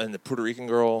they were all, and the Puerto Rican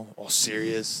girl, all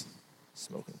serious,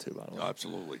 smoking too, by the way.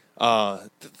 Absolutely.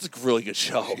 That's a really good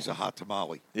show. She's a hot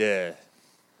tamale. Yeah.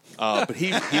 But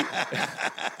he hot.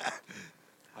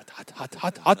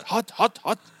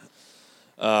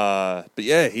 But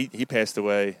yeah, he passed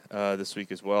away this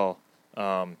week as well.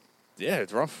 Yeah,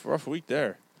 it's rough week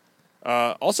there.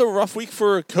 Also a rough week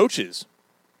for coaches.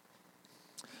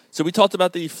 So we talked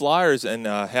about the Flyers and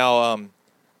how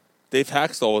Dave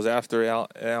Haxtell was after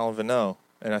Alan Vigneault,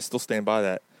 and I still stand by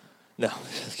that. No,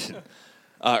 just kidding.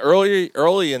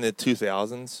 Early in the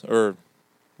 2000s or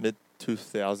mid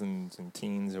 2000s and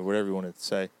teens or whatever you wanted to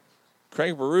say,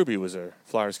 Craig Berube was a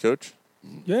Flyers coach.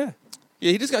 Yeah.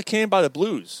 Yeah, he just got canned by the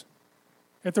Blues.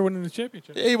 After winning the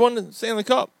championship. Yeah, he won the Stanley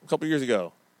Cup a couple years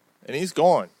ago. And he's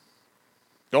gone.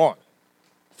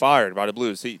 Fired by the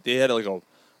Blues. They had like a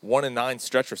 1-9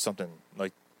 stretch or something.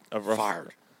 Like a rough,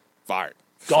 Fired.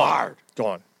 Gone.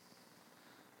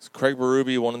 It's Craig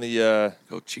Berube, one of the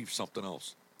Go Chief something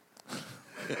else.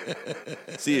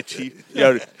 See a Chief.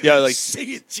 Yeah, like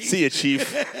See it, Chief. See a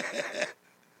Chief.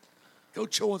 Go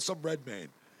chill on some red man.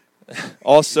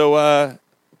 Also,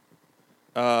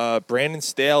 Brandon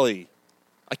Staley.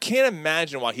 I can't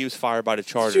imagine why he was fired by the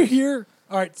Chargers. Did you hear?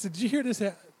 All right, so did you hear this?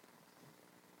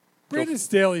 Brandon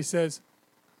Staley says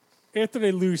after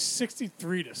they lose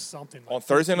 63 to something. On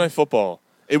Thursday Night Football,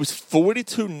 it was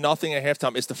 42-0 at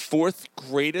halftime. It's the fourth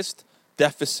greatest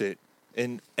deficit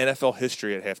in NFL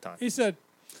history at halftime. He said,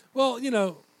 well,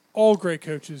 all great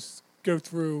coaches go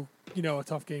through, a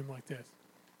tough game like this.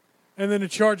 And then the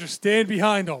Chargers stand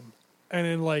behind them. And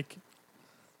then,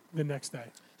 the next day.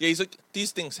 Yeah, he's like,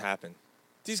 these things happen.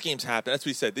 These games happen. That's what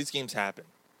he said. These games happen.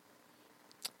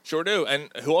 Sure do. And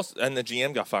who else? And the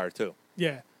GM got fired, too.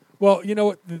 Yeah. Well, you know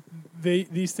what?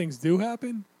 These things do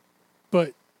happen,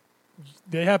 but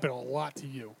they happen a lot to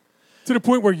you. To the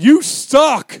point where you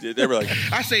suck. They were like,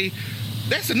 I say,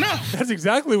 that's enough. That's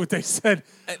exactly what they said.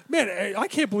 Man, I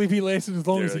can't believe he lasted as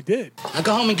long as he did. Now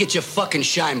go home and get your fucking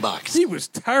shine box. He was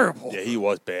terrible. Yeah, he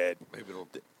was bad. Maybe they'll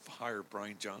hire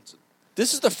Brian Johnson.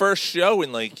 This is the first show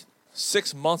in,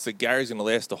 6 months that Gary's going to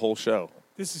last the whole show.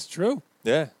 This is true.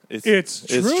 Yeah, It's It's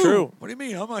true. What do you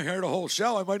mean? I'm not here the whole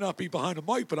show. I might not be behind the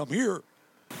mic, but I'm here.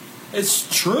 It's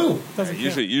true.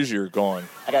 Usually you're gone.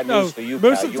 I got No, news for you,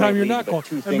 most pal. of the You time ain't you're leaving not but going.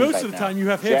 two And things most right of the now. time you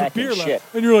have half Jack a beer and left. shit.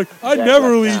 And you're like, I Jack never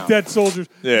left leave town. dead soldiers.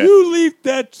 Yeah. You leave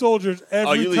dead soldiers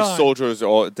every You leave time. soldiers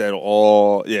all dead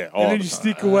all yeah all And then the you time.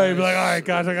 sneak away and be like, all right,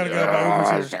 guys, I got to go.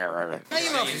 My Uber's here. Now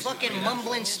you're a fucking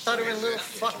mumbling, stuttering little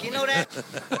fuck. You know that?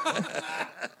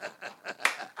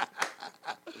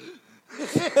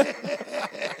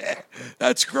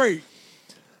 That's great.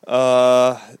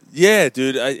 Yeah,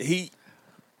 dude.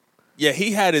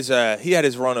 He had his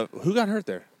run of who got hurt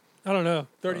there. I don't know.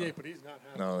 38, but he's not.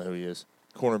 I don't know who he is.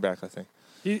 Cornerback, I think.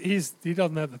 He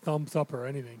doesn't have the thumbs up or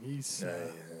anything. He's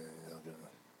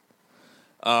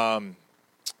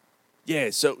Yeah,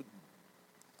 so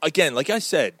again, like I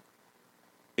said,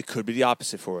 it could be the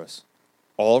opposite for us.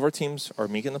 All of our teams are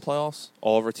making the playoffs.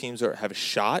 All of our teams have a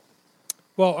shot.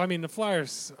 well. I mean, the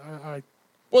Flyers.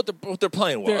 Well, they're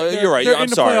playing well. They're- You're right. they're I'm in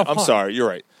the sorry. playoff I'm hunt. sorry. You're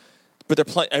right. But they're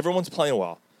playing. Everyone's playing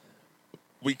well.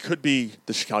 We could be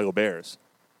the Chicago Bears.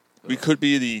 We could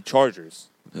be the Chargers.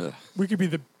 We could be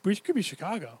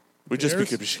Chicago. We Bears,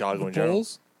 could be Chicago the in general.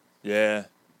 Bulls. Yeah.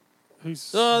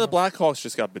 Who's The Blackhawks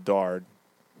just got Bedard.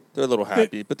 They're a little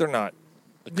happy, but they're not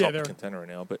a cup they're- contender right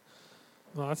now. But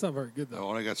No, that's not very good though.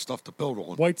 Oh, I got stuff to build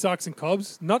on. White Sox and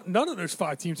Cubs. None of those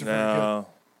 5 teams are very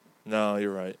no,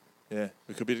 you're right. Yeah,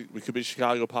 we could be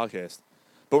Chicago podcast,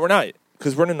 but we're not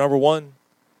because we're the number 1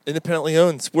 independently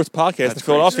owned sports podcast in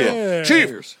Philadelphia. Yeah.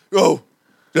 Chief, oh,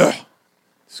 yeah.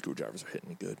 Screwdrivers are hitting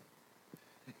me good.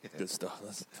 Good stuff.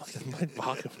 That's fucking my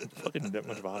vodka. Fucking that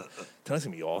much vodka. Tonight's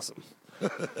gonna be awesome.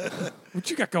 good. What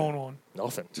you got going on?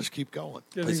 Nothing. Just keep going.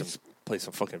 Yeah, Play these-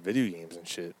 some fucking video games and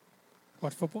shit.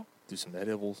 Watch football. Do some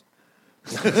edibles.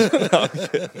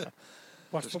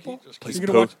 Watch football. play You some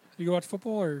gonna watch? poke. You gonna watch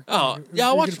football or? Oh or- yeah, or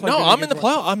I you watch. gonna play No, video I'm in the games?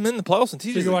 playoff. I'm in the playoffs and So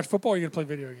you TVs. gonna watch football or you gonna play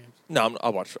video games? No,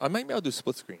 I'll watch. Maybe I'll do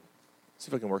split screen. See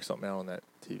if I can work something out on that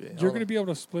TV. You're gonna be able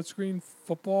to split screen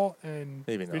football and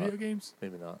Maybe not. video games.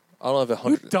 Maybe not. I don't have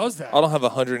Who does that? I don't have a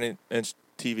 100-inch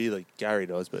TV like Gary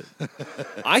does, but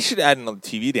I should add another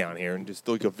TV down here and just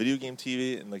do like a video game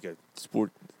TV and like a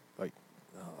sport. Like,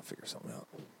 I'll figure something out.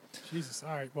 Jesus.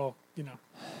 All right. Well,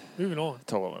 moving on.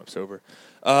 Talk about when I'm sober.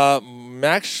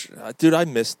 Max, dude, I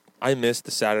missed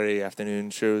the Saturday afternoon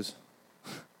shows.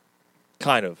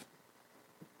 Kind of.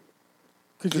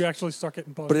 Could you actually start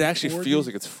getting bugged? But it actually feels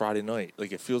like it's Friday night.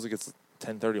 Like, it feels like it's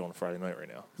 10:30 on a Friday night right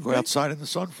now. Go outside in the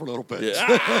sun for a little bit.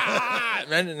 Yeah.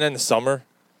 And then the summer.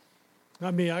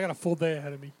 Not me. I got a full day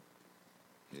ahead of me.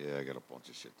 Yeah, I got a bunch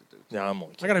of shit to do. Yeah, I'm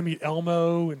only I got to meet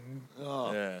Elmo and.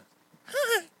 Oh. Yeah.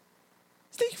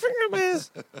 Stick your finger in my ass.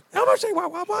 Elmo say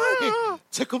what?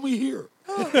 Tickle me here.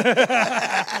 Oh,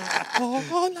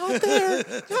 not there.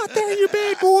 Not there, you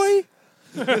bad boy.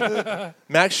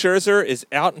 Max Scherzer is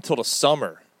out until the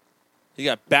summer. He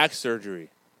got back surgery.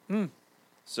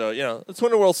 So, let's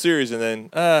win the World Series, and then,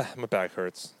 my back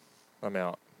hurts. I'm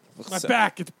out. My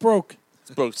back, it's broke.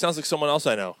 It's broke. Sounds like someone else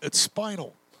I know. It's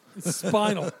spinal. It's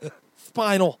spinal.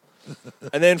 Spinal.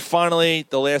 And then finally,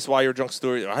 the last Why You're Drunk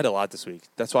story. I had a lot this week.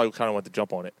 That's why I kind of wanted to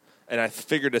jump on it. And I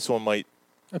figured this one might.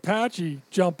 Apache,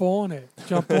 jump on it.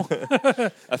 Jump on.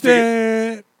 I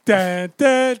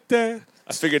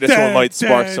figured this one might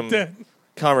spark some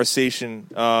conversation.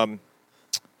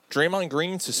 Draymond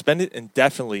Green suspended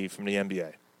indefinitely from the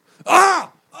NBA.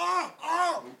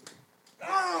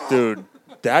 Dude,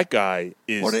 that guy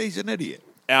is Well, he's an idiot.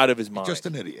 out of his mind. Just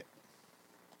an idiot.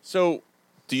 So,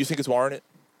 do you think it's warranted?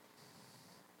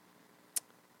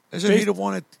 Isn't he the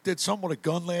one that did something with a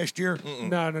gun last year?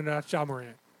 No, that's John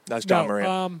Morant. That's John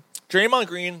Morant. Draymond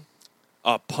Green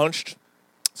punched.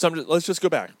 Let's just go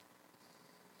back.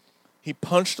 He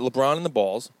punched LeBron in the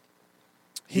balls.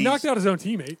 He knocked out his own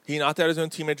teammate. He knocked out his own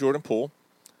teammate, Jordan Poole.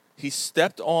 He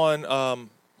stepped on,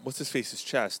 what's his face, his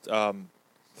chest?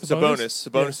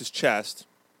 Sabonis' chest.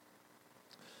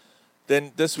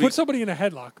 Then this week. Put somebody in a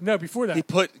headlock. No, before that. He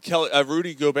put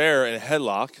Rudy Gobert in a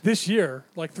headlock. This year,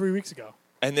 like 3 weeks ago.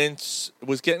 And then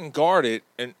was getting guarded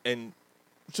and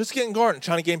just getting guarded and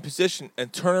trying to gain position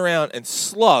and turn around and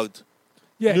slugged.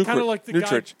 Yeah, kind of like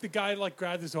the guy like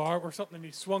grabbed his arm or something and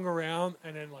he swung around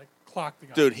and then like clocked the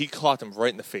guy. Dude, he clocked him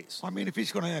right in the face. I mean, if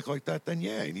he's going to act like that, then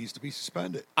yeah, he needs to be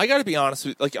suspended. I got to be honest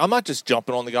with you. Like, I'm not just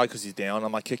jumping on the guy because he's down.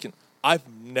 I'm not kicking. I've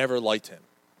never liked him.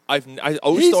 I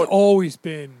always He's thought always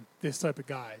been this type of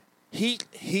guy. He's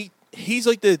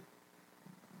like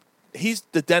he's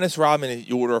the Dennis Rodman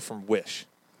you order from Wish.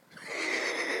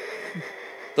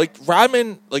 Like,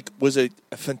 Rodman was a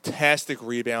fantastic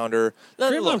rebounder.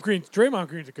 Draymond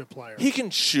Green's a good player. He can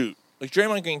shoot. Like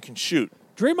Draymond Green can shoot.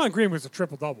 Draymond Green was a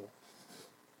triple-double.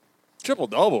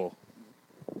 Triple-double?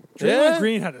 Draymond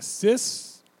Green had assists.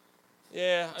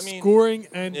 Yeah, I mean, scoring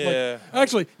and yeah.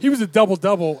 Actually, he was a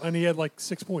double-double and he had like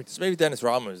 6 points. So maybe Dennis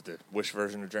Rodman was the wish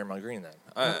version of Draymond Green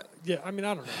then. Yeah, I mean,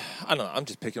 I don't know. I don't know. I'm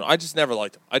just picking. I just never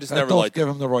liked him. I just That never don't liked give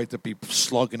him. him the right to be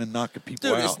slugging and knocking people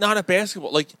Dude, out. it's not a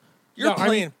basketball. Like you're No, I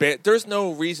playing. There's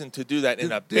no reason to do that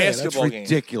in a basketball game.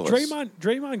 That's ridiculous.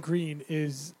 Draymond Green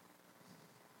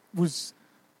was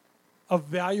a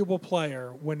valuable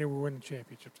player when they were winning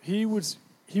championships. He was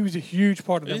a huge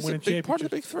part of them He's winning a big championships. part of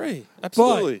the big three.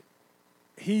 Absolutely.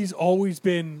 But he's always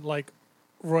been like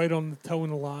right on the toe in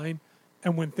the line,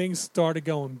 and when things started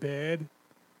going bad,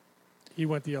 he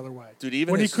went the other way. Dude,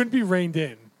 even when his- he couldn't be reined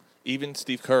in. Even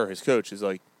Steve Kerr, his coach, is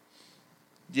like,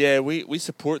 yeah, we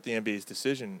support the NBA's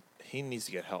decision. He needs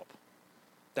to get help.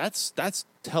 That's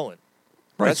telling.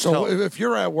 Right. That's So telling. if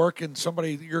you're at work and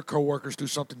your coworkers do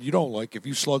something you don't like, if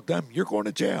you slug them, you're going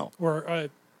to jail. Or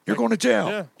You're going to jail.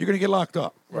 Yeah. You're going to get locked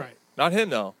up. Right. Not him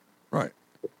though. Right.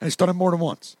 And he's done it more than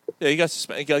once. Yeah, he got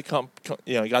suspended. He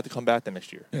got to come back the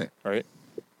next year. Yeah. Right.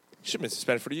 He should have been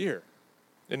suspended for the year,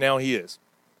 and now he is.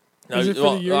 Now, Is it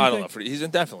for the year, I you don't know. think? He's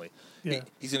indefinitely. Yeah.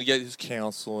 He's going to get his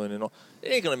counseling and all. It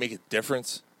ain't going to make a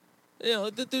difference. You know,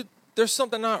 there's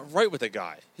something not right with the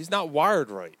guy. He's not wired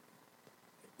right.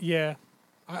 Yeah,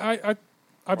 I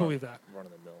believe that. Run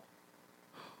of the mill.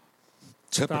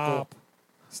 Typical.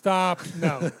 Stop.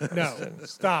 No.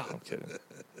 Stop. I'm kidding.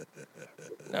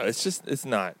 No, it's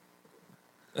not.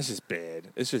 It's just bad.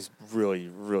 It's just really,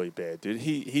 really bad, dude.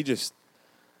 He just,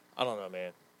 I don't know,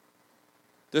 man.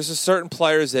 There's a certain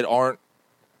players that aren't,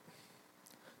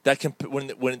 that can,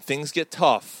 when things get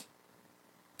tough,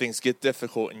 things get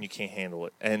difficult and you can't handle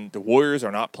it. And the Warriors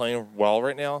are not playing well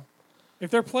right now.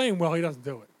 If they're playing well, he doesn't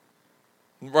do it.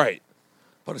 Right.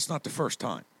 But it's not the first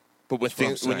time. But when That's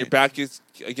what I'm when your saying. back is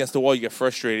against the wall, you get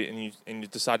frustrated and you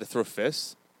decide to throw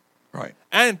fists. Right.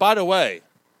 And by the way,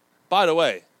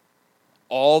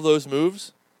 all those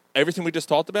moves, everything we just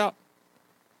talked about,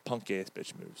 punk ass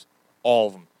bitch moves, all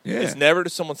of them. Yeah. It's never to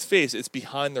someone's face; it's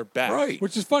behind their back. Right.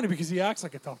 Which is funny because he acts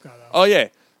like a tough guy, though. Oh yeah,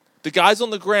 the guy's on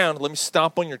the ground. Let me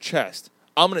stomp on your chest.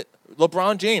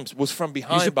 LeBron James was from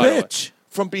behind. He's a by the way. bitch.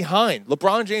 From behind.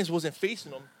 LeBron James wasn't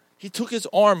facing him. He took his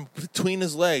arm between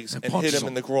his legs and hit punches him in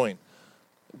him. the groin.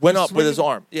 Went up with his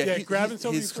Swinging- arm. Yeah, grabbing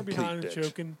somebody he's a from complete behind and bitch.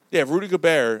 choking. Yeah, Rudy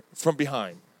Gobert from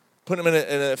behind. Put him in a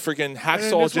freaking And then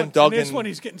hacksaw this Jim one, Duggan. and this one,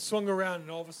 he's getting swung around, and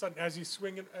all of a sudden, as he's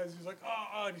like,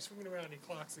 and he's swinging around, and he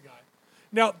clocks the guy.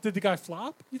 Now, did the guy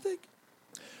flop, you think?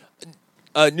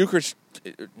 Newkirch,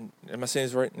 am I saying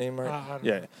his name right? I don't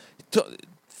Yeah. know.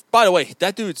 By the way,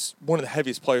 that dude's one of the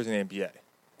heaviest players in the NBA.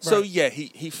 So, Right. yeah,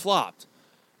 he flopped.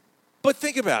 But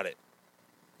think about it.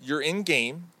 You're in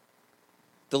game.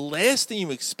 The last thing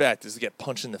you expect is to get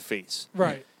punched in the face.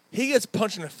 Right. He gets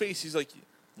punched in the face. He's like,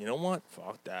 you know what?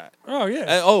 Fuck that. Oh,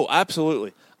 yeah. Oh,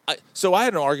 absolutely. So I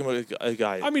had an argument with a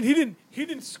guy. I mean, he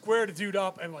didn't square the dude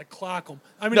up and, like, clock him.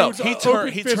 I mean, No, it was he an turned-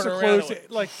 open he fist turned or around close. and-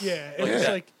 Like, yeah. It Like was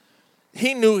that. like,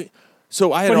 He knew.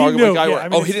 So I had But an he argument with a knew, guy yeah, where, I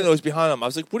mean, he it's- didn't know it was behind him. I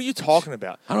was like, what are you talking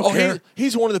about? I don't care.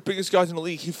 He's one of the biggest guys in the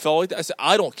league. He fell like that. I said,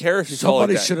 I don't care if he fell like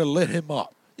Somebody that. should have lit him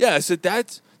up. Yeah, I said,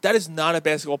 that is not a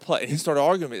basketball play. And he started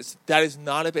arguing with me. That is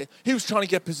not a He was trying to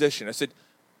get position. I said,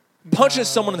 punching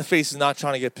someone in the face is not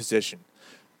trying to get position.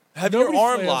 Have Nobody your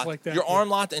arm flails locked. like that, your yeah. arm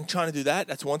locked and trying to do that,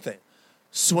 that's one thing.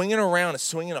 Swinging around and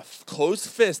swinging a closed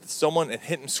fist at someone and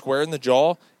hitting him square in the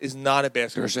jaw is not a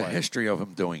basketball There's a play. history of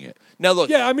him doing it. Now, look.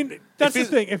 yeah, I mean, that's the he's-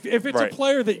 thing. If it's Right. a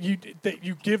player that you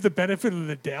give the benefit of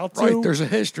the doubt to, Right. There's a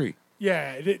history.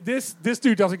 yeah, this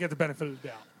dude doesn't get the benefit of the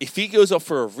doubt. If he goes up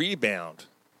for a rebound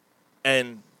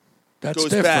and That's goes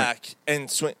different. back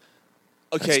and swing,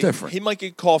 okay, That's different. he might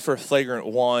get called for a flagrant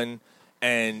one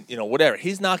and, whatever.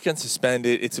 He's not getting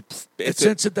suspended. It's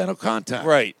incidental contact.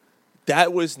 Right.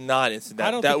 That was not incidental.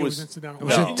 I don't that think was, it was incidental. It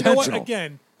was You know what?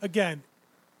 intentional. Again,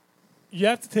 you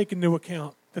have to take into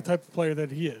account the type of player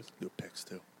that he is. Good picks,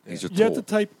 too. He's a You have tool.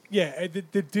 to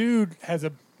the dude has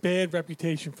a bad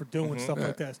reputation for doing stuff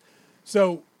like this.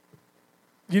 So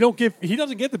he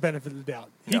doesn't get the benefit of the doubt.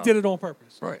 He No. did it on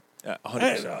purpose. Right. Yeah, And,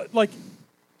 100%. like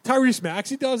Tyrese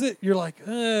Maxey does it, you're like,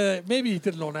 maybe he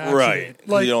did it on accident. Right.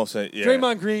 Like You don't say- yeah.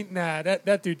 Draymond Green, nah,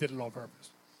 that dude did it on purpose.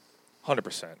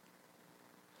 100%.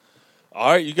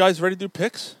 All right, you guys ready to do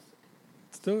picks?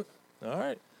 Let's do it. All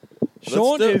right.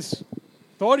 Sean do it.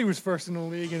 thought he was first in the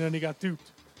league, and then he got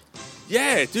duped.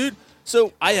 Yeah, dude.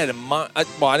 So I had I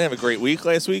didn't have a great week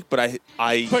last week, but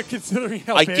I But considering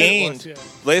how I bad gained. it was,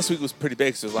 yeah. Last week was pretty big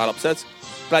because there was a lot of upsets,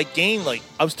 but I gained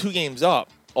I was 2 games up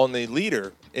on the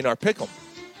leader in our pick'em,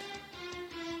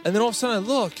 and then all of a sudden I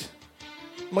look,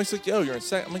 Mike's like, yo, you're in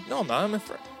second. I'm like, no, I'm not. I'm in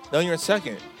first. No, you're in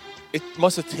second. It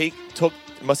must have taken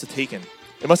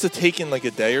like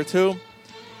a day or two,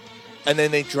 and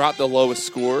then they dropped the lowest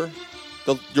score.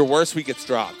 Your worst week gets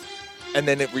dropped, and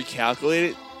then it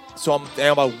recalculated. So I'm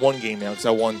down by one game now because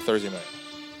I won Thursday night.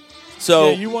 So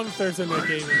yeah, you won the Thursday night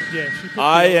game. Yeah,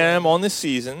 I am on this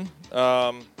season.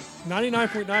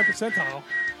 99.9 percentile.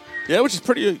 Yeah, which is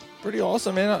pretty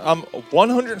awesome, man. I'm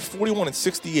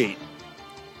 141-68,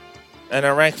 and I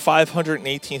rank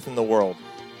 518th in the world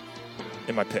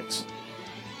in my picks.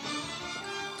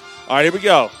 All right, here we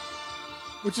go.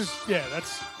 Which is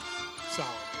that's solid.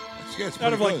 It's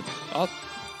out of pretty like good.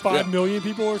 5 million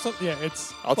people or something. Yeah,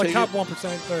 it's I'll like take top it.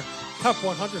 1% or top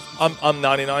 100. I'm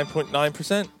 99.9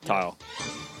 percentile.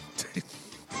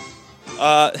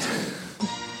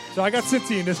 So I got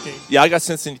Cincy in this game. Yeah, I got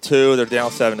Cincinnati 2. They're down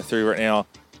 7-3 right now.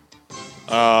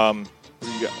 What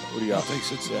do you got? What do you got? I'll take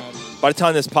Cincinnati. By the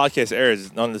time this podcast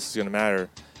airs, none of this is going to matter.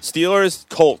 Steelers,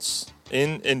 Colts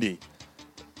in Indy.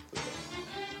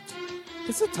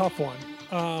 It's a tough one.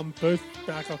 Both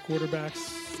backup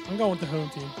quarterbacks. I'm going with the home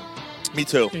team. Me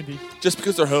too. Indy. Just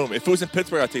because they're home. If it was in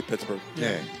Pittsburgh, I'd take Pittsburgh.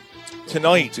 Yeah.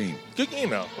 Tonight, team. Good game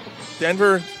though.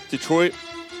 Denver, Detroit.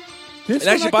 This And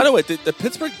one actually, I by could- the way, the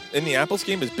Pittsburgh Indianapolis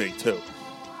game is big too.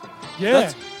 Yeah.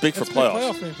 That's big for That's a big playoffs.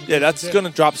 playoff game for Yeah, that's Pittsburgh. going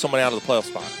to drop someone out of the playoff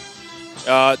spot.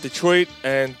 Detroit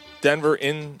and Denver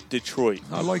in Detroit.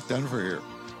 I like Denver here.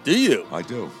 Do you? I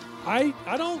do. I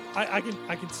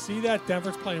can see that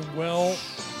Denver's playing well.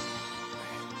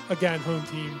 Again, home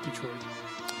team Detroit.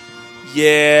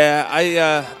 Yeah,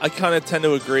 I kind of tend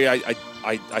to agree. I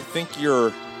think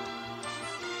you're.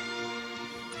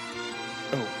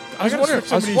 Oh, I gotta switch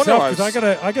some of these up because I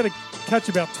gotta catch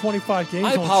about 25 games.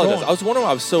 I on apologize. Sean. I was wondering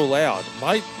why I was so loud.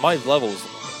 My level's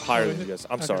higher Oh, than is you it? guys.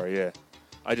 I'm Okay. sorry. Yeah,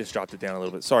 I just dropped it down a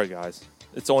little bit. Sorry, guys.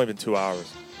 It's only been 2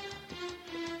 hours.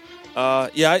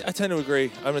 Yeah, I tend to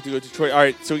agree. I'm going to go Detroit. All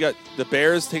right, so we got the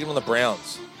Bears taking on the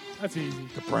Browns. That's easy.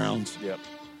 The Browns. Yep.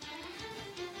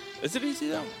 Is it easy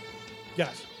though?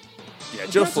 Yes. Yeah,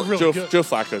 The Joe Browns are really good.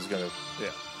 Flacco's going to. Yeah.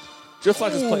 Joe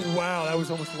Flacco's playing. Wow, that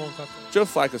was almost a long touchdown. Joe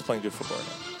Flacco's playing good football right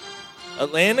now.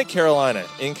 Atlanta, Carolina,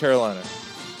 in Carolina.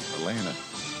 Atlanta.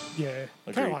 Yeah,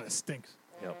 Agreed. Carolina stinks.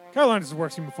 Yep. Carolina's the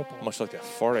worst team in football. Much like that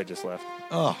fart I just left.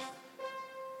 Oh.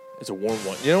 It's a warm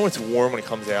one. You know when it's warm when it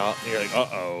comes out, and you're like,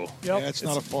 uh-oh. Yep. Yeah, it's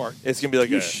not a fart. It's going to be like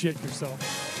You a... shit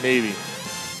yourself. Maybe.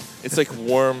 It's like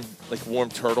warm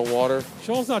turtle water.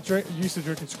 Sean's not used to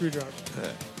drinking screwdriver.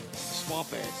 Swamp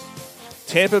ass.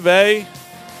 Tampa Bay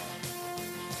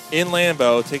in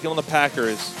Lambeau taking on the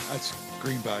Packers. That's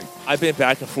Green Bay. I've been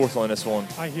back and forth on this one.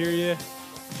 I hear you.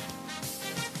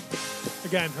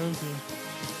 Again, home team.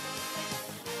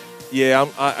 Yeah,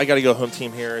 I got to go home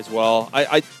team here as well.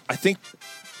 I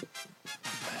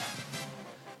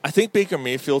think Baker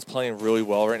Mayfield's playing really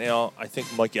well right now. I think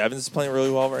Mike Evans is playing really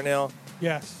well right now.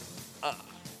 Yes.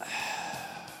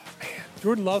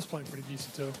 Jordan Love's playing pretty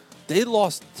decent too. They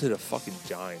lost to the fucking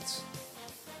Giants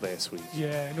last week.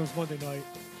 Yeah, and it was Monday night.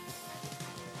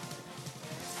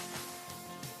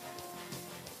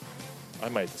 I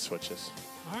might have to switch this.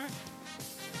 All right.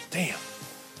 Damn.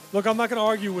 Look, I'm not going to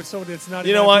argue with someone that's not.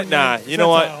 You know what? Nah. You know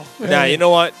what? Nah. You know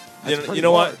what? You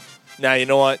know what? Nah. You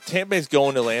know what? Tampa Bay's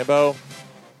going to Lambeau.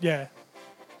 Yeah.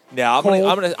 Yeah, I'm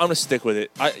gonna stick with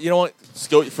it. You know what? Just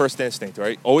go with your first instinct,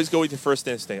 right? Always go with your first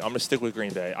instinct. I'm gonna stick with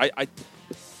Green Bay.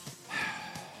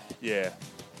 Yeah.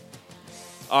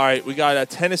 All right, we got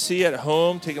Tennessee at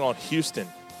home taking on Houston.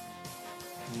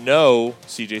 No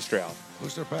C.J. Stroud.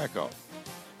 Who's their backup?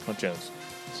 Hunt Jones.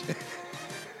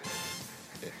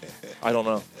 I don't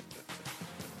know.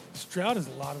 Stroud is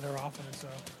a lot of their offense, though.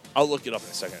 I'll look it up in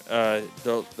a second.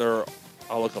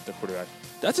 I'll look up the quarterback.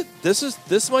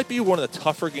 This might be one of the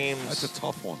tougher games. That's a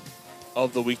tough one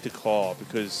of the week to call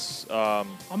because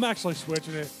I'm actually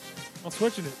switching it. I'm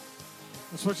switching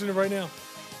it right now.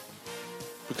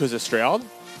 Because of Stroud.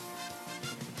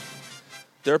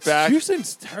 They're back.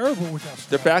 Houston's terrible without Stroud.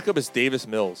 Their backup is Davis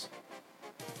Mills.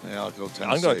 Yeah, I'll go Tennessee.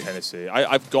 I'm going Tennessee.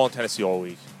 I've gone Tennessee all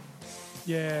week.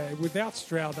 Yeah, without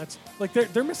Stroud, that's like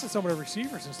they're missing some of their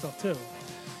receivers and stuff too.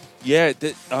 Yeah,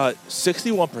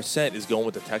 61% is going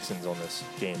with the Texans on this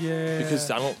game. Yeah, because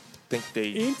I don't think they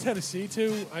in Tennessee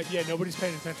too. Nobody's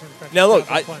paying attention to the fact now. that Look,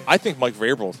 Stroud's playing. I think Mike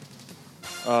Vrabel,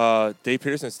 Dave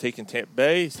Peterson's taking Tampa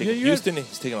Bay. He's taking Houston.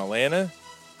 He's taking Atlanta.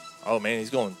 Oh man,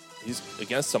 he's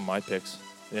against some of my picks.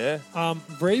 Yeah.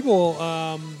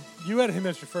 Vrabel, you had him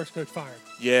as your first coach fired.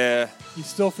 Yeah. You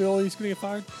still feel he's going to get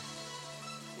fired?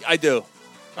 I do.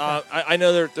 I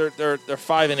know they're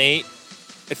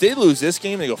 5-8, if they lose this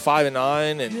game, they go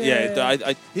 5-9, and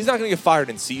he's not going to get fired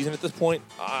in season at this point.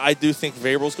 I do think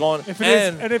Vrabel's gone. If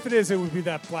it is, it would be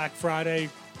that Black Friday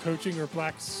coaching or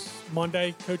Black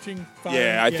Monday coaching. Firing.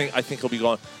 Yeah, I think he'll be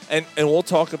gone, and we'll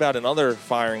talk about another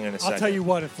firing in a second. I'll tell you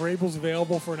what, if Vrabel's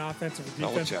available for an offensive or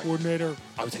defensive coordinator,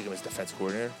 I would take him as defensive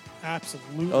coordinator.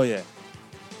 Absolutely. Oh yeah.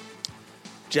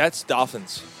 Jets,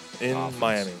 Dolphins in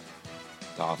Miami.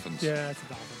 Dolphins. Yeah, that's the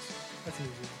Dolphins. That's an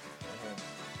easy one.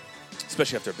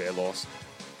 Especially after a bad loss.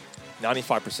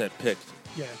 95% picked.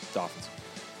 Yeah. Dolphins.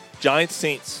 Giants,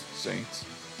 Saints. Saints.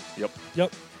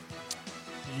 Yep.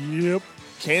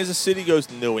 Kansas City goes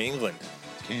to New England.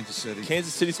 Kansas City.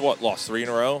 Kansas City's lost 3 in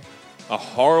a row. A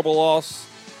horrible loss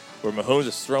where Mahomes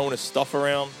is throwing his stuff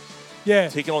around. Yeah.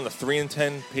 Taking on the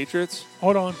 3-10 Patriots.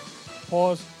 Hold on.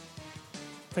 Pause.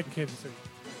 Taking Kansas City.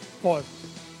 Pause.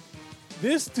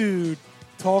 This dude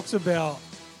talks about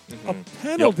a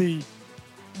penalty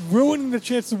ruining the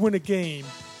chance to win a game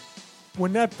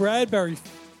when that Bradbury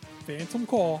phantom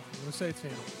call, I'm going to say it's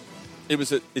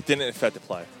phantom. It didn't affect the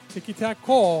play. Ticky-tack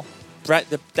call.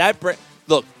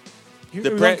 Look,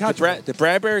 the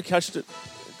Bradbury catch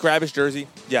grab his jersey,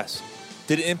 yes.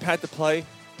 Did it impact the play?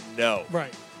 No.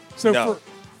 Right. So No.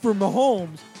 for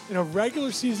Mahomes, in a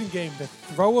regular season game, to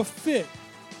throw a fit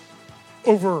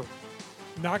over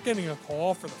not getting a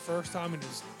call for the first time in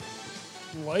his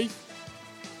life,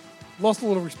 lost a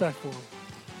little respect for him.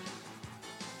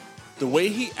 The way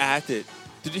he acted,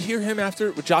 did you hear him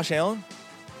after with Josh Allen?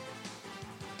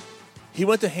 He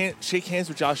went to shake hands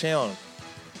with Josh Allen.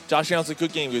 Josh Allen's like,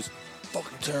 good game. He goes,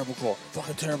 fucking terrible call.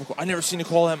 I never seen a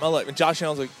call that in my life. And Josh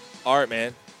Allen's like, all right,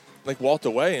 man. Like, walked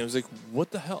away. And it was like,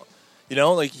 what the hell? You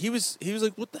know, like, he was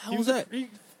like, what the hell was that?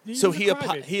 So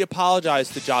he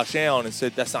apologized to Josh Allen and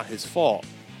said that's not his fault.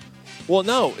 Well,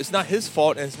 no, it's not his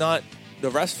fault, and it's not the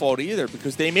ref's fault either,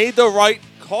 because they made the right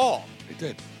call. They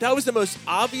did. That was the most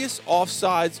obvious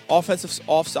offensive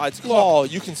offsides call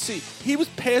you can see. He was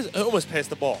almost past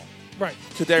the ball. Right.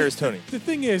 Kadarius Toney. The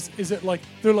thing is it like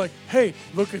they're like, hey,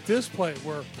 look at this play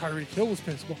where Tyreek Hill was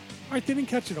past the ball. All right, they didn't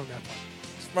catch it on that play.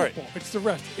 It's football. Right. It's the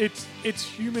rest. It's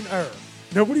human error.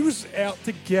 Nobody was out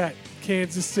to get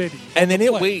Kansas City. And they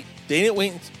didn't wait.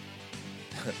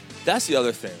 That's the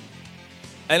other thing.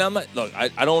 And I'm not, look, I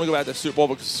don't want to go back to the Super Bowl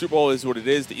because the Super Bowl is what it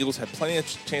is. The Eagles had plenty of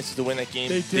chances to win that game.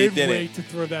 They didn't wait to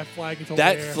throw that flag until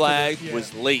that flag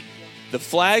was late. The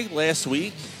flag last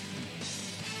week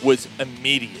was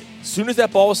immediate. As soon as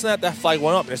that ball was snapped, that flag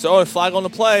went up. And they said, the flag on the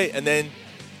play. And then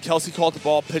Kelsey caught the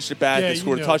ball, pitched it back, and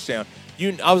scored a touchdown.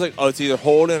 I was like, it's either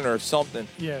holding or something.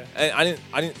 Yeah. And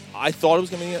I thought it was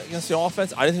going to be against the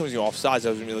offense. I didn't think it was going to be offsides. It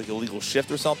was going to be like a illegal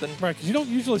shift or something. Right, because you don't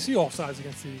usually see offsides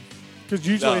against the because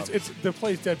usually it's the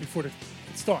play's dead before it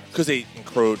starts. Because they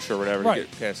encroach or whatever to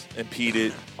get past,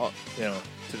 impeded, to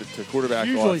the quarterback.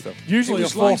 All that stuff. Usually a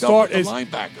false start is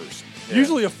linebackers. Yeah.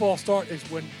 Usually a false start is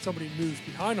when somebody moves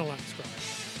behind the line of scrimmage.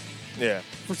 Yeah.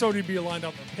 For somebody to be lined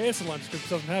up and pass the line of scrimmage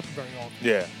doesn't happen very often.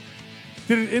 Yeah.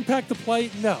 Did it impact the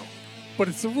play? No. But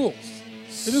it's the rules.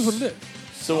 It is what it is.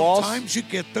 So sometimes you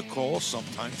get the call,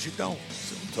 sometimes you don't.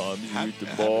 Sometimes you eat the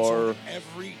bar.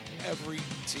 Every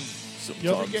team.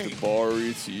 Sometimes the bar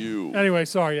eats you. Anyway,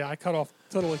 sorry. Yeah, I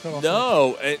totally cut off.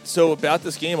 No. And so about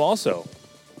this game also,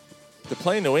 they're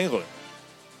playing New England.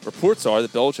 Reports are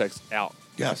that Belichick's out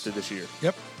after this year.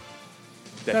 Yep.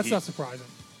 That's not surprising.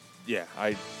 Yeah,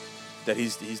 that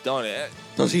he's done it.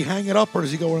 Does he hang it up or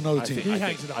does he go with another team? He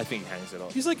hangs it up. I think he hangs it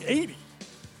up. He's like 80.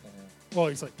 Well,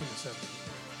 he's like 70.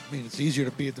 I mean, it's easier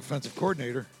to be a defensive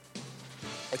coordinator.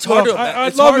 It's hard to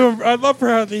imagine. I'd love for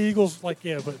how the Eagles but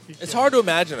it's hard to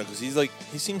imagine him because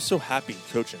he seems so happy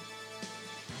coaching.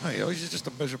 Hey, he's just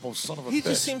a miserable son of a bitch. He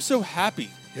just seems so happy.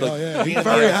 Yeah, being he's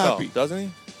very in the NFL, happy, doesn't he?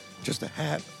 Just a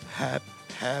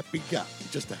happy guy.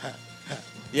 Just a happy.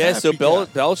 Yeah, so guy.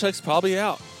 Belichick's probably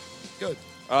out. Good.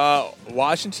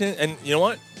 Washington, and you know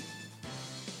what?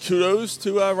 Kudos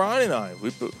to Ryan and I.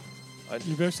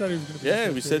 You both said he was going to be.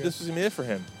 Yeah, we said this was going to be it for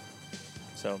him.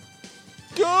 So,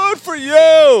 good for you!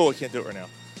 I can't do it right now.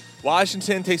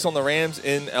 Washington takes on the Rams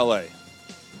in L.A.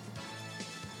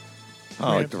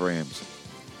 I like the Rams.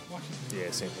 Washington.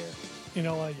 Yeah, same here. In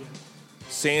L.A., yeah.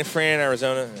 San Fran,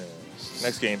 Arizona.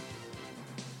 Next game.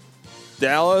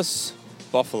 Dallas,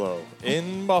 Buffalo.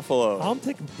 In Buffalo. I'm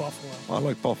taking Buffalo. I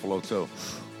like Buffalo, too.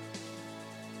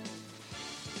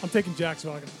 I'm taking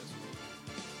Jacksonville.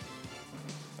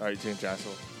 All right, you taking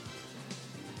Jacksonville?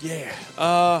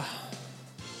 Yeah.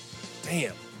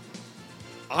 Damn.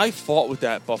 I fought with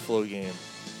that Buffalo game.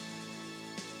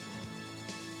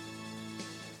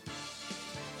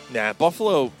 Nah,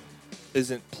 Buffalo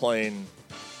isn't playing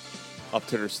up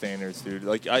to their standards, dude.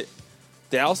 Like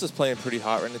Dallas is playing pretty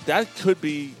hot right now. That could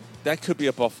be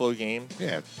a Buffalo game.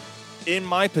 Yeah. In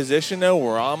my position though,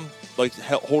 where I'm like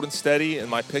holding steady in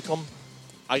my pick 'em,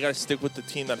 I got to stick with the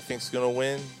team that I think is going to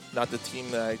win, not the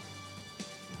team that I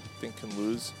think can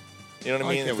lose. You know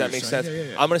what I mean? If that makes sense.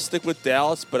 Yeah. I'm going to stick with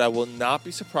Dallas, but I will not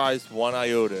be surprised one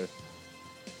iota.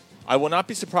 I will not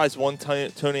be surprised one Tony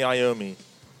Iommi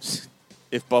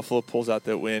if Buffalo pulls out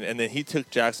that win. And then he took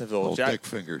Jacksonville. Dick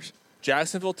fingers.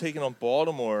 Jacksonville taking on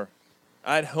Baltimore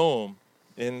at home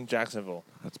in Jacksonville.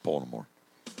 That's Baltimore.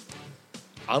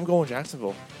 I'm going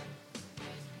Jacksonville.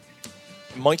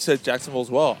 Mike said Jacksonville as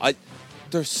well.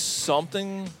 There's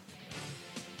something.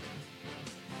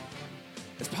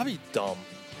 It's probably dumb.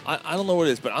 I don't know what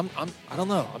it is, but I don't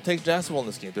know. I'm taking Jacksonville in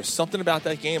this game. There's something about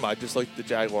that game. I just like the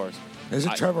Jaguars.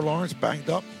 Isn't Trevor Lawrence banged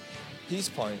up? He's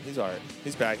playing. He's all right.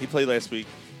 He's back. He played last week.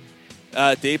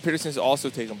 Dave Peterson's also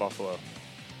taking Buffalo.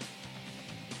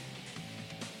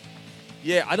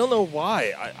 Yeah, I don't know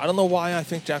why. I don't know why I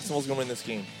think Jacksonville's going to win this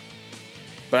game.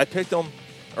 But I picked them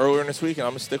earlier in this week, and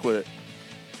I'm going to stick with it.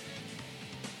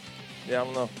 Yeah, I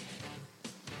don't know.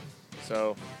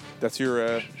 So, that's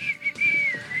your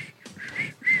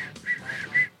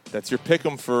pick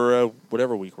 'em for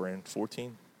whatever week we're in.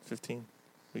 14, 15,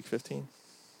 week 15?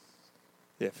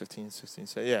 Yeah, 15, 16,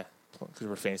 17. Yeah, because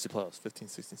we're fantasy playoffs. 15,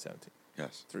 16, 17.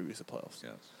 Yes. 3 weeks of playoffs.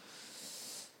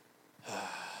 Yes.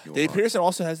 Dave Pearson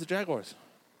also has the Jaguars.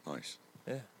 Nice.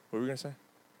 Yeah. What were we going to say?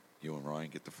 You and Ryan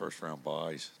get the first round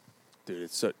buys. Dude,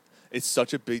 it's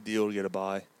such a big deal to get a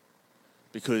bye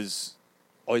because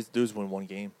all you have to do is win one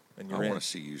game and you're in. I want to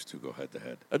see you two go head to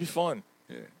head. That'd be fun.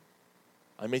 Yeah.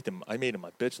 I made him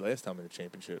my bitch last time in the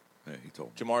championship. Yeah, he told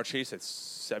me. Jamar Chase had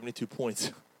 72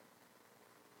 points.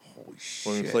 Holy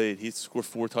shit. When we played, he scored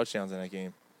 4 touchdowns in that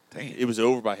game. Damn. It was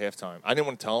over by halftime. I didn't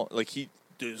want to tell him. Like, dude,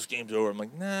 this game's over. I'm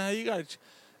like, nah, you got to.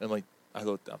 And I'm like, I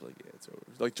was like, yeah, it's over.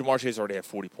 Like, Jamar Chase already had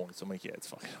 40 points. I'm like, yeah, it's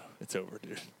fucking it's over,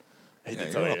 dude.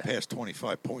 You're up past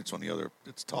 25 points on the other.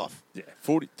 It's tough. Yeah,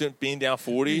 40, being down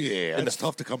 40. Yeah, it's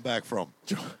tough to come back from.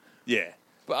 Yeah.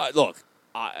 But look,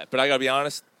 but I got to be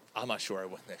honest, I'm not sure I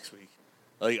win next week.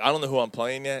 Like, I don't know who I'm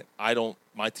playing yet.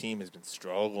 My team has been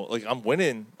struggling. Like, I'm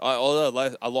winning.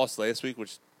 Although I lost last week,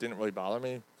 which didn't really bother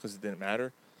me because it didn't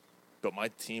matter. But my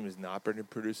team has not been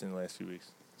producing in the last few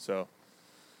weeks. So,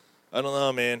 I don't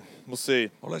know, man. We'll see.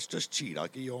 Well, let's just cheat. I'll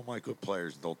give you all my good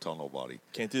players and don't tell nobody.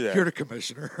 Can't do that. You're the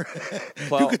commissioner.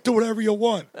 Well, you can do whatever you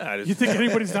want. You think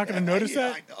anybody's not going to notice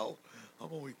that? I know. I'm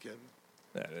only kidding.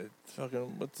 Yeah, it's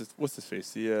fucking, what's his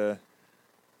face? The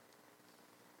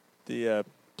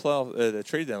playoff, the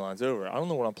trade deadline's over. I don't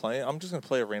know what I'm playing. I'm just going to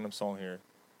play a random song here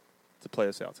to play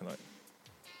us out tonight.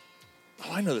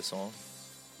 Oh, I know this song.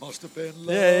 Must have been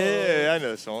love. Yeah, I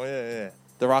know the song. Yeah.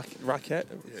 The Rockette?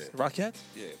 Yeah. Rockette?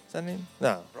 Yeah. Is that name?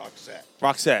 No.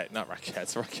 Roxette, not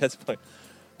Rockettes. Rockette's playing.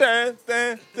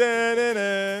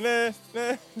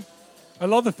 I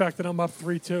love the fact that I'm up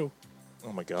 3-2.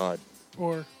 Oh, my God.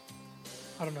 Or,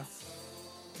 I don't know.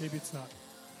 Maybe it's not.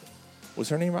 Was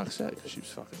her name Roxette? Because she was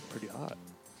fucking pretty hot.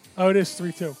 Oh, it is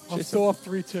 3-2. I'm She's still up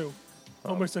 3-2.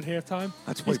 Almost at halftime.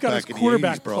 That's He's way got his back in the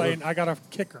quarterback 80s, brother. playing. I got a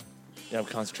kicker. Yeah, I'm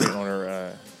concentrating on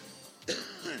her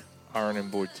iron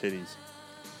and board titties.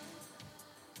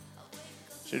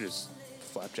 She just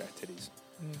flapjack titties.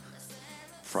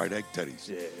 Fried egg teddies.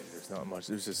 Yeah, there's not much.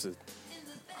 There's just a.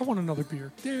 I want another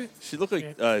beer. Damn it. She looked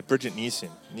like Bridget Nielsen.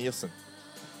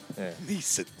 Yeah.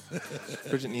 Neeson.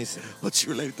 Bridget Nielsen. What's she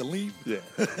related to Liam? Yeah.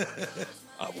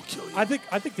 I will kill you. I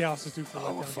think Dallas is due for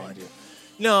I will that find game.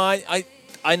 you. No,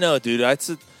 I know, dude.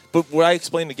 But what I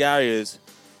explained to Gary is,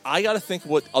 I got to think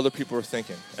what other people are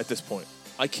thinking at this point.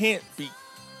 I can't be.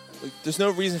 Like, there's no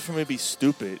reason for me to be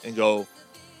stupid and go.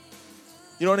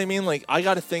 You know what I mean? Like, I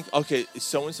got to think. Okay, is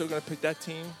so and so going to pick that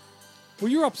team?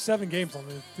 Well, you're up 7 games on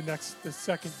the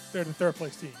third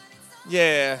place team.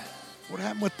 Yeah. What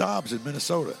happened with Dobbs in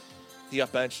Minnesota? He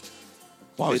got benched.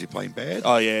 Why, was he playing bad?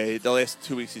 Oh, yeah. The last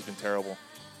 2 weeks, he's been terrible.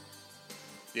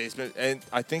 Yeah, he's been. And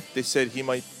I think they said he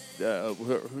might.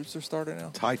 Who's their starter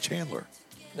now? Ty Chandler.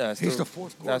 No, He's the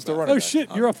fourth quarterback. No, still running Oh, back.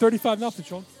 shit. You're up 35-0,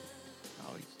 Sean.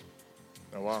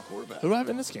 Oh, wow. Quarterback. Who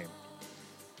happened in this game?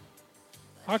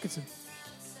 Hawkinson.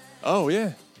 Oh,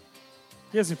 yeah.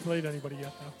 He hasn't played anybody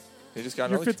yet, though. He just got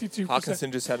You're another. 52%.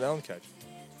 Hawkinson just had an own catch.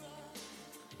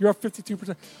 You're up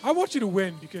 52%. I want you to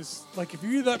win because, like, if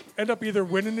you end up either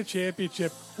winning the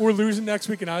championship or losing next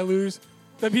week and I lose,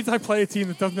 that means I play a team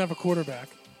that doesn't have a quarterback.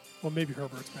 Well, maybe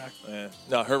Herbert's back. Yeah.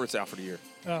 No, Herbert's out for the year.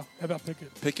 Oh, how about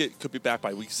Pickett? Pickett could be back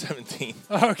by week 17.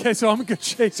 Okay, so I'm in good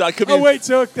shape. So I could be. Oh, wait,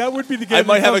 so that would be the game. I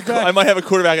might that have comes back. a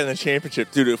quarterback in the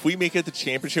championship, dude. If we make it the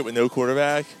championship with no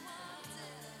quarterback,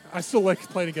 I still like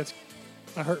playing against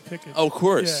I hurt Pickett. Oh, of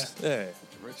course. Yeah.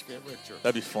 Rich get richer.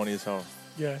 That'd be funny as hell.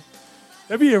 Yeah.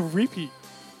 That'd be a repeat.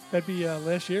 That'd be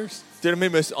last year's. Did it be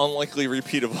the most unlikely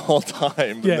repeat of all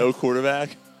time? Yeah. No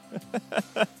quarterback?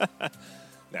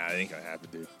 Nah, it ain't going to happen,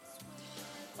 dude.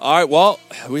 All right, well,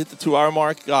 we hit the 2-hour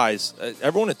mark. Guys,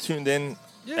 everyone that tuned in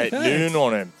at thanks. noon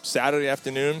on a Saturday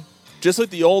afternoon, just like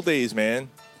the old days, man.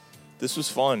 This was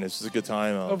fun. This was a good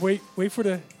time. Oh, wait for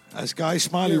the... As Guy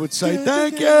Smiley would say, Ding,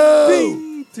 thank ding, you.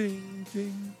 Ding, ding,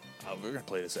 ding. Oh, we're going to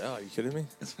play this out. Are you kidding me?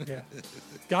 Yeah.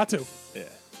 Got to. Yeah.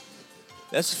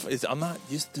 I'm not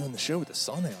used to doing the show with the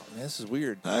sun out, man. This is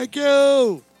weird. Thank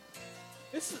you.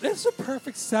 This is a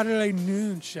perfect Saturday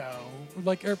noon show.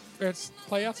 Like it's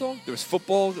playoff song. There was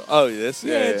football. Oh, this.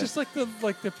 Yeah, just like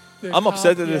the I'm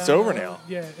upset that it's over piano. now.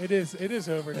 Yeah, it is. It is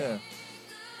over now.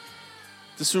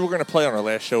 This is what we're going to play on our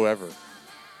last show ever.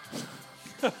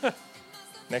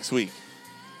 Next week.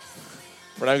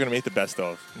 We're not going to make the best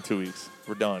of in 2 weeks.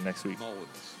 We're done next week.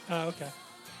 Oh, okay.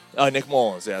 Nick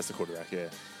Mullins. Yeah, that's the quarterback. Yeah.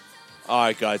 All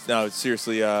right, guys. No,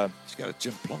 seriously. He's got a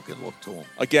Jim Plunkett look to him.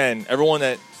 Again, everyone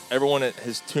that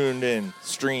has tuned in,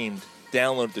 streamed,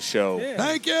 downloaded the show. Yeah.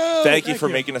 Thank you. Thank you for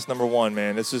making us number one,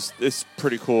 man. It's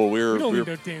pretty cool. We don't need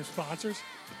no damn sponsors.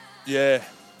 Yeah.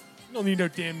 We don't need no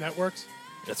damn networks.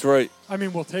 That's right. I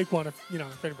mean, we'll take one if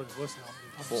anybody's listening.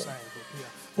 I'm just saying.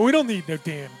 But we don't need no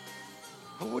damn.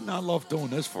 I would not love doing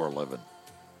this for a living.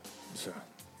 Sure.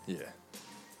 Yeah.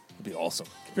 It'd be awesome.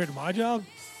 Compared to my job?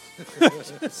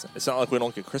 It's not like we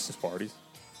don't get Christmas parties.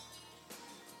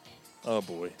 Oh,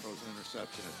 boy. Throws an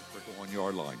interception at the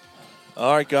 1-yard line.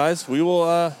 All right, guys. We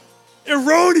will...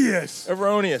 Erroneous!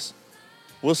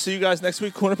 We'll see you guys next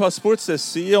week. Corner Puff Sports says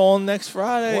see you on next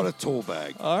Friday. What a tool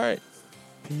bag. All right.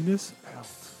 Penis out.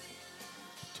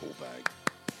 Tool bag.